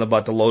a pain in the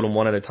butt to load them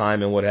one at a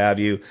time and what have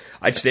you.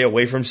 I'd stay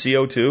away from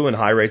CO2 and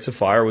high rates of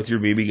fire with your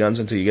BB guns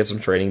until you get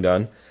some training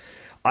done.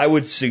 I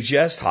would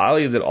suggest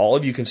highly that all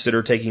of you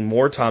consider taking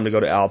more time to go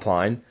to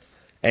Alpine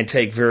and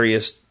take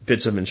various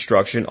bits of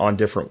instruction on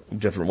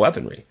different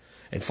weaponry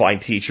and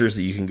find teachers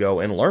that you can go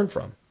and learn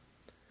from.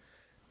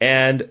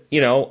 And,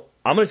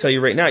 I'm going to tell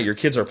you right now, your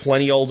kids are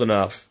plenty old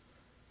enough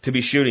to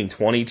be shooting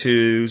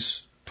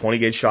 22s, 20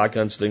 gauge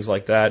shotguns, things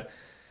like that.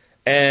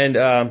 And,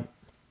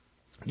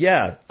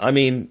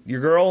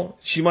 your girl,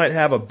 she might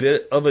have a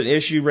bit of an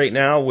issue right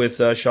now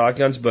with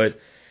shotguns, but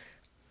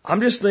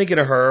I'm just thinking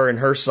of her and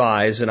her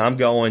size, and I'm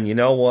going, you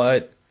know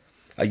what?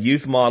 A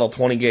youth model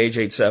 20 gauge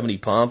 870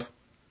 pump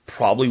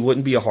probably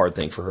wouldn't be a hard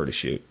thing for her to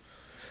shoot.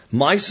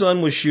 My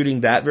son was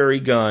shooting that very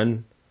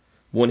gun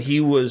when he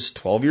was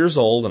 12 years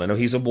old, and I know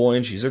he's a boy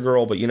and she's a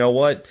girl, but you know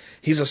what?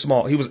 He's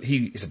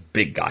a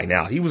big guy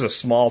now. He was a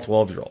small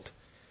 12-year-old.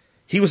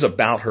 He was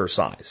about her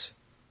size.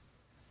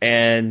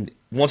 And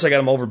once I got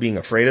him over being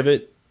afraid of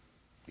it,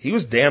 he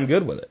was damn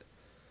good with it.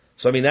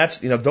 So, that's,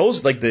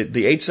 those, like the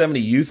 870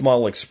 Youth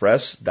Model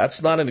Express,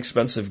 that's not an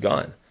expensive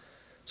gun.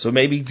 So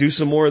maybe do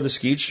some more of the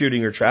skeet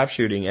shooting or trap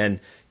shooting and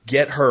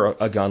get her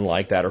a gun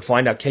like that, or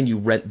find out, can you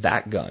rent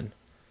that gun?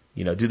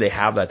 Do they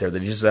have that there? They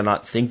just did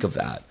not think of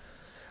that.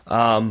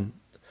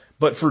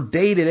 But for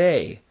day to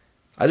day,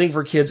 I think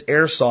for kids,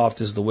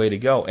 airsoft is the way to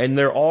go. And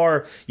there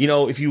are,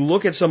 if you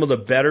look at some of the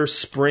better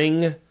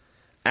spring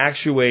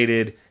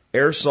actuated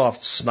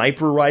airsoft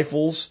sniper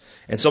rifles,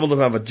 and some of them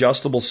have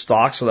adjustable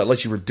stock so that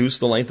lets you reduce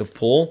the length of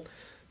pull,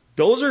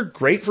 those are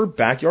great for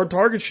backyard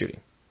target shooting.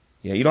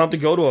 You don't have to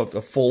go to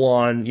a full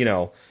on,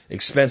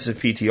 expensive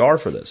PTR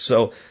for this.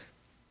 So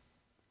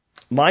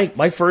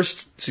my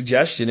first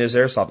suggestion is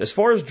airsoft. As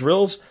far as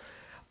drills,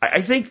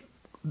 I think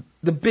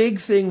the big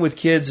thing with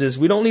kids is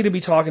we don't need to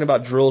be talking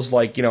about drills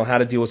like, how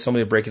to deal with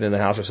somebody breaking in the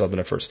house or something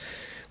at first.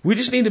 We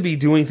just need to be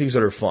doing things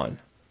that are fun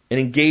and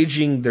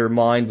engaging their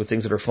mind with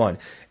things that are fun.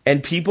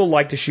 And people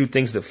like to shoot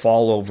things that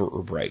fall over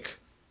or break.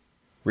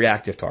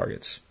 Reactive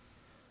targets.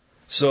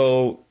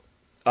 So,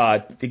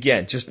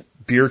 again, just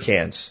beer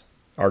cans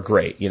are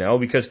great,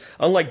 because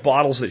unlike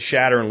bottles that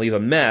shatter and leave a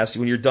mess,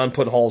 when you're done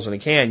putting holes in a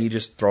can, you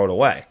just throw it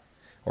away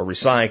or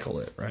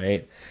recycle it,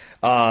 right?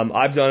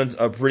 I've done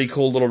a pretty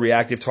cool little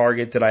reactive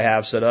target that I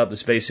have set up.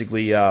 It's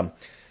basically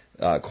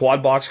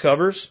quad box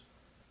covers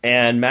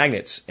and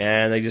magnets,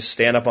 and they just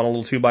stand up on a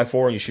little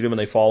 2x4 and you shoot them and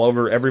they fall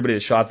over. Everybody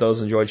that shot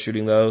those enjoyed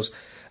shooting those.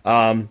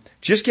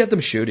 Just get them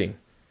shooting.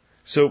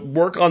 So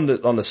work on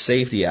the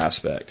safety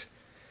aspect.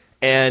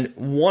 And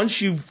once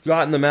you've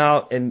gotten them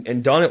out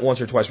and done it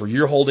once or twice where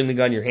you're holding the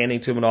gun, you're handing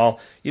to them and all,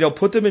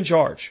 put them in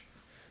charge.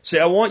 Say,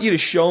 I want you to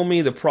show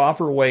me the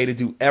proper way to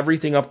do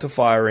everything up to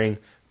firing,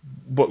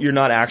 but you're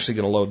not actually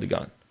going to load the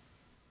gun.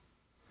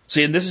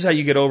 See, and this is how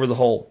you get over the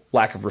whole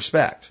lack of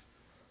respect.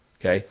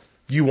 Okay?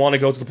 You want to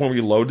go to the point where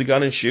you load the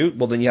gun and shoot?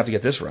 Well, then you have to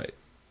get this right.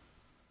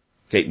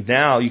 Okay,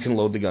 now you can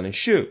load the gun and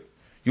shoot.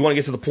 You want to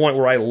get to the point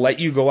where I let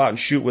you go out and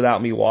shoot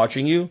without me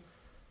watching you?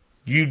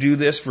 You do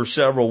this for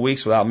several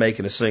weeks without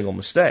making a single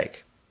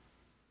mistake.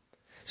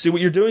 See,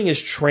 what you're doing is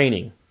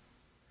training.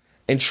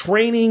 And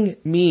training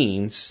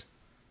means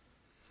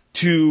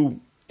to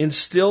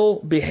instill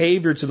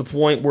behavior to the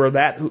point where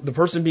the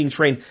person being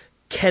trained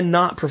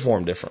cannot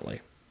perform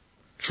differently.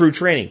 True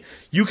training.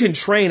 You can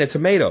train a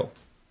tomato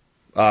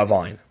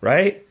vine,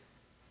 right?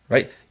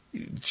 Right?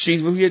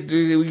 See, we get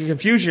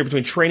confusion here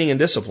between training and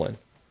discipline.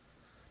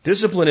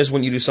 Discipline is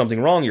when you do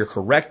something wrong, you're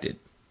corrected.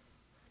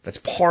 That's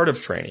part of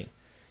training.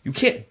 You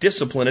can't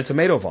discipline a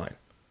tomato vine.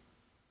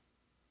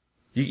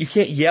 You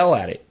can't yell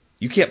at it.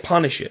 You can't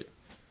punish it.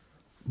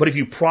 But if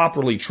you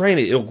properly train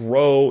it, it'll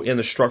grow in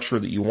the structure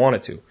that you want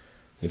it to. You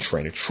can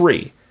train a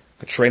tree. You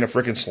can train a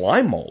freaking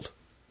slime mold.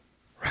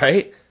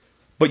 Right?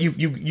 But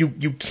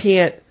you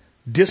can't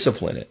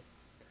discipline it.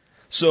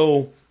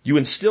 So you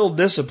instill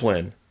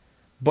discipline,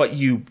 but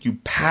you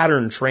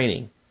pattern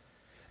training.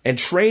 And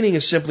training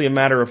is simply a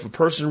matter of a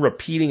person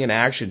repeating an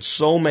action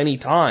so many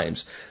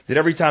times that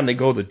every time they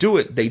go to do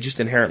it, they just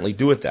inherently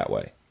do it that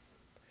way.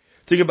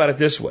 Think about it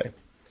this way.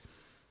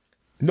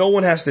 No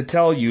one has to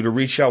tell you to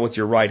reach out with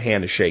your right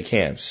hand to shake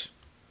hands,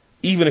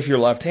 even if you're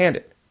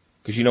left-handed,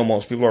 because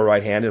most people are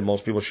right-handed and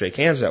most people shake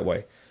hands that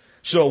way.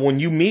 So when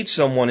you meet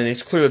someone and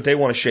it's clear that they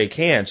want to shake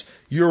hands,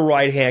 your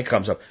right hand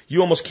comes up.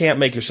 You almost can't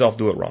make yourself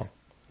do it wrong.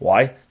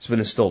 Why? It's been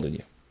instilled in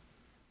you.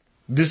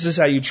 This is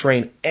how you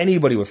train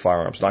anybody with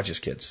firearms, not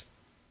just kids.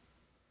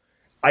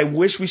 I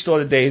wish we still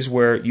had days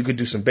where you could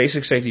do some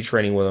basic safety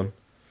training with them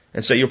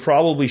and say, you'll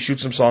probably shoot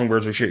some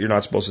songbirds or shit you're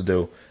not supposed to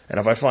do. And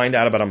if I find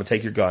out about it, I'm going to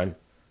take your gun.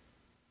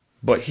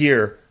 But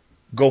here,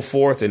 go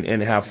forth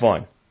and have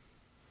fun.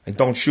 And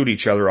don't shoot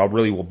each other, I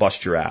really will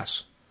bust your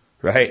ass.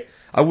 Right?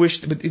 I wish,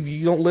 but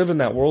you don't live in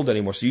that world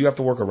anymore, so you have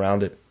to work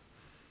around it.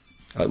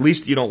 At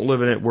least you don't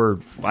live in it where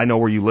I know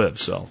where you live,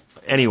 so.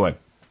 Anyway,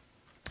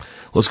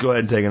 let's go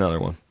ahead and take another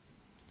one.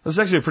 This is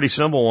actually a pretty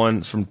simple one.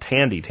 It's from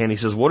Tandy. Tandy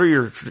says, what are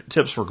your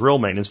tips for grill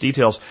maintenance?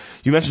 Details.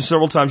 You mentioned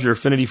several times your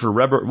affinity for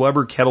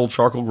Weber kettle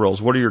charcoal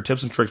grills. What are your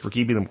tips and tricks for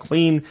keeping them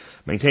clean,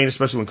 maintained,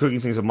 especially when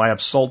cooking things that might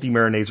have salty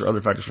marinades or other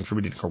factors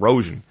contributing to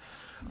corrosion?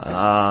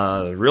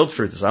 The real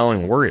truth is I don't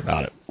even worry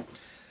about it.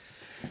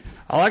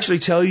 I'll actually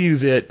tell you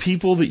that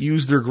people that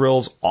use their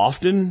grills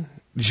often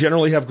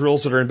generally have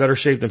grills that are in better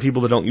shape than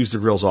people that don't use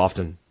their grills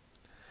often.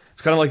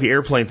 It's kind of like the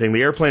airplane thing.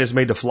 The airplane is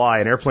made to fly.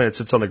 An airplane that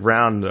sits on the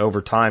ground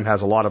over time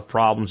has a lot of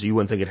problems you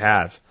wouldn't think it'd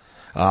have.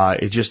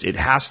 It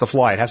has to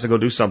fly. It has to go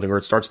do something, or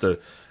it starts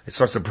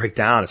to break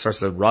down. It starts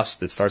to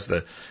rust. It starts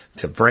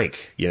to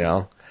break, you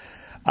know.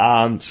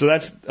 So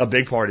that's a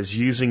big part, is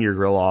using your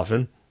grill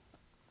often.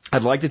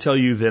 I'd like to tell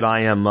you that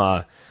I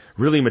am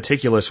really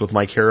meticulous with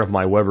my care of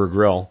my Weber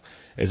grill,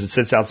 as it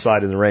sits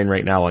outside in the rain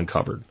right now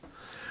uncovered.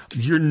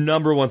 Your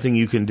number one thing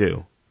you can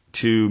do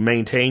to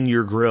maintain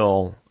your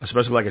grill,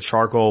 especially like a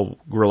charcoal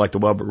grill like the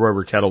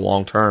Weber kettle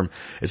long term,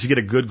 is to get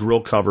a good grill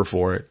cover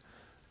for it.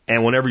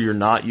 And whenever you're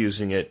not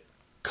using it,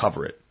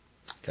 cover it.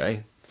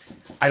 Okay?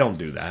 I don't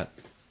do that.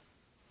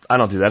 It's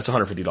a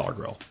 $150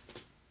 grill.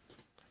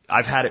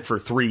 I've had it for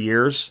 3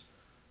 years.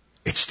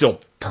 It's still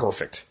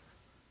perfect.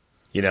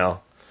 You know?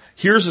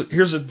 Here's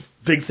a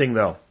big thing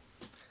though.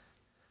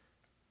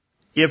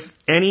 If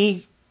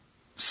any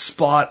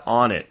spot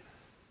on it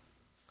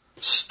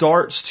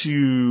starts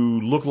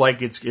to look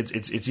like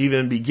it's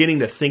even beginning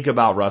to think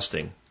about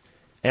rusting,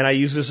 and I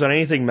use this on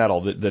anything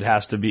metal that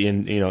has to be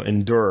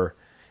endure.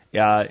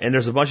 And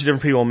there's a bunch of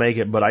different people who make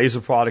it, but I use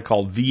a product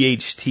called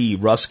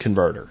VHT Rust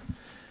Converter.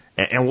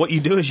 And what you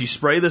do is you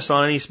spray this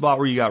on any spot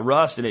where you got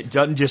rust, and it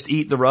doesn't just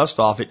eat the rust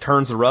off, it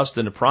turns the rust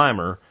into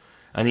primer,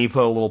 and then you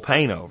put a little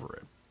paint over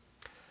it.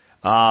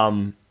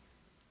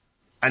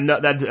 And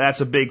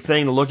that's a big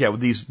thing to look at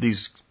with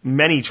these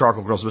many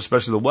charcoal grills,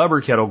 especially the Weber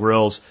kettle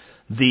grills.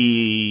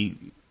 The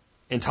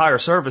entire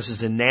surface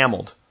is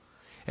enameled.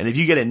 And if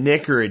you get a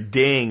nick or a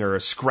ding or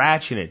a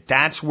scratch in it,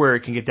 that's where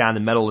it can get down to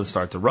metal and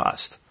start to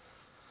rust.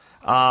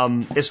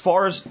 As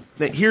far as,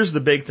 here's the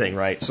big thing,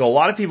 right? So a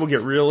lot of people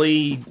get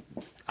really,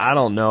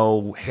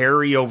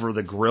 hairy over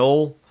the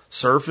grill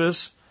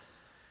surface.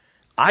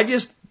 I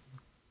just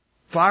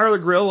fire the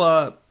grill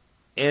up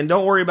and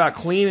don't worry about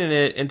cleaning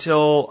it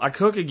until I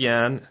cook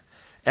again.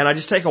 And I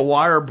just take a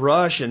wire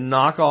brush and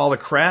knock all the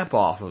crap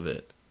off of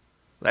it.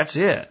 That's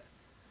it.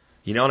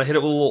 You know, and I hit it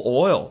with a little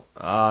oil,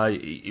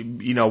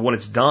 when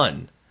it's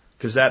done,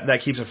 because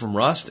that keeps it from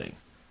rusting.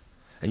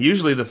 And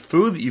usually the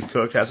food that you've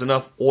cooked has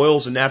enough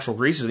oils and natural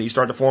greases that you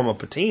start to form a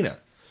patina.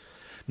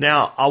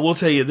 Now, I will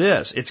tell you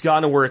this, it's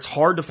gotten to where it's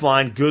hard to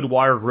find good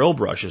wire grill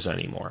brushes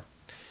anymore.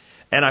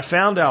 And I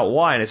found out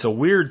why, and it's a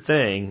weird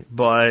thing,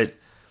 but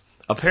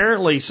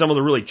apparently some of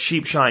the really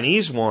cheap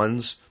Chinese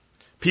ones,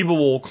 people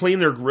will clean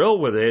their grill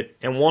with it,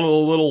 and one of the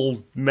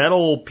little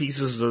metal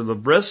pieces of the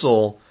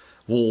bristle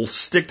will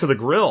stick to the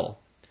grill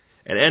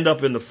and end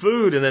up in the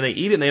food, and then they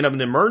eat it and they end up in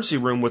the emergency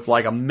room with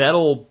like a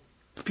metal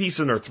piece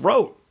in their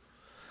throat.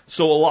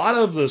 So a lot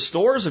of the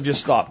stores have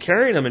just stopped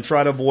carrying them and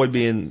try to avoid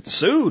being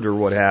sued or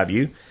what have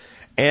you.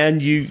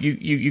 And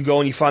you go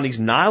and you find these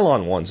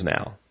nylon ones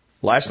now.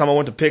 Last time I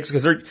went to Picks,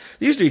 because they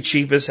used to be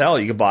cheap as hell.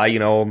 You could buy,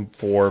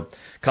 for a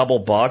couple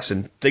bucks,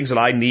 and things that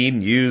I need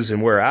and use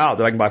and wear out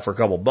that I can buy for a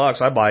couple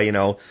bucks, I buy,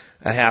 a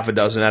half a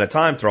dozen at a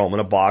time, throw them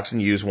in a box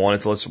and use one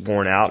until it's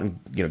worn out, and,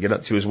 get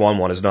up 2 is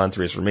one is done,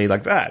 3 is for me,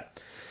 like that.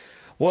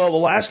 Well, the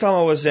last time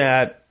I was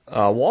at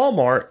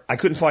Walmart, I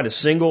couldn't find a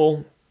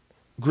single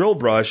grill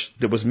brush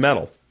that was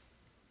metal.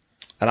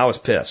 And I was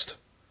pissed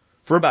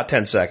for about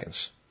 10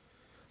 seconds.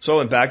 So I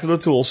went back to the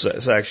tool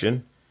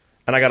section,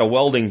 and I got a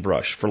welding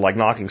brush for like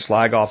knocking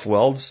slag off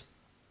welds.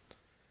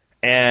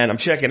 And I'm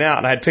checking out,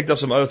 and I had picked up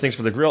some other things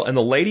for the grill, and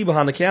the lady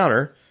behind the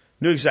counter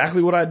knew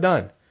exactly what I'd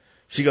done.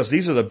 She goes,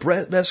 "These are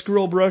the best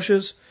grill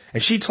brushes."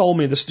 And she told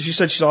me this, she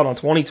said she saw it on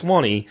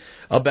 2020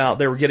 about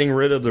they were getting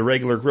rid of the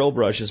regular grill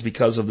brushes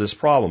because of this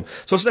problem.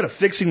 So instead of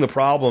fixing the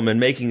problem and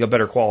making a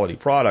better quality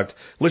product,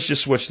 let's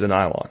just switch to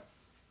nylon.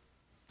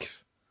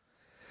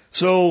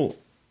 So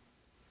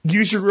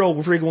use your grill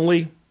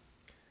frequently,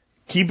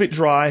 keep it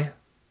dry,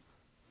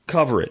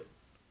 cover it.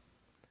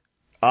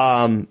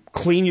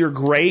 Clean your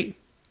grate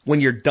when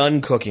you're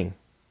done cooking.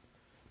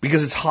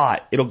 Because it's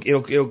hot.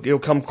 It'll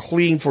come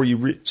clean for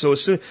you.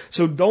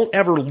 So don't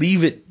ever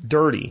leave it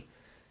dirty.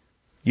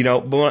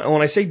 But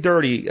when I say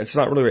dirty, it's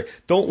not really right.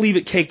 Don't leave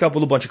it caked up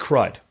with a bunch of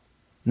crud.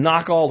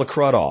 Knock all the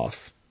crud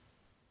off.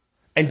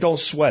 And don't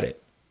sweat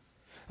it.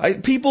 I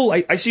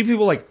see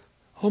people like,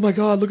 "Oh my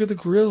God, look at the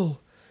grill.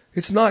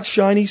 It's not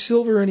shiny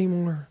silver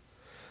anymore.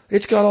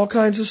 It's got all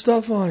kinds of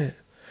stuff on it.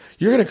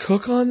 You're going to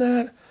cook on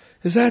that?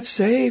 Is that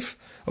safe?"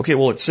 Okay,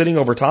 well, it's sitting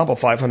over top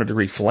of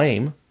 500-degree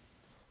flame.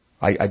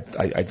 I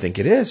think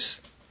it is,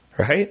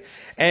 right?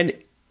 And,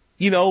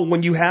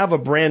 when you have a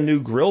brand new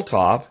grill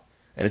top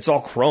and it's all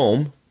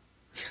chrome,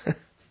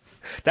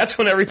 that's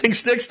when everything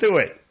sticks to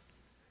it.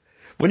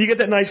 When you get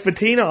that nice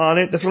patina on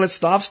it, that's when it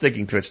stops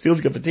sticking to it.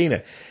 Steals good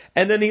patina.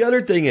 And then the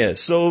other thing is,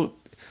 so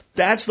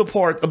that's the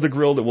part of the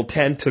grill that will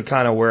tend to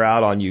kind of wear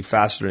out on you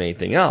faster than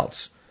anything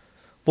else.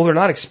 Well, they're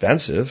not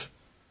expensive.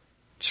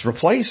 Just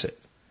replace it.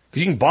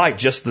 Because you can buy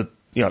just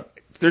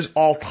there's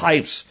all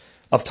types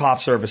of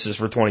top surfaces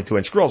for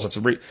 22-inch grills. That's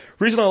the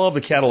reason I love the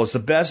kettle. It's the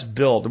best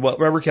built. The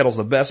Weber kettle's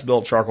the best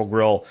built charcoal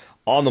grill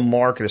on the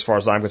market as far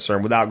as I'm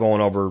concerned, without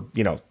going over,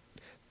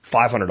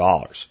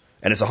 $500,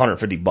 and it's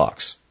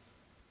 $150.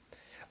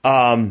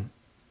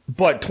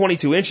 But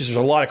 22 inches, there's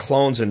a lot of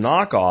clones and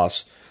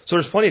knockoffs, so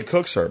there's plenty of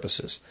cook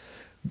surfaces.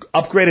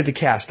 Upgrade it to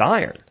cast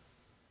iron.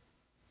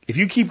 If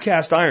you keep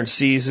cast iron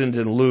seasoned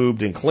and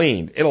lubed and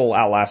cleaned, it'll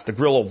outlast. The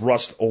grill will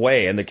rust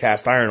away and the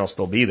cast iron will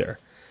still be there.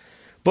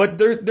 But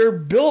they're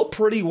built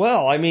pretty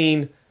well. I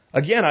mean,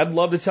 again, I'd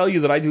love to tell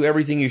you that I do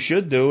everything you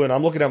should do, and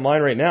I'm looking at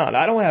mine right now, and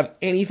I don't have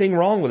anything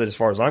wrong with it as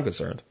far as I'm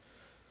concerned.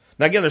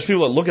 Now, again, there's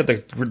people that look at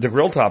the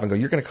grill top and go,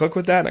 "You're going to cook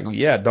with that?" And I go,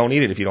 "Yeah, don't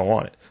eat it if you don't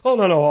want it." "Oh,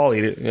 no, I'll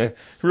eat it." Yeah,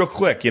 real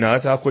quick,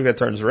 that's how quick that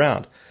turns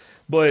around.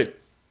 But,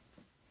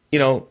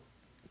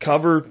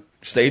 cover,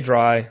 stay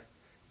dry,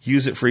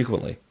 use it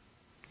frequently.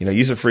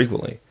 Use it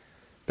frequently.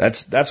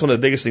 That's one of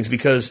the biggest things,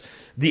 because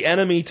the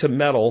enemy to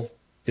metal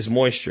is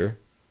moisture.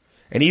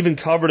 And even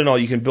covered and all,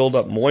 you can build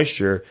up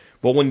moisture.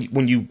 But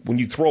when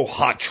you throw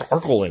hot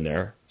charcoal in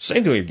there,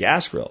 same thing with your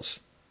gas grills,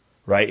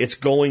 right? It's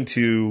going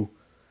to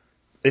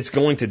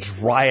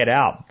dry it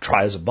out,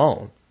 dry as a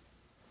bone.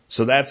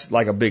 So that's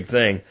like a big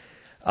thing.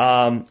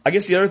 I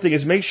guess the other thing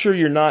is make sure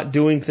you're not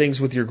doing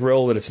things with your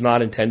grill that it's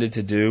not intended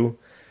to do.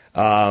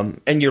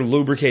 And you're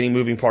lubricating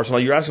moving parts. Now,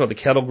 you're asking about the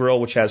kettle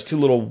grill, which has two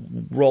little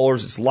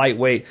rollers. It's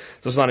lightweight,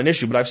 so it's not an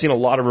issue. But I've seen a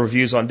lot of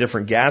reviews on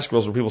different gas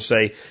grills where people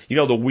say,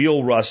 the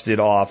wheel rusted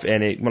off,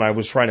 and when I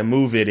was trying to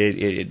move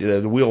it,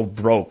 the wheel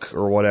broke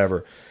or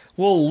whatever.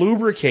 Well,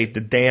 lubricate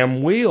the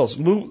damn wheels.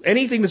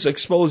 Anything that's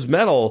exposed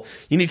metal,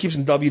 you need to keep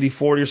some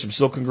WD-40 or some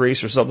silicone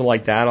grease or something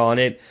like that on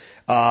it.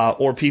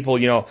 Or people,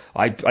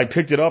 I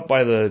picked it up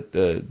by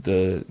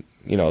the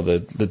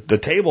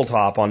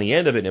tabletop on the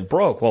end of it and it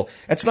broke. Well,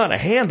 that's not a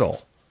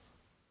handle.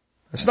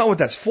 That's not what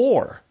that's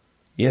for,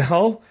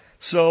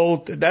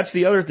 So that's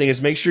the other thing,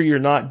 is make sure you're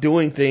not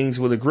doing things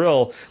with a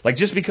grill. Like,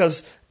 just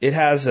because it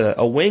has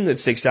a wing that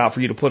sticks out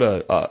for you to put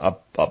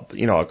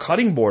a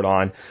cutting board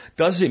on,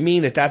 doesn't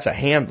mean that that's a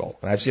handle.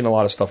 And I've seen a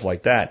lot of stuff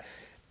like that.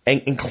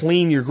 And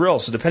clean your grill.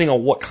 So depending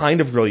on what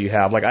kind of grill you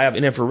have, like I have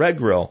an infrared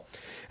grill,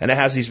 and it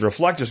has these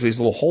reflectors with these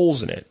little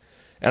holes in it.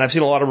 And I've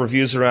seen a lot of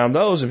reviews around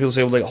those, and people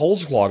say, well, the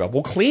holes clog up.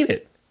 Well, clean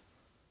it.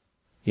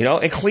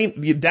 And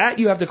clean that,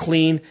 you have to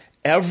clean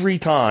every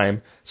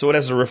time. So it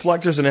has the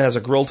reflectors and it has a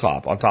grill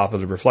top on top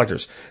of the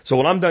reflectors. So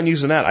when I'm done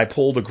using that, I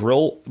pull the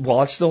grill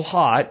while it's still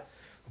hot,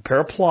 a pair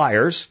of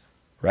pliers,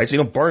 right? So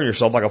you don't burn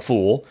yourself like a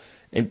fool.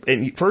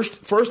 And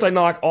first I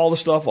knock all the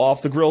stuff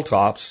off the grill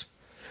tops.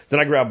 Then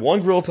I grab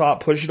one grill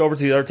top, push it over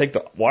to the other, take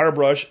the wire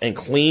brush and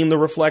clean the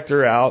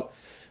reflector out.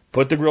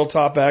 Put the grill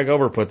top back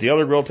over, put the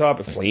other grill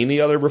top, clean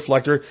the other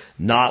reflector.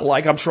 Not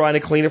like I'm trying to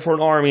clean it for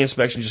an army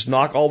inspection. Just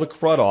knock all the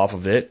crud off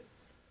of it.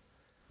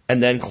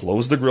 And then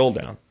close the grill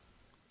down.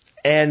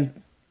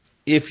 And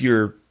if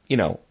you're,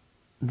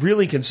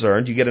 really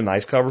concerned, you get a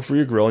nice cover for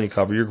your grill and you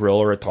cover your grill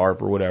or a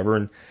tarp or whatever.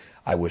 And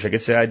I wish I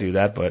could say I do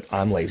that, but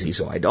I'm lazy,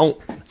 so I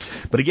don't.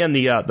 But again,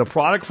 the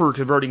product for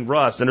converting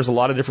rust, and there's a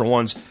lot of different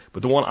ones,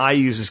 but the one I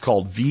use is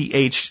called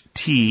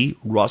VHT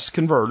Rust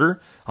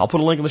Converter. I'll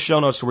put a link in the show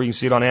notes to where you can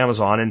see it on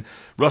Amazon. And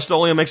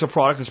Rust-Oleum makes a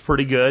product that's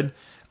pretty good.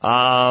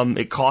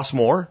 It costs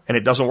more, and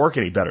it doesn't work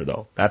any better,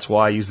 though. That's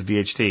why I use the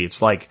VHT.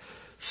 It's like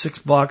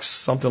 $6,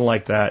 something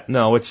like that.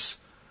 No, it's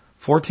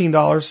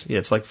 $14. Yeah,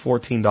 it's like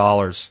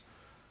 $14.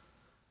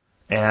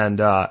 And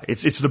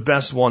it's the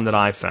best one that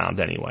I found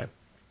anyway.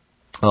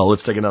 Oh,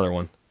 let's take another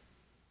one.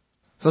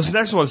 So this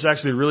next one is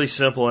actually really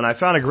simple, and I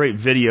found a great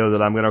video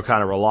that I'm going to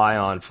kind of rely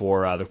on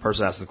for the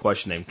person asking the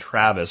question named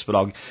Travis, but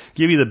I'll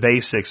give you the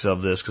basics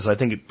of this because I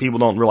think people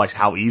don't realize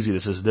how easy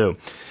this is to do. It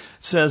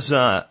says,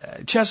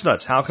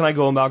 chestnuts, how can I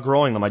go about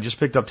growing them? I just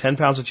picked up 10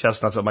 pounds of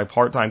chestnuts at my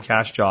part-time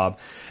cash job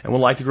and would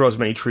like to grow as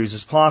many trees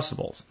as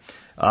possible.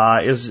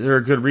 Is there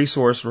a good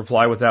resource?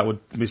 Reply with that would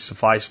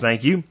suffice.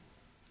 Thank you.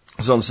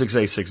 Zone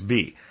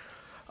 6A6B.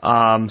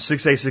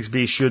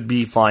 6A6B should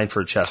be fine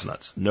for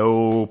chestnuts.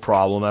 No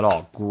problem at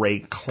all.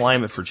 Great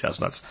climate for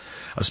chestnuts,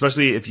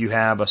 especially if you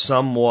have a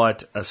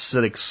somewhat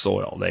acidic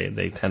soil.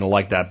 They tend to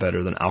like that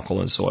better than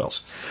alkaline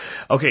soils.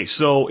 Okay,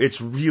 so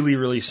it's really,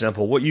 really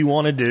simple. What you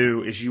want to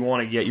do is you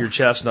want to get your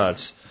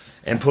chestnuts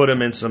and put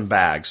them in some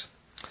bags.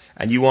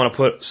 And you want to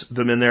put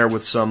them in there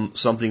with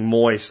something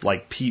moist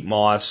like peat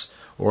moss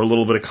or a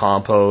little bit of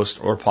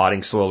compost or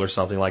potting soil or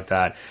something like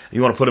that.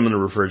 You want to put them in the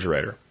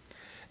refrigerator.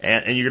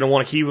 And you're going to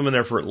want to keep them in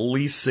there for at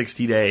least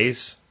 60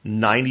 days.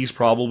 90 is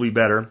probably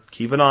better.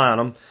 Keep an eye on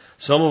them.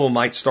 Some of them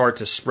might start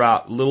to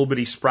sprout little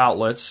bitty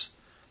sproutlets,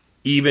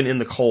 even in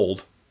the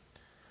cold.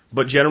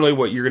 But generally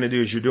what you're going to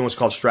do is you're doing what's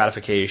called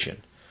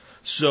stratification.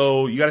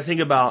 So you got to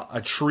think about a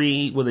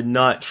tree with a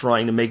nut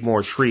trying to make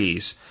more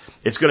trees.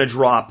 It's going to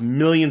drop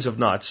millions of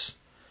nuts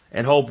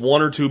and hope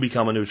one or two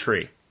become a new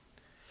tree.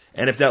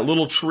 And if that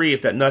little tree,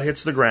 if that nut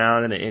hits the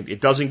ground and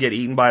it doesn't get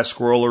eaten by a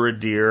squirrel or a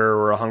deer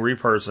or a hungry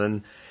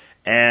person,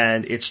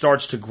 and it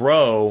starts to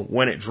grow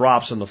when it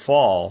drops in the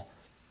fall,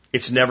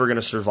 it's never going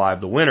to survive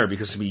the winter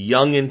because it'll be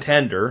young and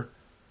tender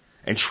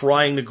and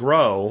trying to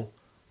grow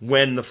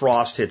when the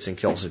frost hits and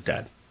kills it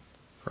dead,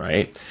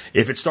 right?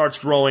 If it starts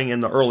growing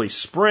in the early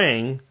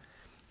spring,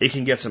 it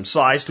can get some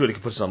size to it. It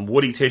can put some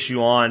woody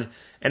tissue on,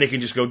 and it can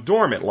just go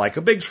dormant like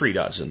a big tree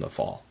does in the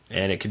fall.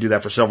 And it can do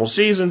that for several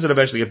seasons and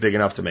eventually get big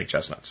enough to make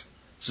chestnuts.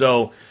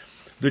 So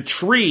the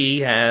tree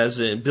has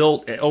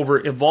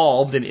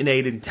evolved an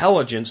innate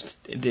intelligence.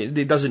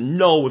 It doesn't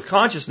know with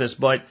consciousness,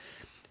 but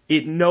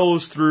it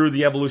knows through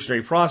the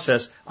evolutionary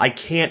process, I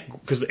can't,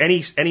 because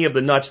any of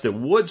the nuts that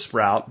would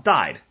sprout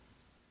died.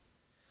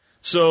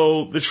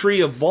 So the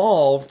tree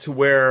evolved to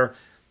where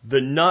the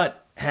nut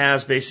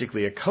has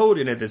basically a code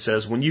in it that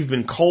says when you've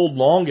been cold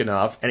long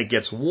enough and it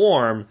gets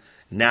warm,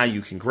 now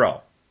you can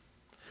grow.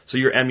 So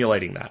you're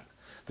emulating that.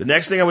 The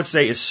next thing I would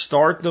say is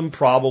start them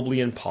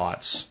probably in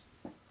pots.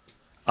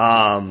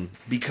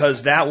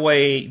 Because that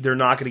way they're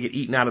not going to get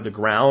eaten out of the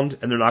ground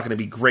and they're not going to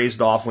be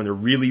grazed off when they're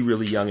really,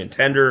 really young and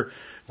tender.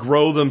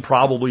 Grow them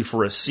probably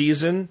for a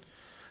season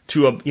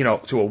to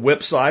a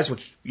whip size,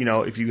 which,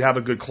 if you have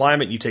a good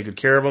climate and you take good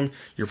care of them,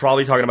 you're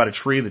probably talking about a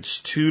tree that's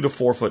 2 to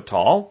 4 foot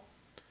tall.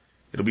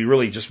 It'll be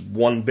really just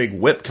one big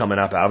whip coming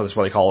up out of it. That's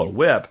why they call it a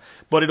whip.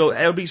 But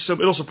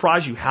it'll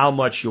surprise you how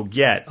much you'll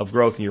get of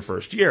growth in your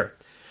first year.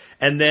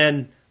 And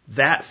then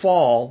that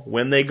fall,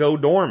 when they go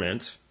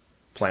dormant,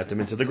 plant them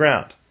into the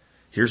ground.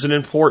 Here's an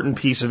important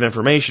piece of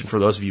information for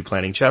those of you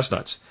planting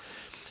chestnuts.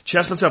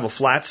 Chestnuts have a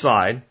flat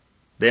side.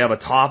 They have a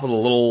top with a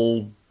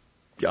little,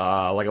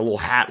 like a little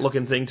hat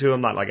looking thing to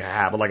them. Not like a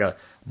hat, but like a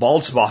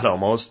bald spot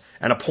almost,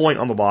 and a point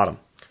on the bottom.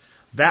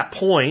 That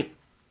point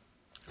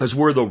is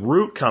where the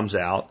root comes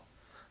out.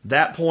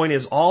 That point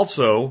is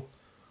also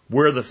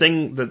where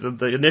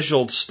the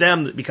initial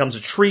stem that becomes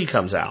a tree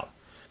comes out.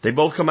 They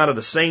both come out of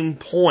the same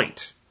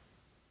point.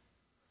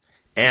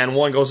 And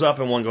one goes up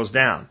and one goes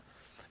down.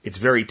 It's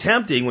very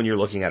tempting when you're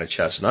looking at a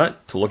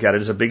chestnut to look at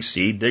it as a big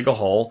seed, dig a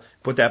hole,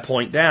 put that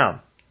point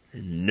down.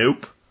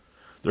 Nope.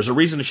 There's a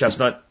reason the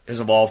chestnut has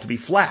evolved to be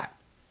flat.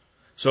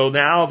 So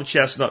now the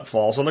chestnut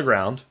falls on the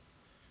ground,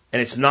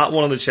 and it's not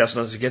one of the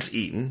chestnuts that gets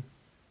eaten,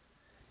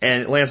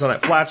 and it lands on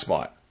that flat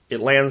spot.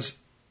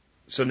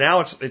 So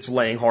now it's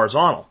laying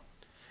horizontal.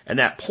 And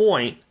that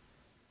point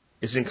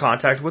is in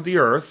contact with the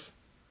earth,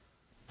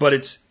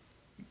 but so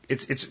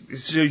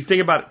you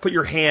think about it, put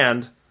your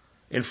hand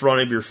in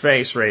front of your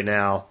face right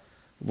now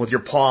with your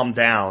palm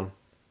down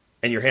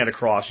and your hand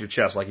across your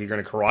chest like you're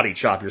going to karate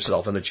chop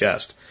yourself in the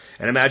chest.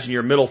 And imagine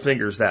your middle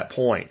finger's that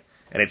point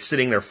and it's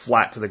sitting there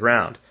flat to the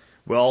ground.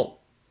 Well,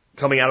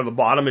 coming out of the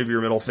bottom of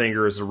your middle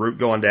finger is the root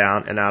going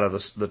down and out of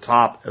the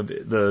top of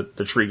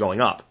the tree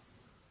going up.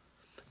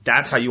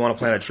 That's how you want to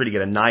plant a tree to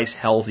get a nice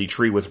healthy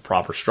tree with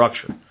proper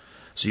structure.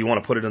 So you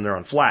want to put it in there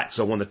on flat.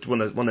 So when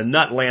the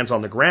nut lands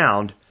on the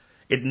ground,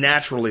 it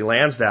naturally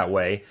lands that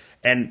way.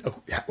 And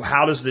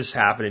how does this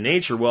happen in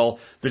nature? Well,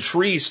 the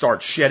trees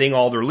start shedding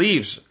all their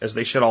leaves as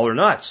they shed all their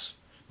nuts.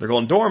 They're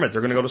going dormant.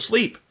 They're going to go to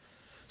sleep.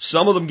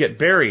 Some of them get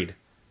buried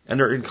and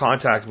they're in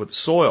contact with the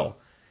soil.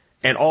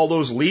 And all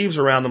those leaves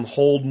around them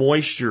hold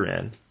moisture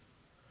in.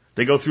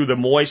 They go through the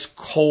moist,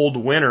 cold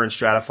winter and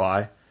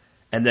stratify.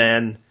 And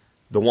then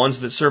the ones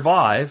that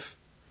survive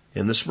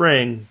in the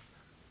spring,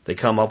 they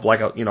come up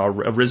like a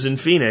risen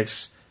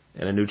phoenix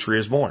and a new tree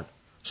is born.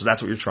 So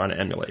that's what you're trying to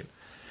emulate.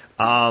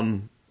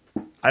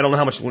 I don't know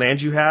how much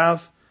land you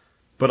have,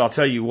 but I'll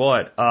tell you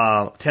what,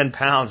 10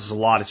 pounds is a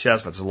lot of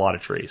chestnuts, a lot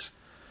of trees.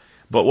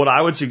 But what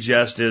I would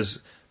suggest is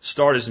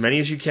start as many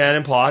as you can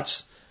in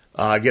pots,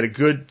 get a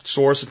good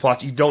source of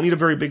pots. You don't need a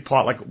very big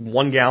pot, like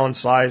 1 gallon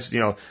size,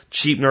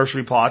 cheap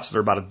nursery pots.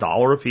 They're about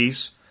 $1 a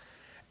piece.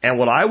 And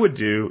what I would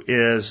do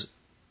is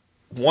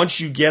once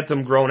you get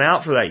them grown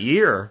out for that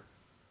year,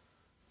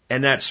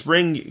 and that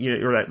spring,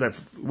 or that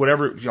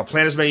whatever,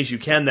 plant as many as you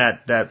can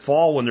that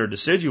fall when they're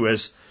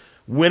deciduous,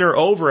 winter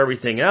over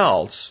everything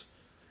else,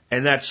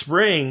 and that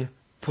spring,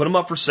 put them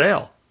up for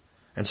sale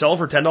and sell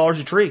them for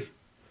 $10 a tree,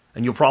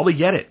 and you'll probably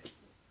get it.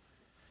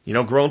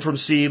 Grown from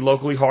seed,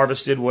 locally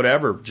harvested,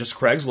 whatever. Just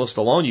Craigslist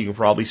alone, you can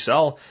probably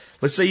sell.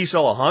 Let's say you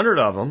sell 100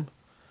 of them,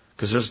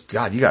 because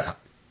you got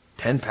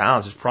 10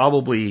 pounds. There's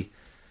probably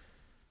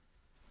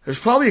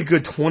a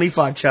good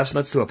 25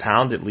 chestnuts to a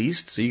pound at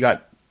least. So you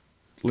got,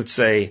 let's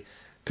say,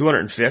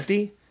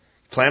 250.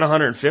 Plant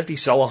 150,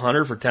 sell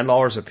 100 for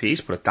 $10 a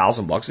piece, put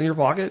 $1,000 in your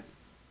pocket.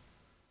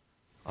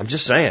 I'm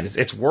just saying,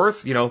 it's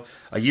worth,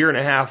 a year and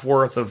a half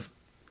worth of,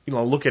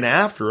 looking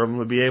after them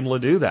to be able to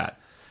do that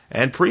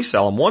and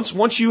pre-sell them.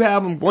 Once you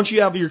have them, once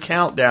you have your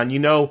countdown,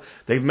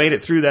 they've made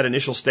it through that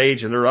initial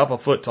stage and they're up a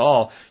foot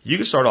tall. You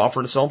can start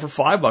offering to sell them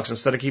for $5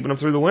 instead of keeping them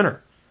through the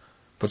winter.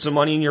 Put some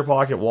money in your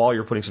pocket while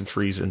you're putting some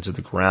trees into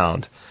the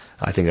ground.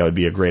 I think that would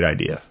be a great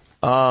idea.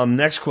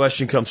 Next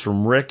question comes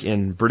from Rick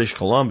in British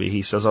Columbia.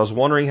 He says, I was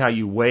wondering how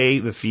you weigh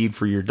the feed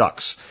for your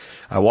ducks.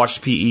 I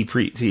watched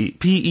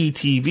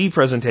PETV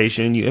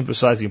presentation and you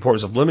emphasized the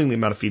importance of limiting the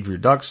amount of feed for your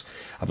ducks.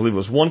 I believe it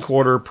was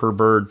 1/4 per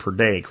bird per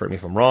day. Correct me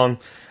if I'm wrong.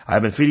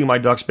 I've been feeding my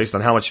ducks based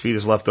on how much feed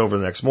is left over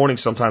the next morning.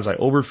 Sometimes I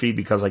overfeed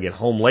because I get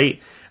home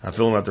late. I'm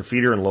filling up their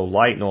feeder in low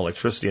light, no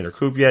electricity in their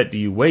coop yet. Do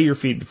you weigh your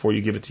feed before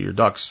you give it to your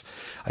ducks?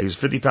 I use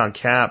 50-pound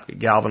cap,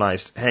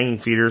 galvanized hanging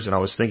feeders, and I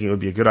was thinking it would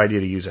be a good idea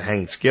to use a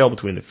hanging scale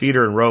between the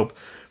feeder and rope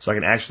so I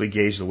can actually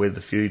gauge the weight of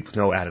the feed with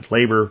no added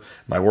labor.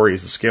 My worry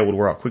is the scale would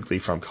wear out quickly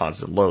from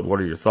constant load.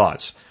 What are your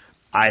thoughts?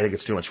 I think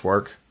it's too much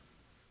work.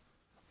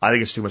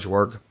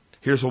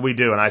 here's what we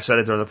do. And I said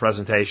it during the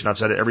presentation. I've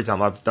said it every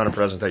time I've done a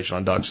presentation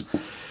on ducks.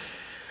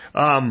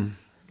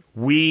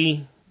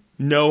 We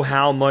know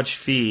how much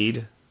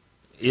feed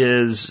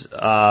is fits in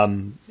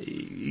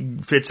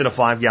a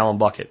 5-gallon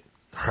bucket,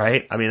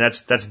 right? I mean,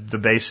 that's the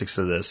basics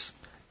of this.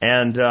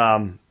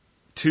 And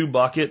 2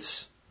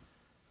 buckets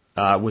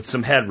with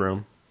some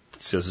headroom,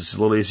 so it's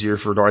a little easier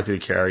for Dorothy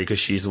to carry because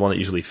she's the one that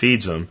usually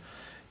feeds them,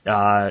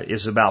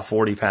 is about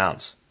 40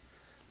 pounds.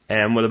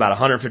 And with about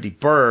 150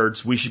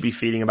 birds, we should be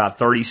feeding about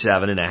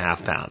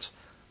 37.5 pounds.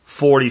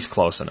 40's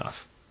close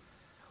enough.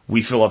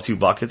 We fill up 2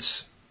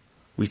 buckets.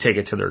 We take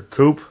it to their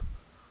coop.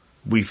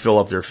 We fill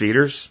up their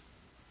feeders.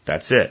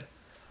 That's it.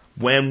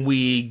 When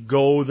we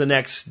go the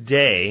next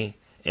day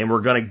and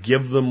we're going to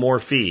give them more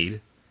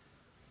feed,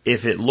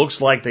 if it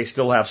looks like they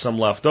still have some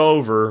left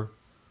over,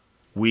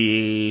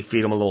 we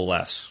feed them a little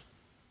less.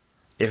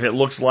 If it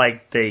looks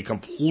like they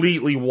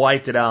completely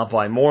wiped it out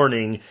by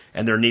morning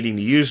and they're needing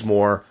to use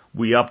more,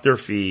 we up their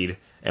feed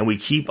and we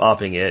keep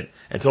upping it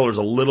until there's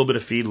a little bit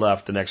of feed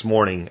left the next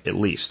morning at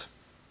least.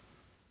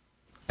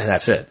 And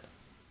that's it.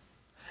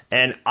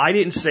 And I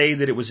didn't say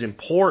that it was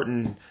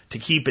important to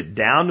keep it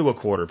down to a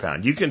 1/4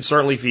 pound. You can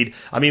certainly feed,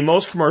 I mean,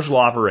 most commercial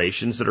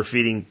operations that are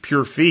feeding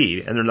pure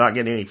feed and they're not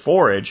getting any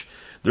forage,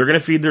 they're going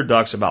to feed their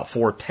ducks about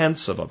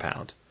 4/10 of a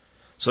pound.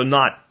 So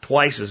not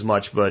twice as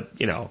much, but,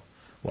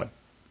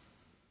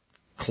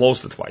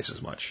 close to twice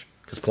as much.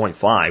 Because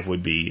 0.5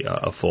 would be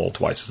a full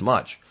twice as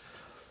much.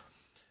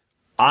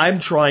 I'm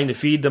trying to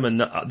feed them,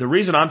 and the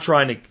reason I'm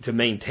trying to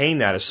maintain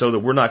that is so that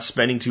we're not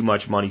spending too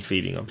much money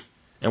feeding them.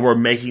 And we're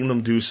making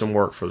them do some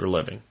work for their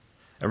living.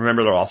 And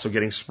remember, they're also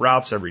getting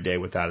sprouts every day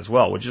with that as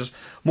well, which is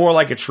more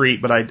like a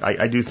treat, but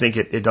I do think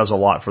it does a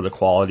lot for the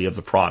quality of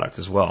the product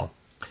as well.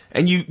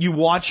 And you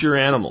watch your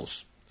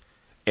animals.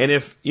 And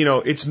if,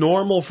 it's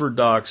normal for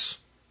ducks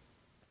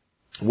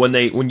when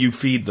you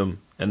feed them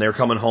and they're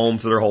coming home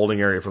to their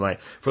holding area for the night,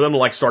 for them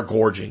to start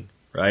gorging,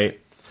 right?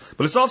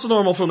 But it's also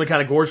normal for them to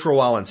kind of gorge for a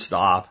while and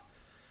stop.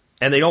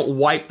 And they don't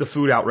wipe the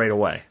food out right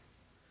away.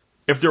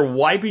 If they're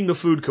wiping the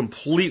food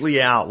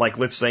completely out, like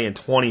let's say in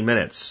 20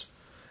 minutes,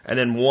 and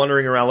then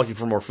wandering around looking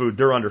for more food,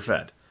 they're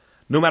underfed.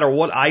 No matter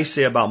what I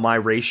say about my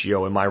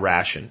ratio and my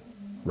ration,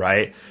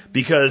 right?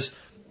 Because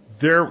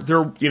they're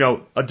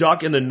a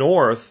duck in the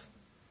north,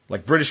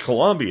 like British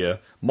Columbia,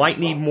 might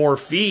need more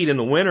feed in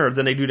the winter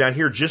than they do down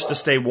here just to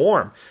stay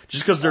warm.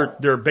 Just because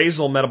their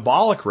basal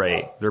metabolic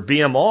rate, their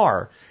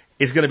BMR,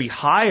 is going to be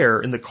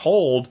higher in the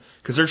cold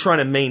because they're trying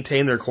to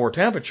maintain their core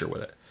temperature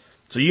with it.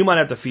 So you might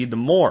have to feed them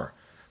more.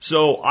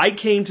 So I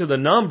came to the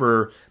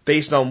number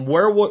based on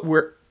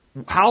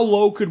how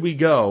low could we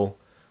go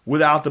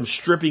without them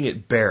stripping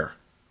it bare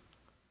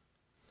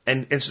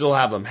and still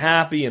have them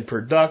happy and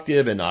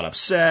productive and not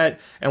upset.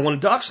 And when a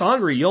duck's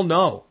hungry, you'll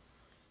know.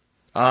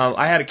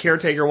 I had a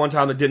caretaker one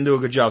time that didn't do a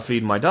good job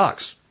feeding my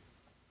ducks.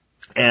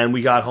 And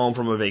we got home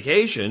from a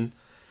vacation.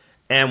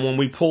 And when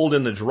we pulled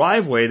in the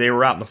driveway, they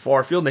were out in the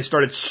far field and they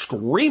started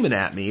screaming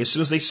at me as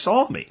soon as they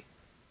saw me.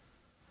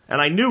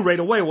 And I knew right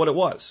away what it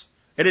was.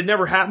 It had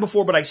never happened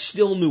before, but I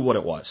still knew what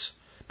it was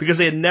because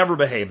they had never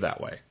behaved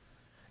that way.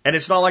 And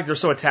it's not like they're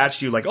so attached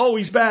to you, like, oh,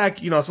 he's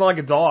back. It's not like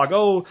a dog.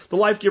 Oh, the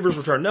life giver's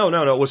returned. No.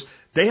 It was,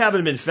 they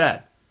haven't been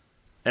fed.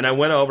 And I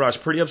went over, I was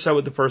pretty upset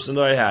with the person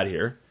that I had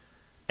here.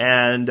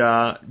 And,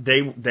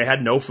 they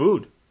had no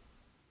food.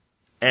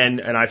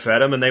 And I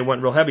fed them and they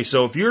went real heavy.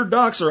 So if your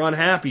ducks are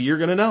unhappy, you're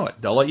going to know it.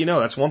 They'll let you know.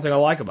 That's one thing I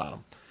like about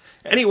them.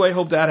 Anyway,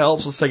 hope that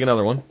helps. Let's take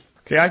another one.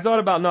 Okay. I thought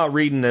about not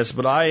reading this,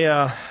 but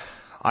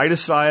I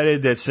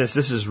decided that since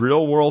this is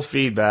real world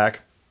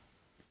feedback,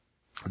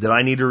 that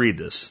I need to read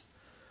this.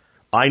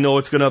 I know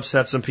it's going to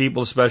upset some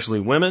people,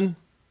 especially women,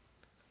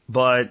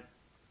 but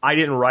I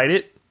didn't write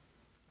it.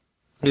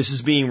 This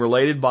is being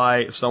related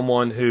by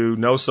someone who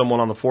knows someone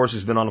on the force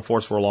who's been on the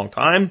force for a long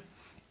time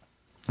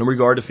in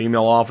regard to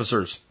female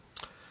officers.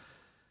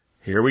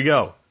 Here we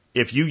go.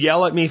 If you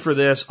yell at me for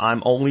this,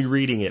 I'm only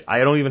reading it. I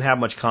don't even have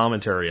much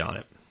commentary on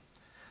it. It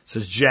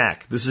says,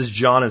 Jack, this is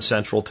John in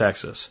Central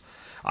Texas.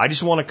 I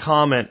just want to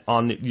comment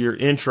on your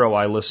intro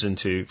I listened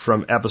to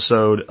from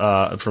episode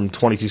from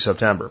 22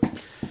 September.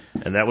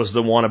 And that was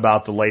the one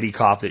about the lady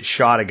cop that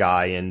shot a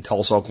guy in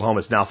Tulsa, Oklahoma.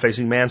 It's now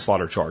facing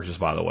manslaughter charges,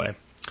 by the way.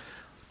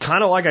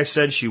 Kind of like I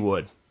said she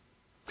would.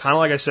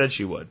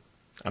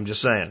 I'm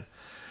just saying.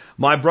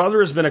 My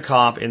brother has been a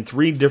cop in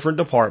 3 different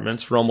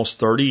departments for almost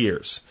 30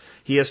 years.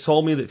 He has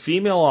told me that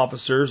female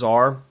officers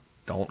are,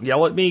 don't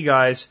yell at me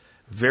guys,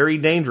 very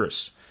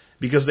dangerous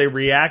because they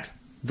react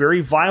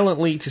very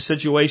violently to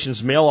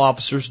situations male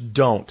officers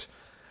don't.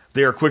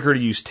 They are quicker to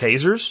use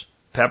tasers,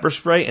 pepper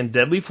spray, and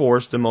deadly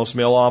force than most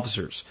male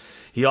officers.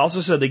 He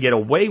also said they get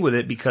away with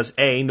it because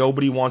A,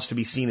 nobody wants to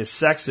be seen as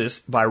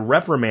sexist by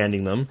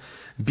reprimanding them.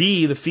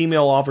 B, the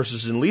female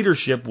officers in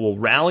leadership will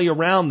rally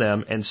around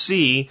them. And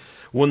C,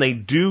 when they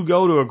do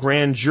go to a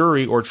grand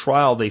jury or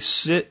trial, they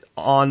sit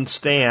on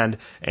stand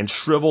and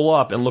shrivel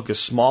up and look as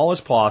small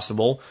as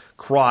possible,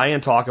 cry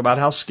and talk about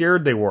how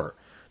scared they were.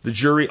 The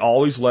jury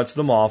always lets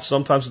them off.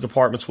 Sometimes the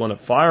departments wind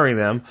up firing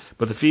them,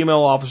 but the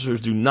female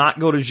officers do not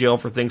go to jail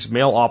for things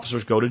male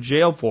officers go to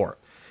jail for.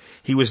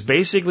 He was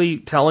basically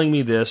telling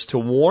me this to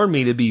warn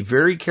me to be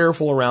very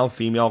careful around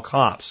female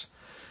cops.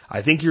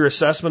 I think your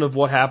assessment of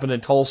what happened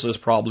in Tulsa is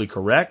probably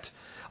correct.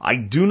 I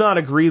do not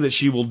agree that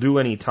she will do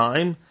any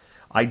time.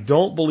 I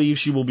don't believe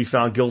she will be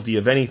found guilty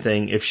of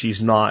anything if she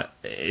is not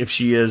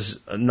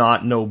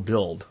no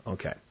build.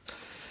 Okay.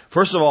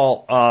 First of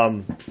all,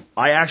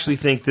 I actually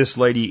think this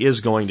lady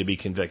is going to be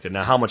convicted.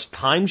 Now, how much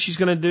time she's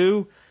going to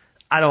do,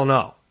 I don't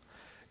know.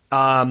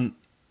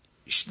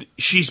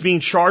 She's being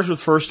charged with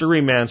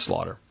first-degree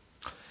manslaughter.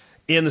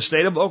 In the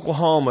state of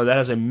Oklahoma, that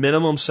has a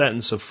minimum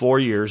sentence of 4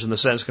 years, and the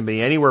sentence can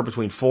be anywhere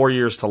between 4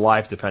 years to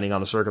life, depending on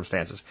the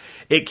circumstances.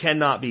 It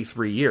cannot be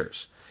 3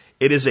 years.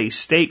 It is a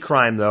state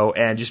crime, though,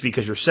 and just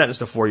because you're sentenced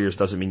to 4 years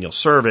doesn't mean you'll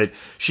serve it.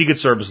 She could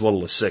serve as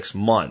little as 6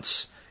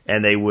 months.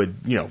 And they would,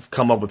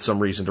 come up with some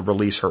reason to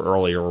release her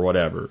earlier or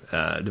whatever,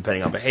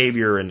 depending on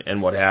behavior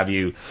and what have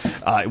you.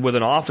 With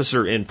an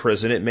officer in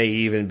prison, it may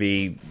even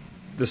be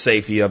the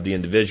safety of the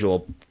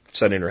individual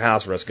sitting in her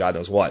house arrest, God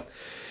knows what.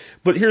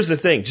 But here's the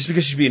thing. Just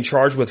because she's being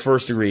charged with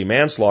first-degree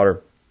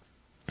manslaughter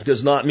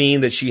does not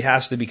mean that she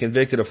has to be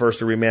convicted of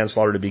first-degree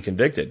manslaughter to be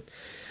convicted.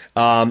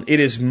 It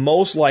is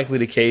most likely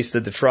the case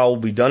that the trial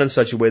will be done in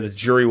such a way that the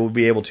jury will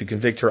be able to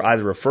convict her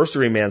either of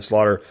first-degree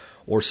manslaughter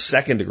or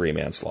second-degree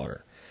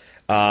manslaughter.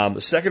 The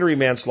secondary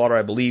manslaughter,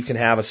 I believe, can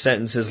have a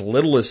sentence as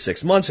little as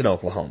 6 months in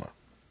Oklahoma.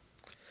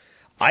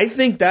 I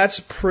think that's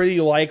pretty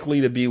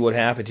likely to be what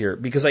happened here,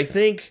 because I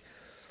think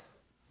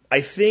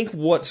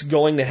what's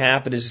going to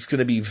happen is it's going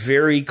to be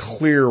very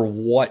clear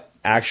what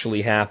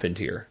actually happened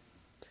here.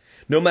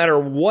 No matter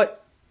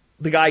what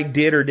the guy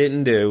did or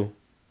didn't do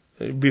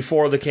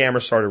before the camera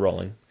started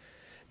rolling,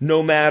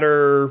 no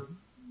matter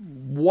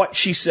what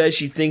she says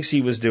she thinks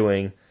he was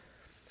doing,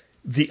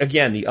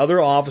 the other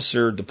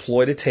officer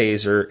deployed a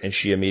taser and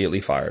she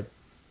immediately fired.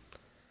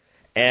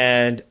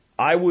 And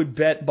I would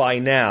bet by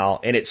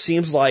now, and it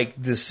seems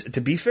like this,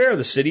 to be fair,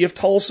 the city of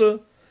Tulsa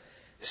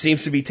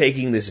seems to be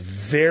taking this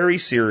very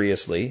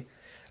seriously.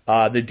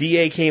 The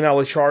DA came out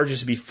with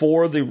charges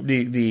before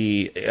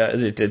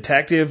the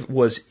detective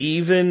was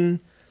even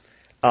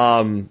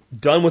done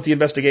with the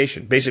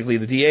investigation. Basically,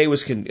 the DA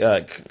was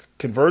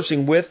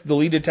conversing with the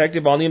lead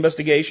detective on the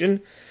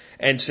investigation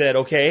and said,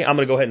 okay, I'm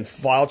going to go ahead and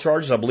file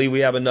charges. I believe we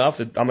have enough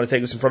that I'm going to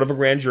take this in front of a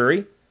grand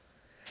jury.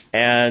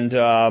 And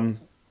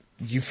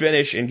you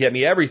finish and get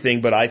me everything,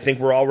 but I think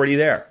we're already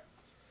there.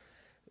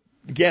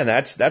 Again,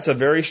 that's a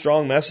very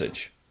strong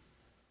message.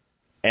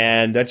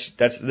 And that's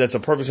a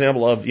perfect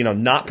example of,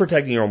 not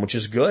protecting your own, which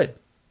is good.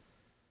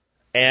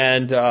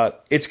 And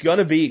it's going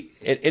to be,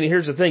 and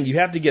here's the thing, you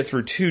have to get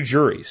through 2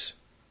 juries.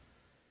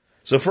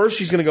 So first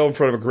she's going to go in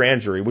front of a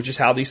grand jury, which is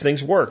how these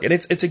things work. And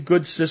it's a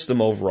good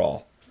system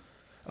overall.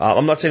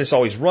 I'm not saying it's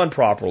always run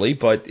properly,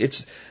 but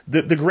it's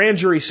the grand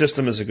jury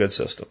system is a good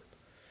system.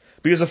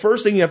 Because the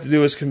first thing you have to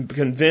do is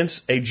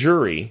convince a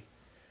jury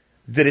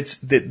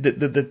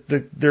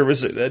that there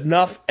was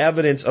enough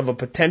evidence of a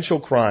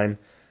potential crime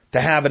to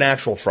have an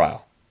actual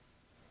trial.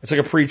 It's like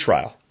a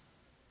pre-trial.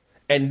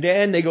 And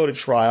then they go to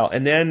trial,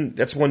 and then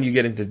that's when you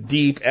get into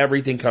deep,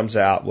 everything comes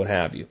out, what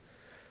have you.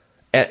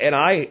 And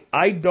I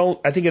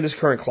think in this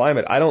current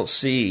climate, I don't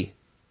see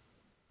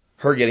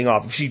her getting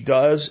off. If she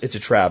does, it's a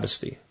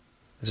travesty.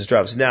 It's a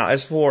travesty. Now,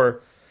 as for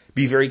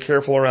be very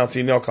careful around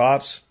female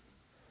cops,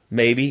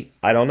 maybe,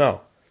 I don't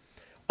know.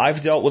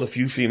 I've dealt with a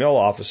few female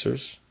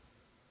officers.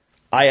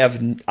 I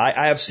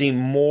have seen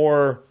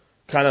more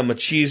kind of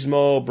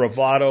machismo,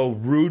 bravado,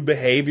 rude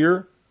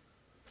behavior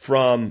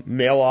from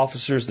male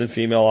officers than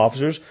female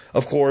officers.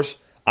 Of course,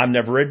 I'm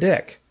never a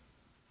dick,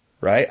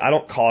 right? I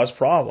don't cause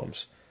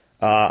problems.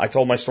 I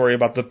told my story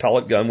about the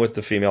pellet gun with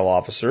the female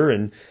officer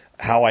and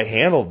how I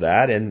handled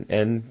that,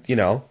 and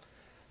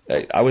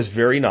I was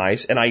very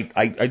nice, and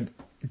I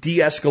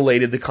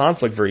de-escalated the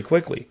conflict very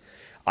quickly.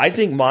 I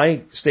think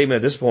my statement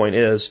at this point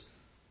is,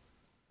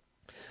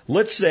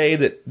 let's say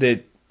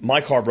that my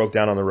car broke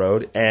down on the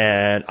road,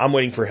 and I'm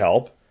waiting for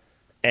help,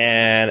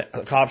 and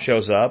a cop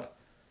shows up,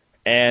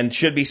 and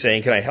should be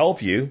saying, can I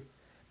help you?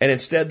 And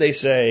instead they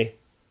say,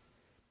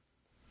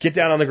 get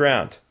down on the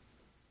ground.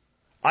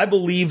 I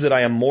believe that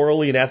I am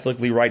morally and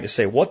ethically right to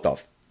say, what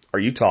the are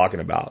you talking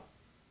about?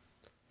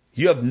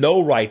 You have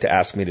no right to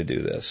ask me to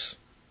do this.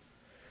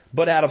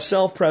 But out of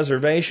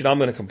self-preservation, I'm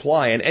going to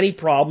comply. And any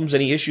problems,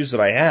 any issues that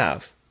I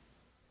have,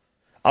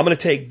 I'm going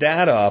to take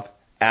that up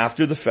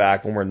after the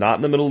fact, when we're not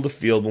in the middle of the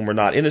field, when we're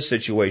not in a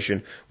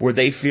situation where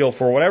they feel,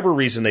 for whatever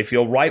reason, they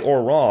feel right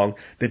or wrong,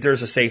 that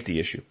there's a safety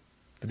issue,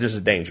 that there's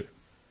a danger.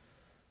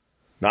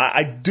 Now,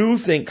 I do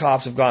think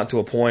cops have gotten to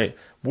a point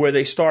where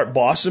they start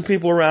bossing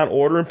people around,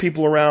 ordering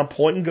people around,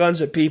 pointing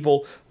guns at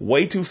people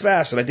way too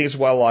fast. And I think it's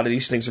why a lot of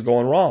these things are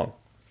going wrong.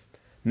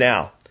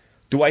 Now,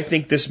 do I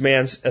think this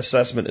man's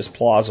assessment is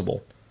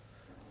plausible?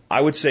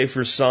 I would say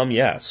for some,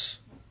 yes.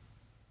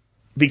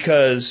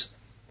 Because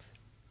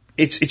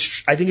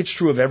I think it's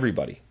true of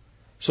everybody.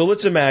 So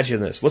let's imagine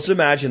this. Let's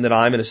imagine that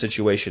I'm in a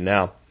situation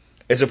now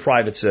as a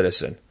private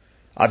citizen.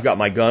 I've got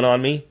my gun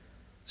on me.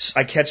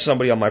 I catch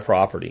somebody on my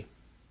property.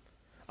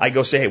 I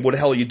go say, hey, what the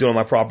hell are you doing on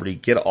my property?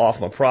 Get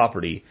off my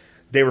property.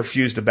 They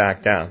refuse to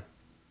back down.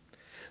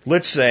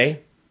 Let's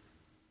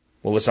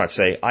not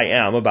say, I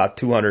am about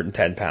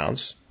 210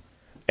 pounds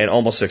and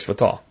almost 6 foot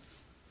tall.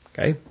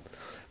 Okay?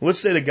 Let's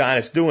say the guy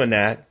that's doing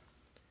that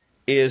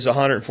is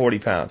 140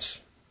 pounds.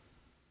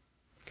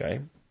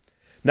 Okay?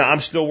 Now, I'm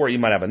still worried. You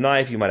might have a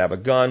knife, you might have a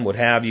gun, what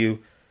have you,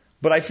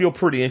 but I feel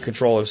pretty in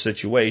control of the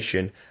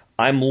situation.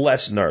 I'm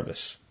less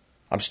nervous.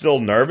 I'm still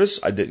nervous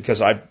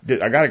because I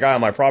got a guy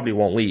on my property who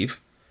won't leave.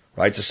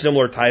 Right? It's a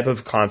similar type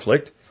of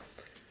conflict.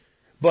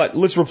 But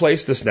let's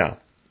replace this now.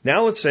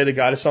 Now let's say the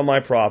guy that's on my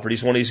property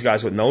is one of these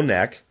guys with no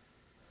neck.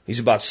 He's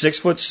about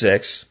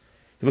 6'6".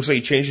 He looks like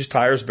he changed his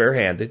tires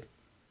barehanded.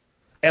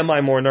 Am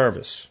I more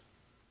nervous?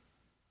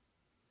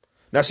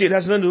 Now see, it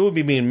has nothing to do with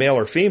me being male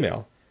or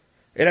female.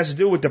 It has to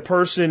do with the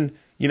person,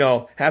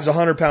 has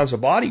 100 pounds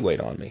of body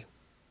weight on me.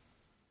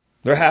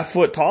 They're half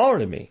foot taller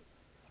than me.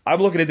 I'm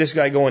looking at this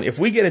guy going, if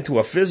we get into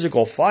a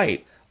physical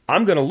fight,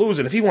 I'm going to lose.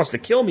 And if he wants to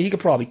kill me, he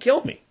could probably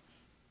kill me.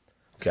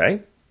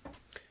 Okay?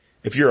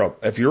 If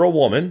you're a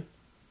woman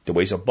that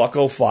weighs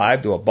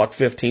 $105 to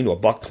 $115 to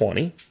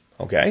 $120,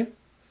 okay?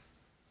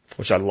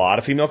 Which a lot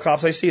of female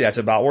cops I see, that's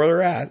about where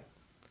they're at.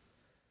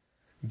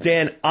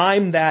 Then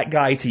I'm that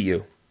guy to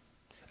you.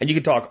 And you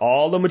can talk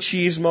all the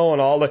machismo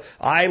and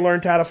I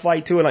learned how to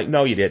fight too. And like,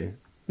 no, you didn't.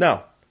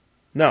 No.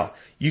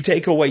 You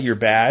take away your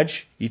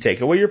badge, you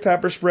take away your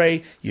pepper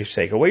spray, you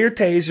take away your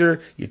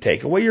taser, you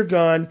take away your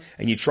gun,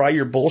 and you try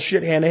your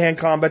bullshit hand-to-hand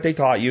combat they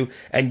taught you,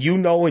 and you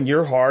know in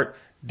your heart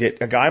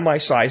that a guy my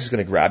size is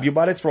going to grab you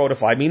by the throat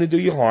if I mean to do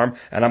you harm,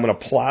 and I'm going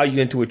to plow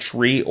you into a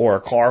tree or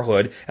a car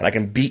hood, and I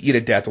can beat you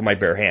to death with my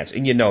bare hands.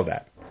 And you know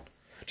that.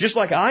 Just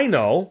like I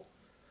know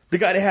the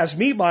guy that has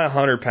me by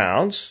 100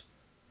 pounds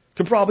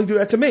can probably do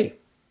that to me.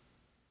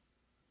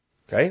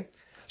 Okay?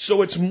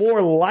 So it's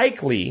more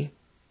likely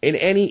in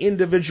any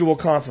individual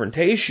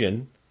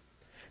confrontation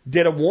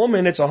that a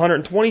woman that's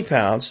 120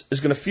 pounds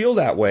is going to feel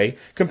that way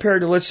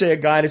compared to, let's say, a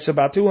guy that's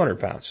about 200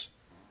 pounds.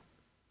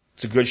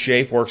 It's a good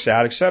shape, works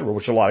out, etc.,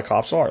 which a lot of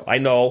cops are. I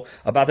know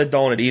about the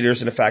donut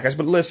eaters and the fat guys,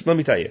 but listen, let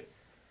me tell you.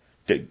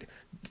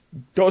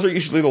 Those are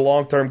usually the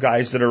long-term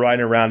guys that are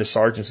riding around as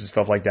sergeants and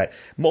stuff like that.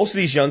 Most of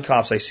these young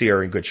cops I see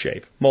are in good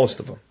shape.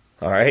 Most of them.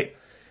 All right?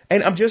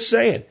 And I'm just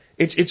saying,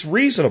 it's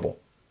reasonable.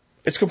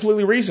 It's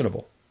completely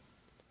reasonable.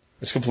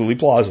 It's completely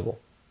plausible.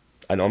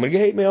 I know I'm going to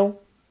get hate mail,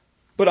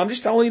 but I'm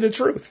just telling you the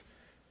truth.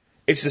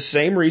 It's the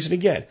same reason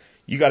again.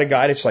 You got a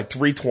guy that's like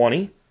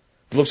 320,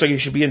 that looks like he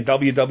should be in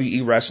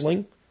WWE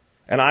wrestling,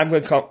 and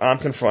I'm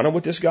confronted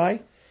with this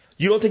guy.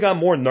 You don't think I'm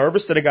more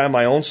nervous than a guy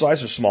my own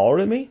size or smaller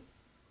than me?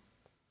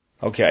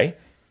 Okay.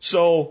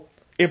 So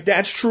if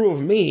that's true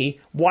of me,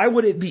 why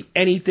would it be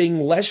anything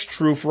less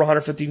true for a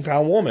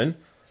 115-pound woman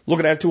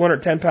looking at a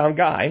 210-pound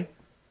guy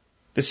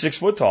that's 6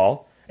 foot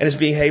tall and is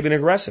behaving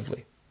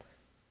aggressively?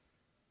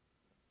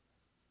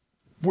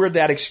 Where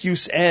that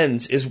excuse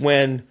ends is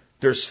when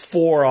there's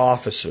 4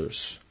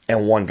 officers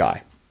and 1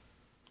 guy.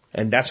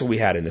 And that's what we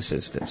had in this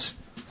instance.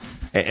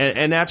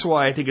 And that's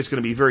why I think it's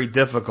going to be very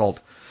difficult,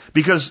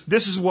 because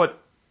this is what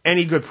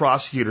any good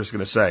prosecutor is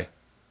going to say.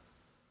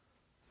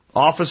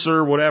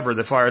 Officer, whatever,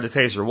 that fired the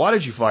taser. Why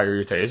did you fire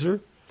your taser?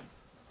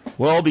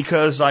 Well,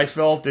 because I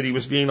felt that he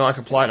was being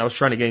non-compliant and I was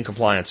trying to gain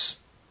compliance.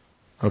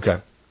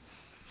 Okay.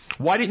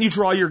 Why didn't you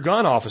draw your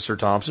gun, Officer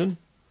Thompson?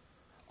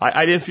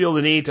 I didn't feel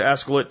the need to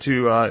escalate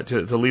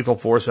to lethal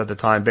force at the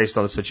time based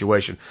on the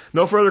situation.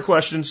 No further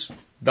questions.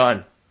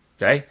 Done.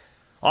 Okay?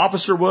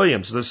 Officer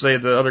Williams, let's say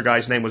the other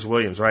guy's name was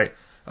Williams, right?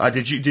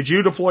 Did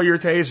you deploy your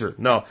taser?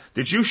 No.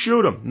 Did you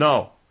shoot him?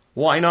 No.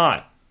 Why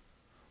not?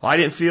 I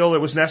didn't feel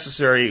it was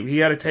necessary. He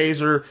had a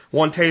taser,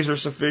 1 taser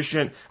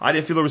sufficient. I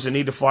didn't feel there was a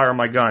need to fire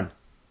my gun.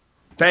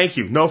 Thank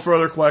you. No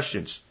further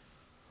questions.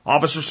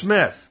 Officer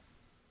Smith,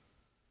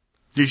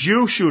 did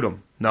you shoot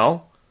him?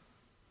 No.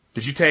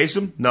 Did you tase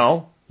him?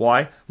 No.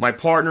 Why? My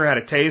partner had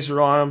a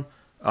taser on him.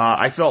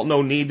 I felt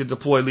no need to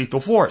deploy lethal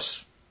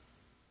force.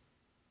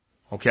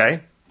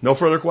 Okay? No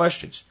further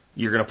questions.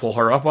 You're going to pull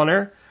her up on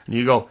there, and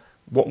you go,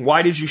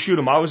 why did you shoot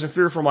him? I was in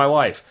fear for my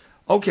life.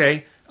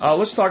 Okay,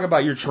 let's talk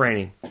about your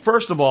training.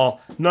 First of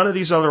all, none of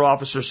these other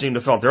officers seemed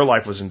to felt their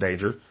life was in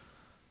danger.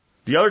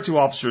 The other 2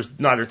 officers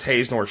neither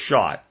tased nor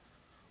shot.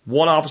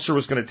 1 officer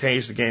was going to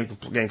tase to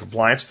gain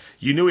compliance.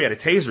 You knew he had a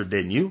taser,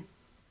 didn't you?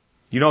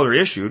 You know they're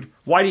issued.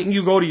 Why didn't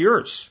you go to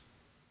yours?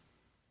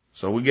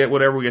 So we get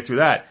through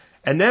that.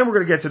 And then we're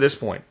going to get to this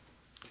point.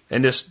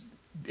 And this,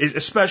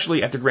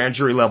 especially at the grand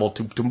jury level,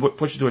 to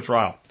push it to a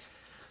trial.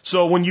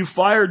 So when you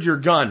fired your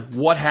gun,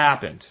 what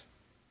happened?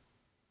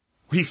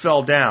 He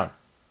fell down.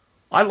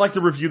 I'd like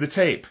to review the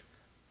tape.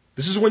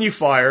 This is when you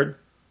fired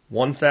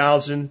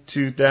 1,000,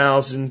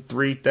 2,000,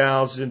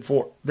 3,000,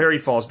 4. There he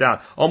falls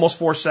down. Almost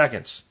 4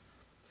 seconds.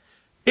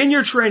 In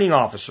your training,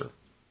 officer,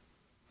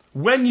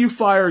 when you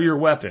fire your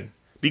weapon,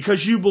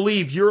 because you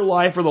believe your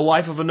life or the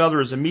life of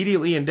another is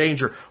immediately in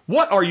danger,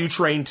 what are you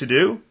trained to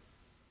do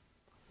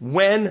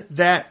when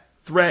that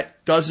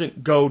threat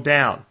doesn't go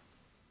down?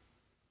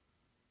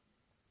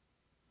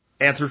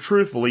 answer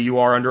truthfully, you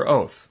are under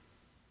oath.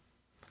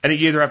 And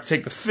you either have to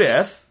take the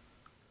fifth,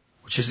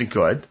 which isn't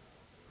good,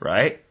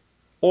 right?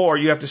 Or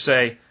you have to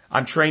say,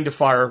 I'm trained to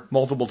fire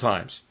multiple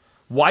times.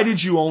 Why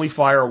did you only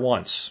fire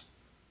once?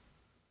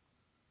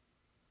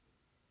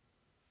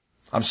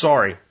 I'm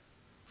sorry.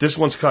 This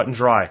one's cut and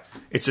dry.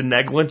 It's a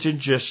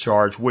negligent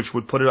discharge, which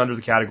would put it under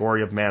the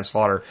category of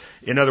manslaughter.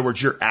 In other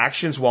words, your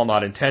actions, while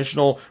not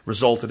intentional,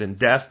 resulted in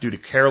death due to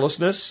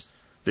carelessness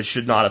that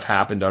should not have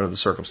happened under the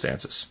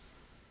circumstances.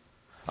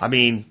 I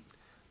mean,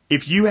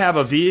 if you have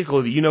a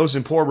vehicle that you know is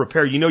in poor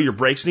repair, you know your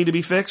brakes need to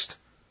be fixed,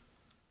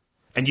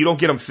 and you don't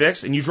get them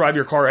fixed, and you drive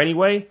your car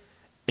anyway,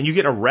 and you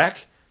get in a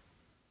wreck,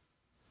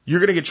 you're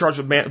going to get charged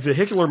with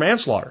vehicular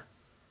manslaughter.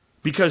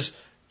 Because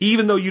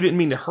even though you didn't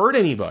mean to hurt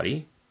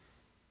anybody,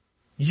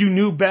 you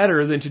knew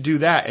better than to do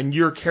that, and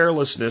your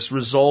carelessness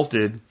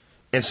resulted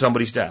in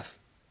somebody's death.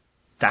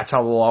 That's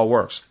how the law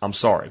works. I'm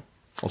sorry.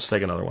 Let's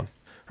take another one.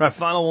 All right,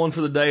 final one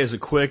for the day is a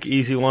quick,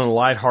 easy one, a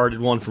lighthearted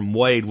one from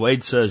Wade.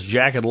 Wade says,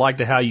 Jack, I'd like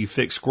to how you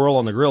fix squirrel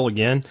on the grill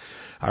again.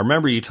 I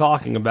remember you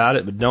talking about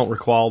it, but don't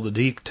recall the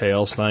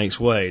details. Thanks,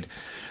 Wade.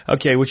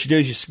 Okay, what you do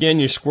is you skin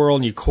your squirrel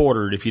and you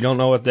quarter it. If you don't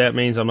know what that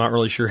means, I'm not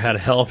really sure how to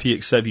help you,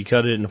 except you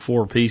cut it into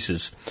 4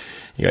 pieces.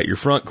 You got your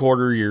front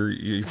quarter,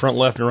 your front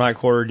left and right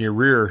quarter, and your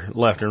rear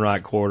left and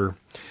right quarter.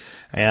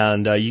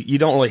 And you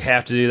don't really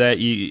have to do that.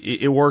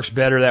 It works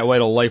better that way.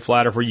 It'll lay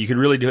flatter for you. You can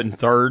really do it in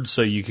thirds,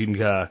 so you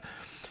can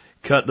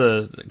cut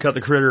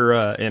the critter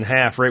in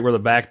half right where the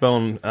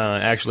backbone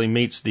actually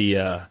meets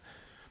the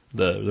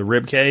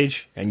rib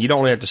cage, and you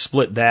don't have to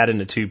split that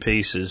into 2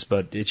 pieces,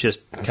 but it's just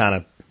kind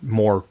of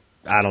more,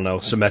 I don't know,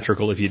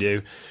 symmetrical if you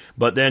do.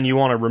 But then you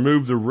want to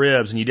remove the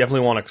ribs, and you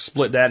definitely want to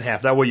split that in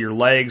half. That way your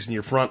legs and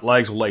your front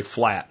legs will lay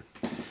flat.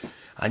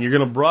 And you're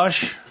going to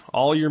brush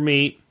all your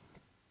meat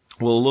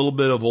with a little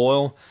bit of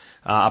oil.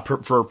 I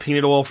prefer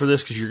peanut oil for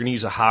this because you're going to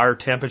use a higher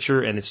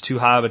temperature, and it's too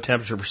high of a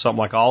temperature for something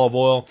like olive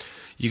oil.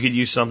 You could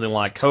use something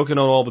like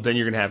coconut oil, but then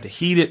you're going to have to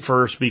heat it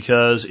first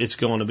because it's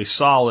going to be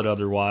solid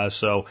otherwise.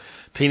 So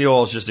peanut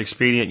oil is just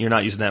expedient. You're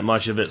not using that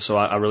much of it, so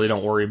I really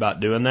don't worry about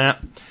doing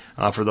that.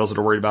 For those that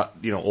are worried about,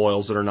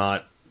 oils that are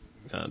not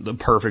the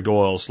perfect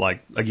oils,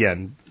 like,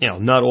 again,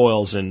 nut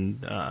oils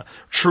and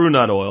true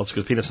nut oils,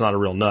 because peanut's not a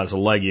real nut, it's a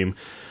legume,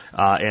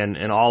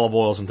 and olive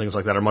oils and things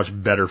like that are much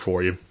better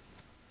for you.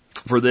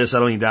 For this, I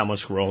don't need that much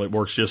squirrel. It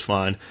works just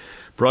fine.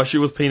 Brush it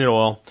with peanut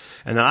oil.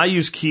 And then I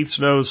use Keith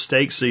Snow's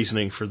steak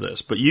seasoning for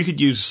this. But you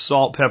could use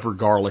salt, pepper,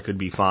 garlic would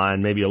be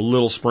fine. Maybe a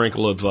little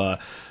sprinkle of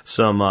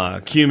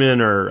some cumin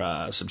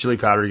or some chili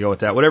powder to go with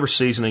that. Whatever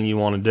seasoning you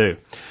want to do.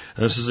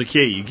 And this is the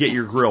key. You get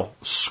your grill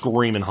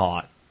screaming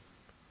hot.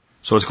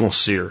 So it's going to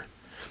sear.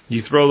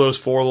 You throw those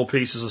 4 little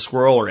pieces of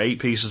squirrel, or 8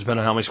 pieces, depending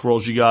on how many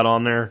squirrels you got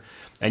on there.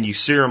 And you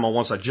sear them on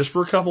one side just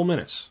for a couple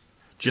minutes.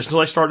 Just until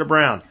they start to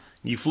brown.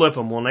 You flip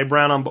them. When they're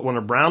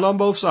browned on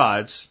both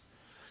sides,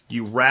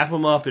 you wrap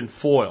them up in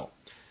foil.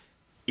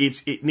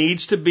 It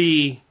needs to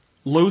be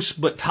loose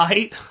but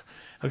tight.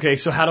 Okay,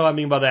 so how do I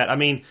mean by that? I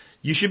mean,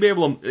 you should be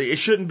able to, it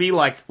shouldn't be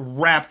like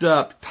wrapped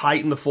up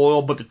tight in the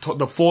foil, but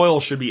the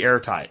foil should be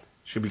airtight. It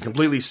should be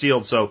completely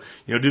sealed. So,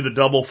 do the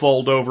double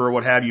fold over or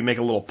what have you, make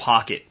a little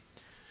pocket.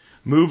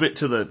 Move it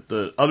to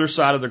the other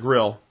side of the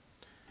grill.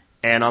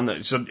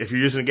 And so if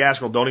you're using a gas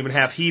grill, don't even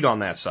have heat on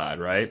that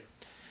side, right?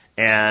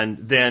 And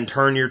then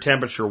turn your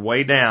temperature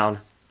way down,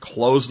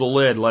 close the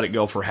lid, let it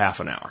go for half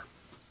an hour.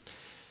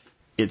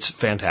 It's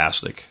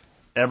fantastic.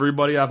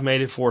 Everybody I've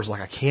made it for is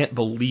like, I can't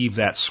believe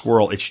that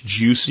squirrel. It's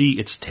juicy,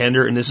 it's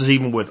tender, and this is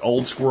even with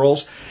old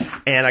squirrels.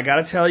 And I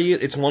gotta tell you,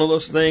 it's one of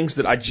those things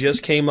that I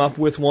just came up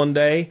with one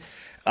day.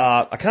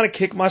 I kind of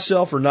kick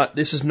myself for not,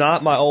 this is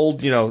not my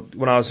old,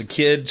 when I was a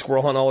kid,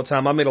 squirrel hunting all the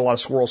time. I made a lot of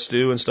squirrel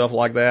stew and stuff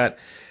like that.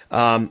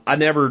 I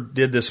never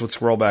did this with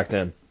squirrel back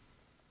then.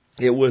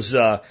 It was,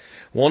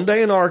 one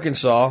day in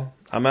Arkansas,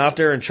 I'm out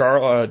there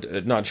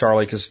and not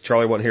Charlie, because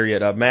Charlie wasn't here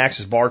yet. Max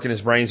is barking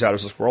his brains out.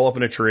 There's a squirrel up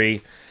in a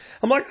tree.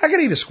 I'm like, I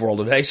could eat a squirrel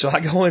today. So I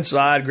go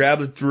inside, grab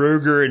the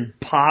Ruger, and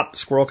pop,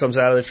 squirrel comes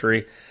out of the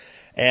tree,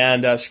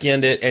 and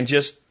skinned it, and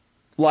just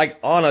like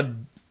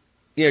on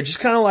just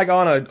kind of like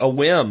on a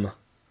whim,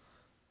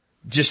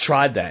 just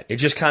tried that. It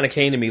just kind of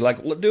came to me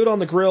like, we'll do it on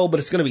the grill, but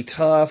it's going to be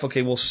tough.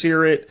 Okay, we'll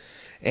sear it,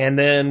 and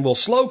then we'll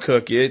slow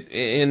cook it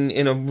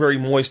in a very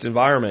moist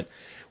environment.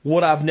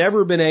 What I've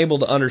never been able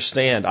to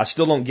understand, I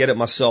still don't get it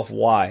myself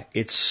why,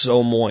 it's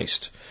so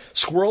moist.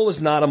 Squirrel is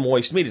not a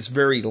moist meat, it's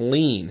very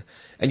lean.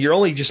 And you're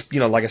only just,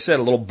 like I said,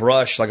 a little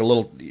brush, like a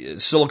little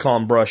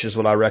silicone brush is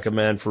what I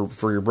recommend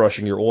for your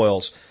brushing your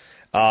oils.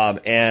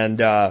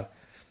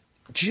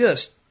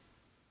 Just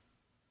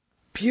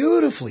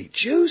beautifully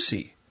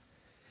juicy.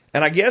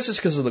 And I guess it's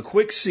because of the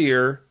quick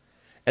sear,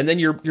 and then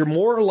you're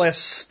more or less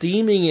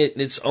steaming it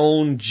in its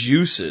own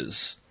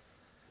juices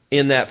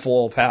in that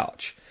foil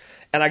pouch.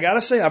 And I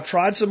gotta say, I've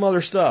tried some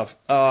other stuff.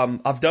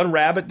 I've done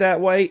rabbit that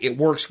way. It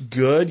works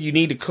good. You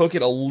need to cook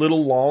it a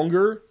little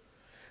longer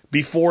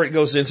before it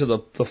goes into the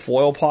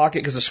foil pocket,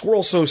 because the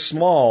squirrel's so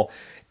small,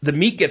 the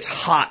meat gets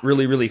hot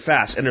really, really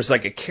fast, and there's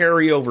like a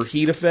carryover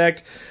heat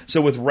effect. So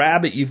with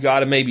rabbit, you've got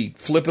to maybe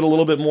flip it a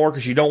little bit more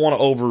because you don't want to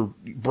over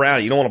brown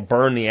it. You don't want to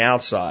burn the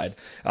outside,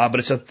 but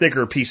it's a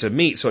thicker piece of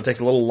meat, so it takes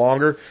a little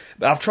longer.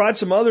 But I've tried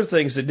some other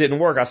things that didn't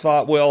work. I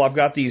thought, well, I've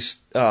got these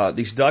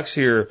ducks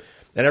here,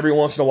 and every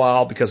once in a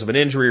while, because of an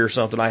injury or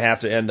something, I have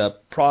to end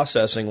up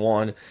processing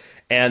one.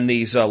 And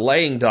these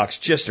laying ducks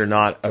just are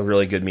not a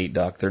really good meat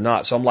duck. They're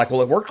not. So I'm like,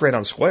 well, it worked great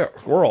on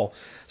squirrel.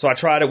 So I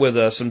tried it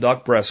with some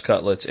duck breast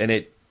cutlets,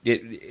 and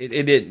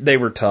they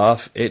were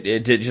tough.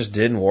 It just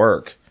didn't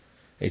work.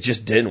 It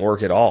just didn't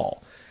work at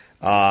all.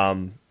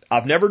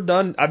 I've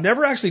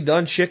never actually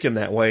done chicken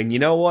that way. And you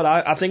know what?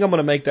 I think I'm going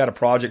to make that a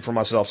project for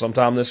myself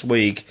sometime this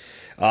week.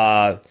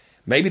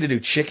 Maybe to do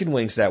chicken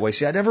wings that way.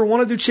 See, I never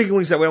want to do chicken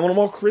wings that way. I want them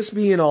all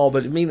crispy and all,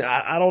 but I mean,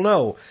 I don't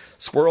know.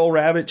 Squirrel,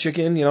 rabbit,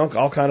 chicken, you know,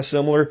 all kind of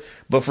similar.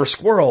 But for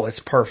squirrel, it's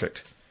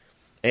perfect.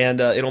 And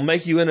it'll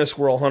make you into a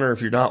squirrel hunter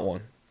if you're not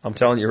one. I'm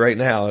telling you right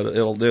now,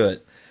 it'll do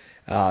it.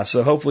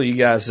 So hopefully you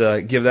guys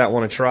give that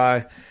one a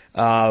try.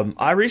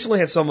 I recently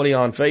had somebody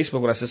on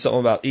Facebook when I said something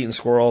about eating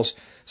squirrels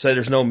say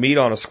there's no meat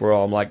on a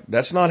squirrel. I'm like,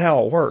 that's not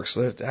how it works.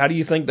 How do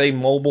you think they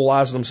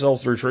mobilize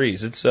themselves through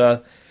trees? It's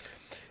a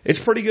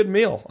pretty good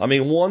meal. I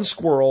mean, one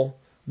squirrel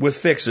with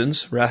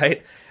fixins,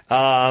 right? Is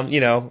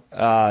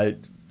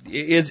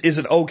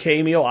an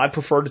okay meal. I'd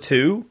prefer to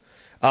two,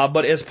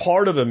 but as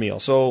part of a meal.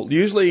 So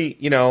usually,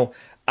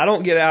 I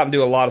don't get out and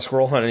do a lot of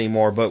squirrel hunting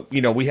anymore, but,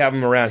 we have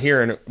them around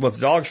here, and with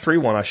the dog's tree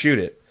one, I shoot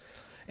it.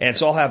 And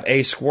so I'll have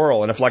a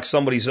squirrel, and if like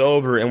somebody's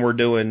over and we're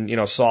doing,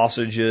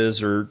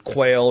 sausages or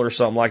quail or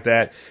something like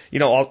that,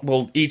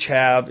 we'll each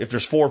have, if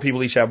there's 4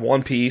 people, each have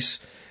 1 piece,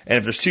 and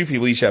if there's 2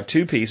 people, each have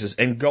 2 pieces,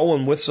 and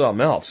going with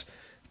something else.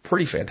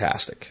 Pretty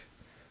fantastic.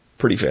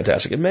 Pretty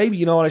fantastic. And maybe,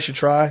 you know what I should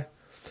try?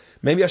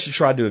 Maybe I should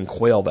try doing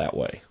quail that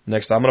way.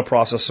 Next time I'm going to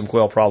process some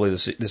quail probably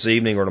this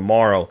evening or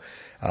tomorrow,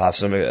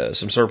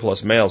 some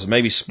surplus males,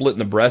 maybe splitting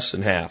the breasts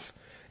in half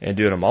and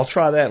doing them. I'll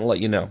try that and let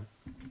you know.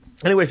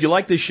 Anyway, if you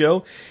like this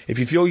show, if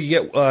you feel you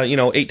get,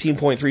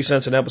 18.3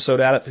 cents an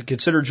episode out of it,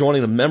 consider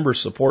joining the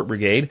Members Support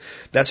Brigade.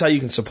 That's how you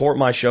can support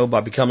my show,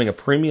 by becoming a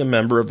premium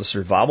member of the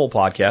Survival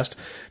Podcast.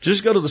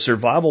 Just go to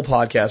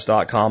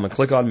thesurvivalpodcast.com and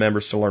click on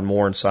members to learn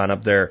more and sign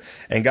up there.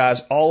 And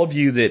guys, all of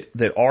you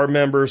that are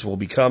members, will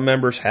become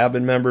members, have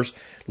been members,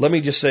 let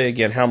me just say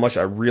again how much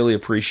I really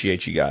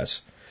appreciate you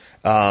guys.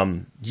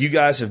 You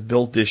guys have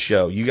built this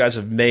show. You guys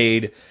have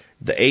made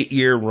the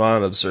 8-year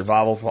run of the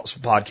Survival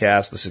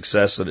Podcast the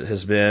success that it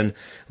has been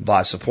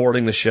by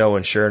supporting the show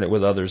and sharing it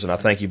with others, and I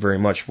thank you very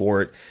much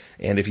for it.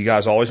 And if you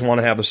guys always want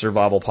to have a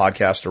Survival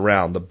Podcast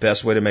around, the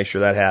best way to make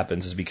sure that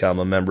happens is become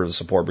a member of the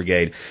Support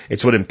Brigade.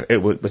 It's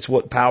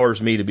what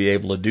powers me to be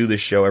able to do this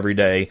show every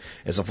day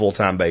as a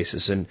full-time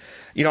basis. And,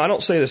 I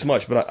don't say this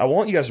much, but I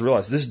want you guys to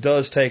realize this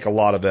does take a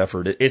lot of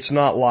effort. It's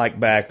not like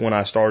back when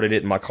I started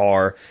it in my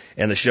car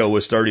and the show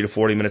was 30 to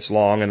 40 minutes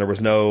long and there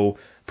was no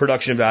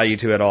production value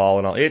to it all.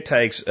 And it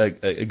takes a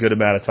good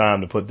amount of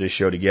time to put this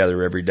show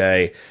together every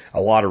day,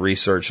 a lot of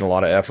research and a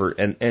lot of effort.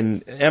 And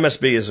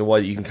MSB is a way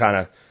you can kind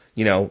of,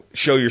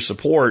 show your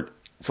support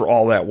for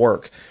all that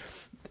work.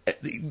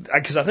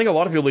 Because I think a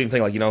lot of people even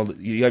think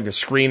you have your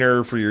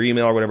screener for your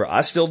email or whatever.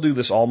 I still do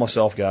this all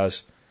myself,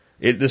 guys.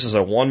 This is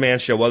a one-man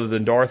show other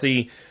than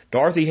Dorothy.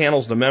 Dorothy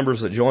handles the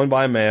members that join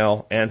by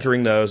mail,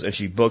 entering those, and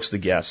she books the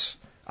guests.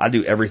 I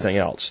do everything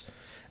else.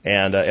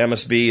 And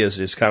MSB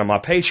is kind of my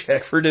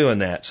paycheck for doing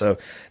that. So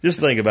just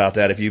think about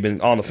that if you've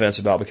been on the fence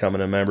about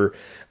becoming a member.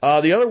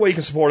 The other way you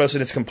can support us,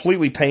 and it's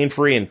completely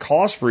pain-free and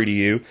cost-free to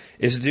you,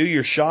 is to do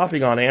your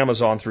shopping on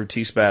Amazon through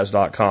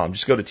tspaz.com.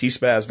 Just go to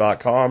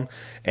tspaz.com,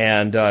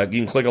 and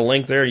you can click a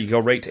link there. You go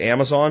right to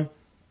Amazon.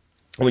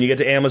 When you get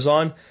to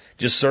Amazon,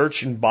 just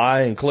search and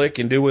buy and click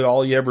and do what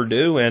all you ever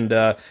do,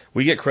 and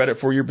we get credit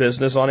for your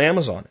business on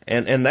Amazon.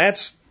 And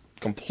that's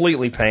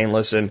completely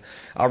painless, and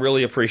I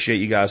really appreciate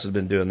you guys have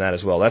been doing that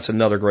as well. That's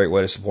another great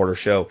way to support our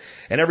show.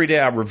 And every day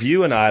I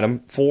review an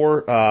item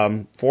for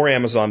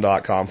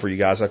Amazon.com for you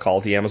guys. I call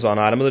it the Amazon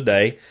item of the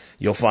day.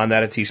 You'll find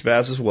that at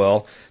T-Spaz as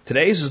well.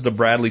 Today's is the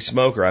Bradley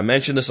Smoker. I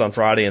mentioned this on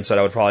Friday and said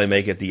I would probably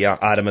make it the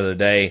item of the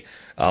day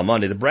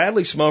Monday. The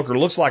Bradley Smoker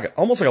looks like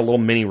almost like a little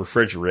mini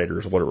refrigerator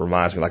is what it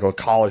reminds me, like a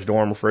college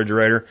dorm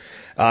refrigerator.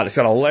 It's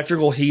got an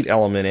electrical heat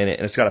element in it,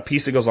 and it's got a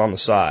piece that goes on the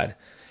side.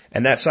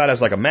 And that side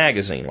has like a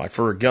magazine, like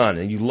for a gun,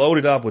 and you load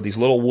it up with these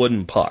little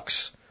wooden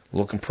pucks,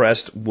 little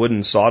compressed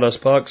wooden sawdust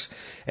pucks,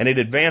 and it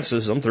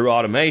advances them through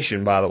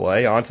automation, by the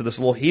way, onto this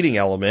little heating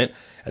element,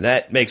 and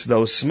that makes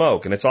those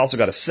smoke. And it's also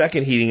got a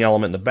second heating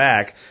element in the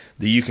back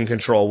that you can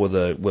control with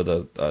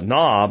a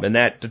knob, and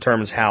that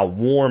determines how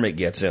warm it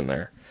gets in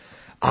there.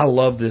 I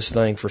love this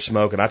thing for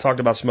smoking. I talked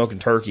about smoking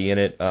turkey in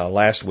it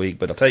last week,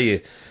 but I'll tell you,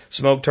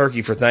 smoked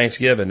turkey for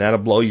Thanksgiving, that'll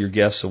blow your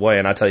guests away,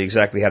 and I'll tell you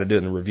exactly how to do it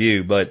in the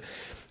review, but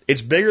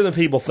it's bigger than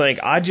people think.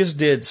 I just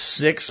did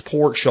 6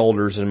 pork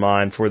shoulders in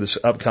mine for this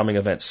upcoming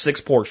event.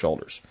 6 pork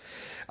shoulders.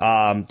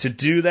 To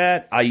do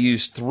that, I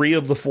used 3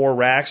 of the 4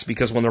 racks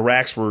because when the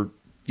racks were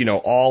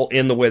all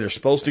in the way they're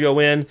supposed to go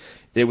in.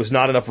 There was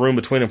not enough room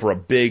between them for a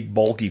big,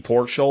 bulky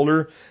pork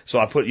shoulder. So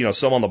I put,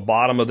 some on the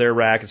bottom of their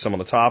rack and some on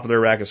the top of their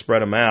rack and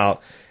spread them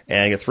out. And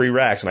I get 3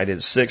 racks, and I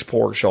did 6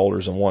 pork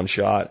shoulders in one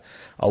shot.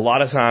 A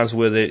lot of times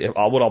with it,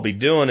 what I'll be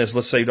doing is,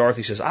 let's say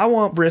Dorothy says, I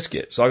want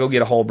brisket. So I'll go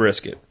get a whole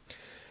brisket.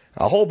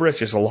 A whole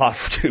brisket is a lot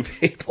for 2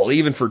 people,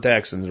 even for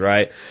Texans,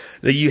 right?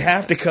 That you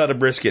have to cut a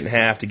brisket in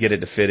half to get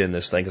it to fit in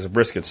this thing because the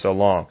brisket's so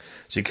long.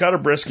 So you cut a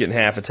brisket in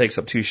half, it takes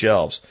up 2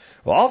 shelves.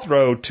 Well, I'll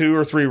throw 2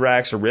 or 3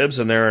 racks of ribs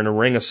in there and a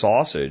ring of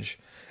sausage,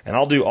 and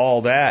I'll do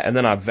all that, and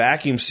then I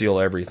vacuum seal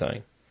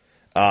everything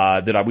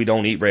we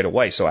don't eat right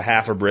away. So a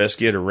half a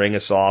brisket, a ring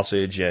of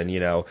sausage, and,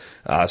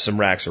 some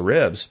racks of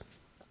ribs.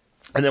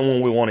 And then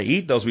when we want to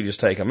eat those, we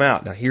just take them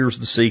out. Now, here's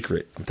the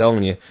secret. I'm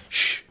telling you,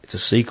 it's a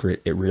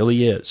secret. It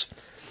really is.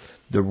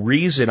 The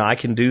reason I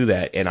can do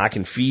that and I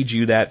can feed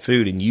you that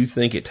food and you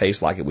think it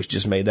tastes like it was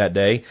just made that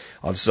day,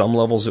 on some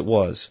levels it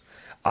was.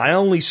 I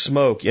only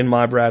smoke in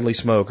my Bradley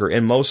smoker,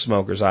 and most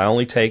smokers, I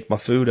only take my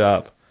food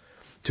up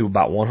to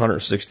about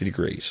 160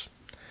 degrees.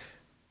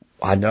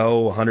 I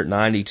know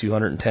 190,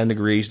 210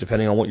 degrees,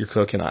 depending on what you're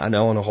cooking. I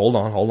know, and hold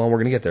on, we're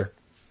going to get there.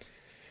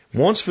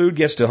 Once food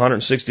gets to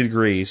 160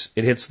 degrees,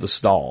 it hits the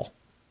stall.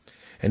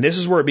 And this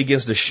is where it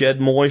begins to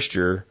shed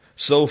moisture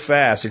so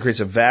fast it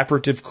creates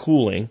evaporative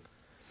cooling.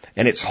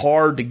 And it's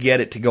hard to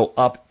get it to go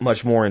up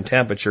much more in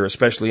temperature,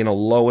 especially in a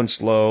low and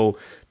slow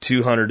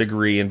 200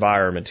 degree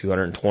environment,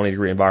 220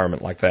 degree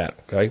environment like that.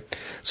 Okay.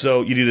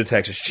 So you do the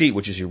Texas cheat,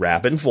 which is you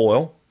wrap it in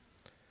foil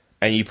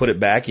and you put it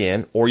back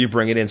in, or you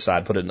bring it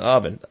inside, put it in the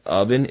oven. The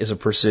oven is a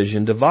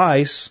precision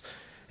device,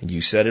 and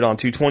you set it on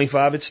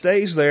 225, it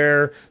stays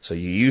there. So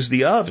you use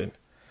the oven.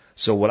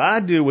 So what I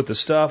do with the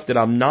stuff that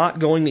I'm not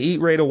going to eat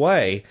right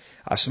away,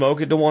 I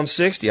smoke it to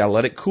 160. I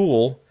let it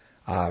cool.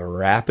 I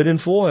wrap it in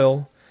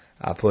foil.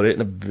 I put it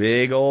in a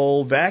big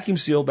old vacuum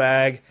seal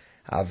bag.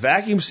 I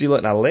vacuum seal it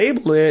and I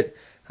label it.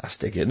 I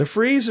stick it in the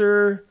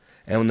freezer.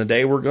 And when the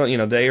day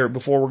day or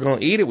before we're going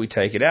to eat it, we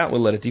take it out and we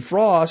let it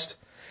defrost.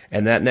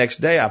 And that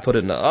next day I put it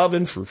in the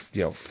oven for,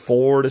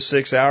 4 to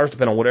 6 hours,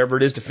 depending on whatever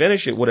it is to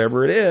finish it,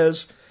 whatever it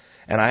is.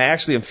 And I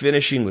actually am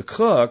finishing the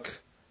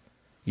cook,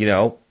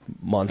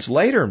 months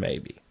later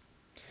maybe.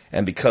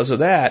 And because of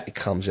that, it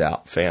comes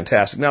out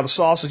fantastic. Now, the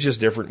sausage is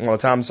different. By the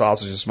time the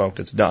sausage is smoked,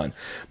 it's done.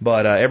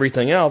 But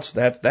everything else,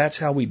 that's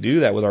how we do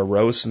that with our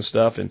roasts and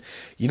stuff. And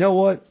you know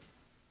what?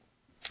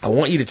 I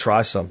want you to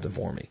try something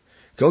for me.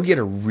 Go get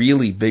a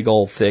really big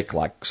old thick,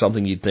 like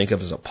something you'd think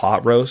of as a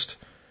pot roast.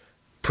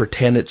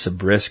 Pretend it's a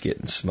brisket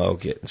and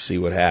smoke it and see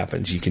what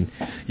happens. You can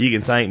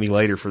thank me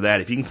later for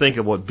that. If you can think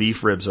of what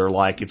beef ribs are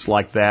like, it's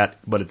like that,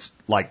 but it's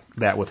like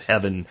that with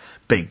heaven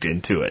baked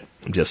into it.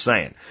 I'm just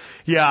saying.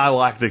 Yeah, I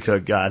like to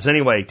cook, guys.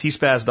 Anyway,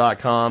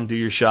 tspaz.com. Do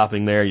your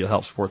shopping there. You'll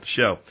help support the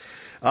show.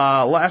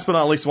 Last but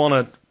not least, I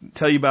want to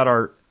tell you about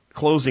our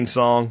closing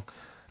song.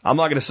 I'm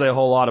not going to say a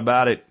whole lot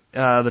about it.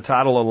 The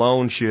title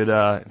alone should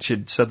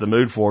set the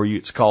mood for you.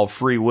 It's called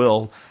Free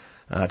Will.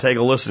 Take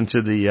a listen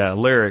to the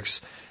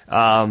lyrics.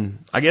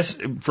 I guess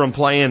from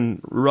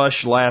playing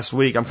Rush last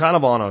week, I'm kind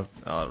of on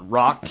a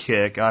rock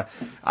kick.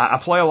 I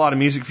play a lot of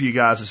music for you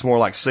guys. It's more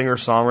like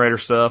singer-songwriter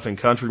stuff and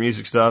country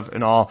music stuff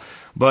and all.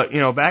 But,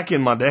 back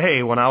in my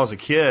day when I was a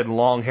kid,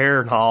 long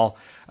hair and all,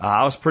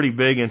 I was pretty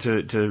big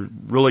into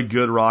really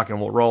good rock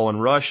and roll.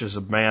 And Rush is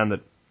a band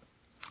that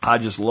I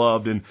just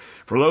loved. And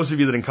for those of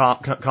you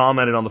that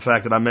commented on the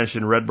fact that I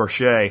mentioned Red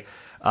Barchet,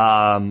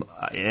 and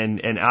I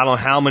don't know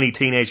how many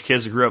teenage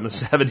kids that grew up in the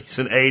 70s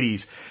and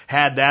 80s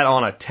had that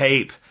on a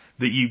tape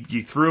that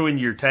you threw in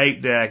your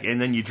tape deck,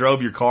 and then you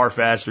drove your car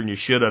faster than you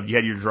should have. You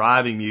had your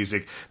driving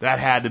music. That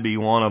had to be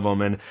one of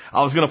them. And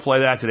I was going to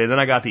play that today. Then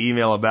I got the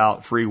email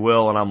about Free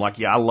Will, and I'm like,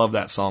 yeah, I love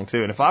that song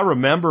too. And if I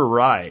remember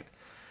right,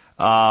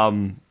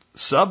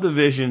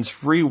 Subdivision's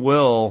Free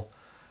Will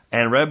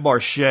and Red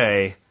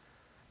Barchet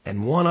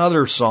and one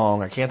other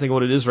song, I can't think of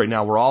what it is right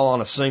now, were all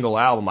on a single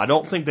album. I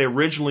don't think they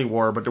originally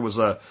were, but there was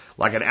an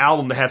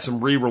album that had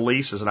some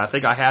re-releases, and I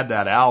think I had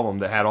that album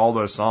that had all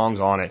those songs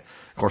on it.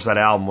 Of course, that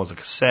album was a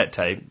cassette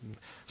tape.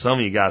 Some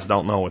of you guys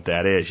don't know what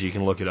that is. You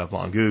can look it up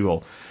on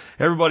Google.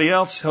 Everybody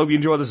else, hope you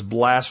enjoy this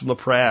blast from the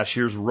past.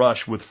 Here's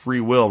Rush with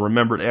Free Will.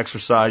 Remember to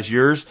exercise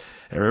yours.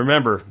 And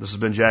remember, this has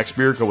been Jack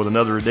Spirko with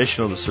another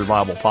edition of the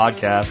Survival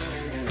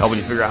Podcast, helping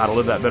you figure out how to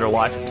live that better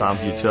life if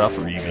times get tough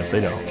or even if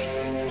they don't.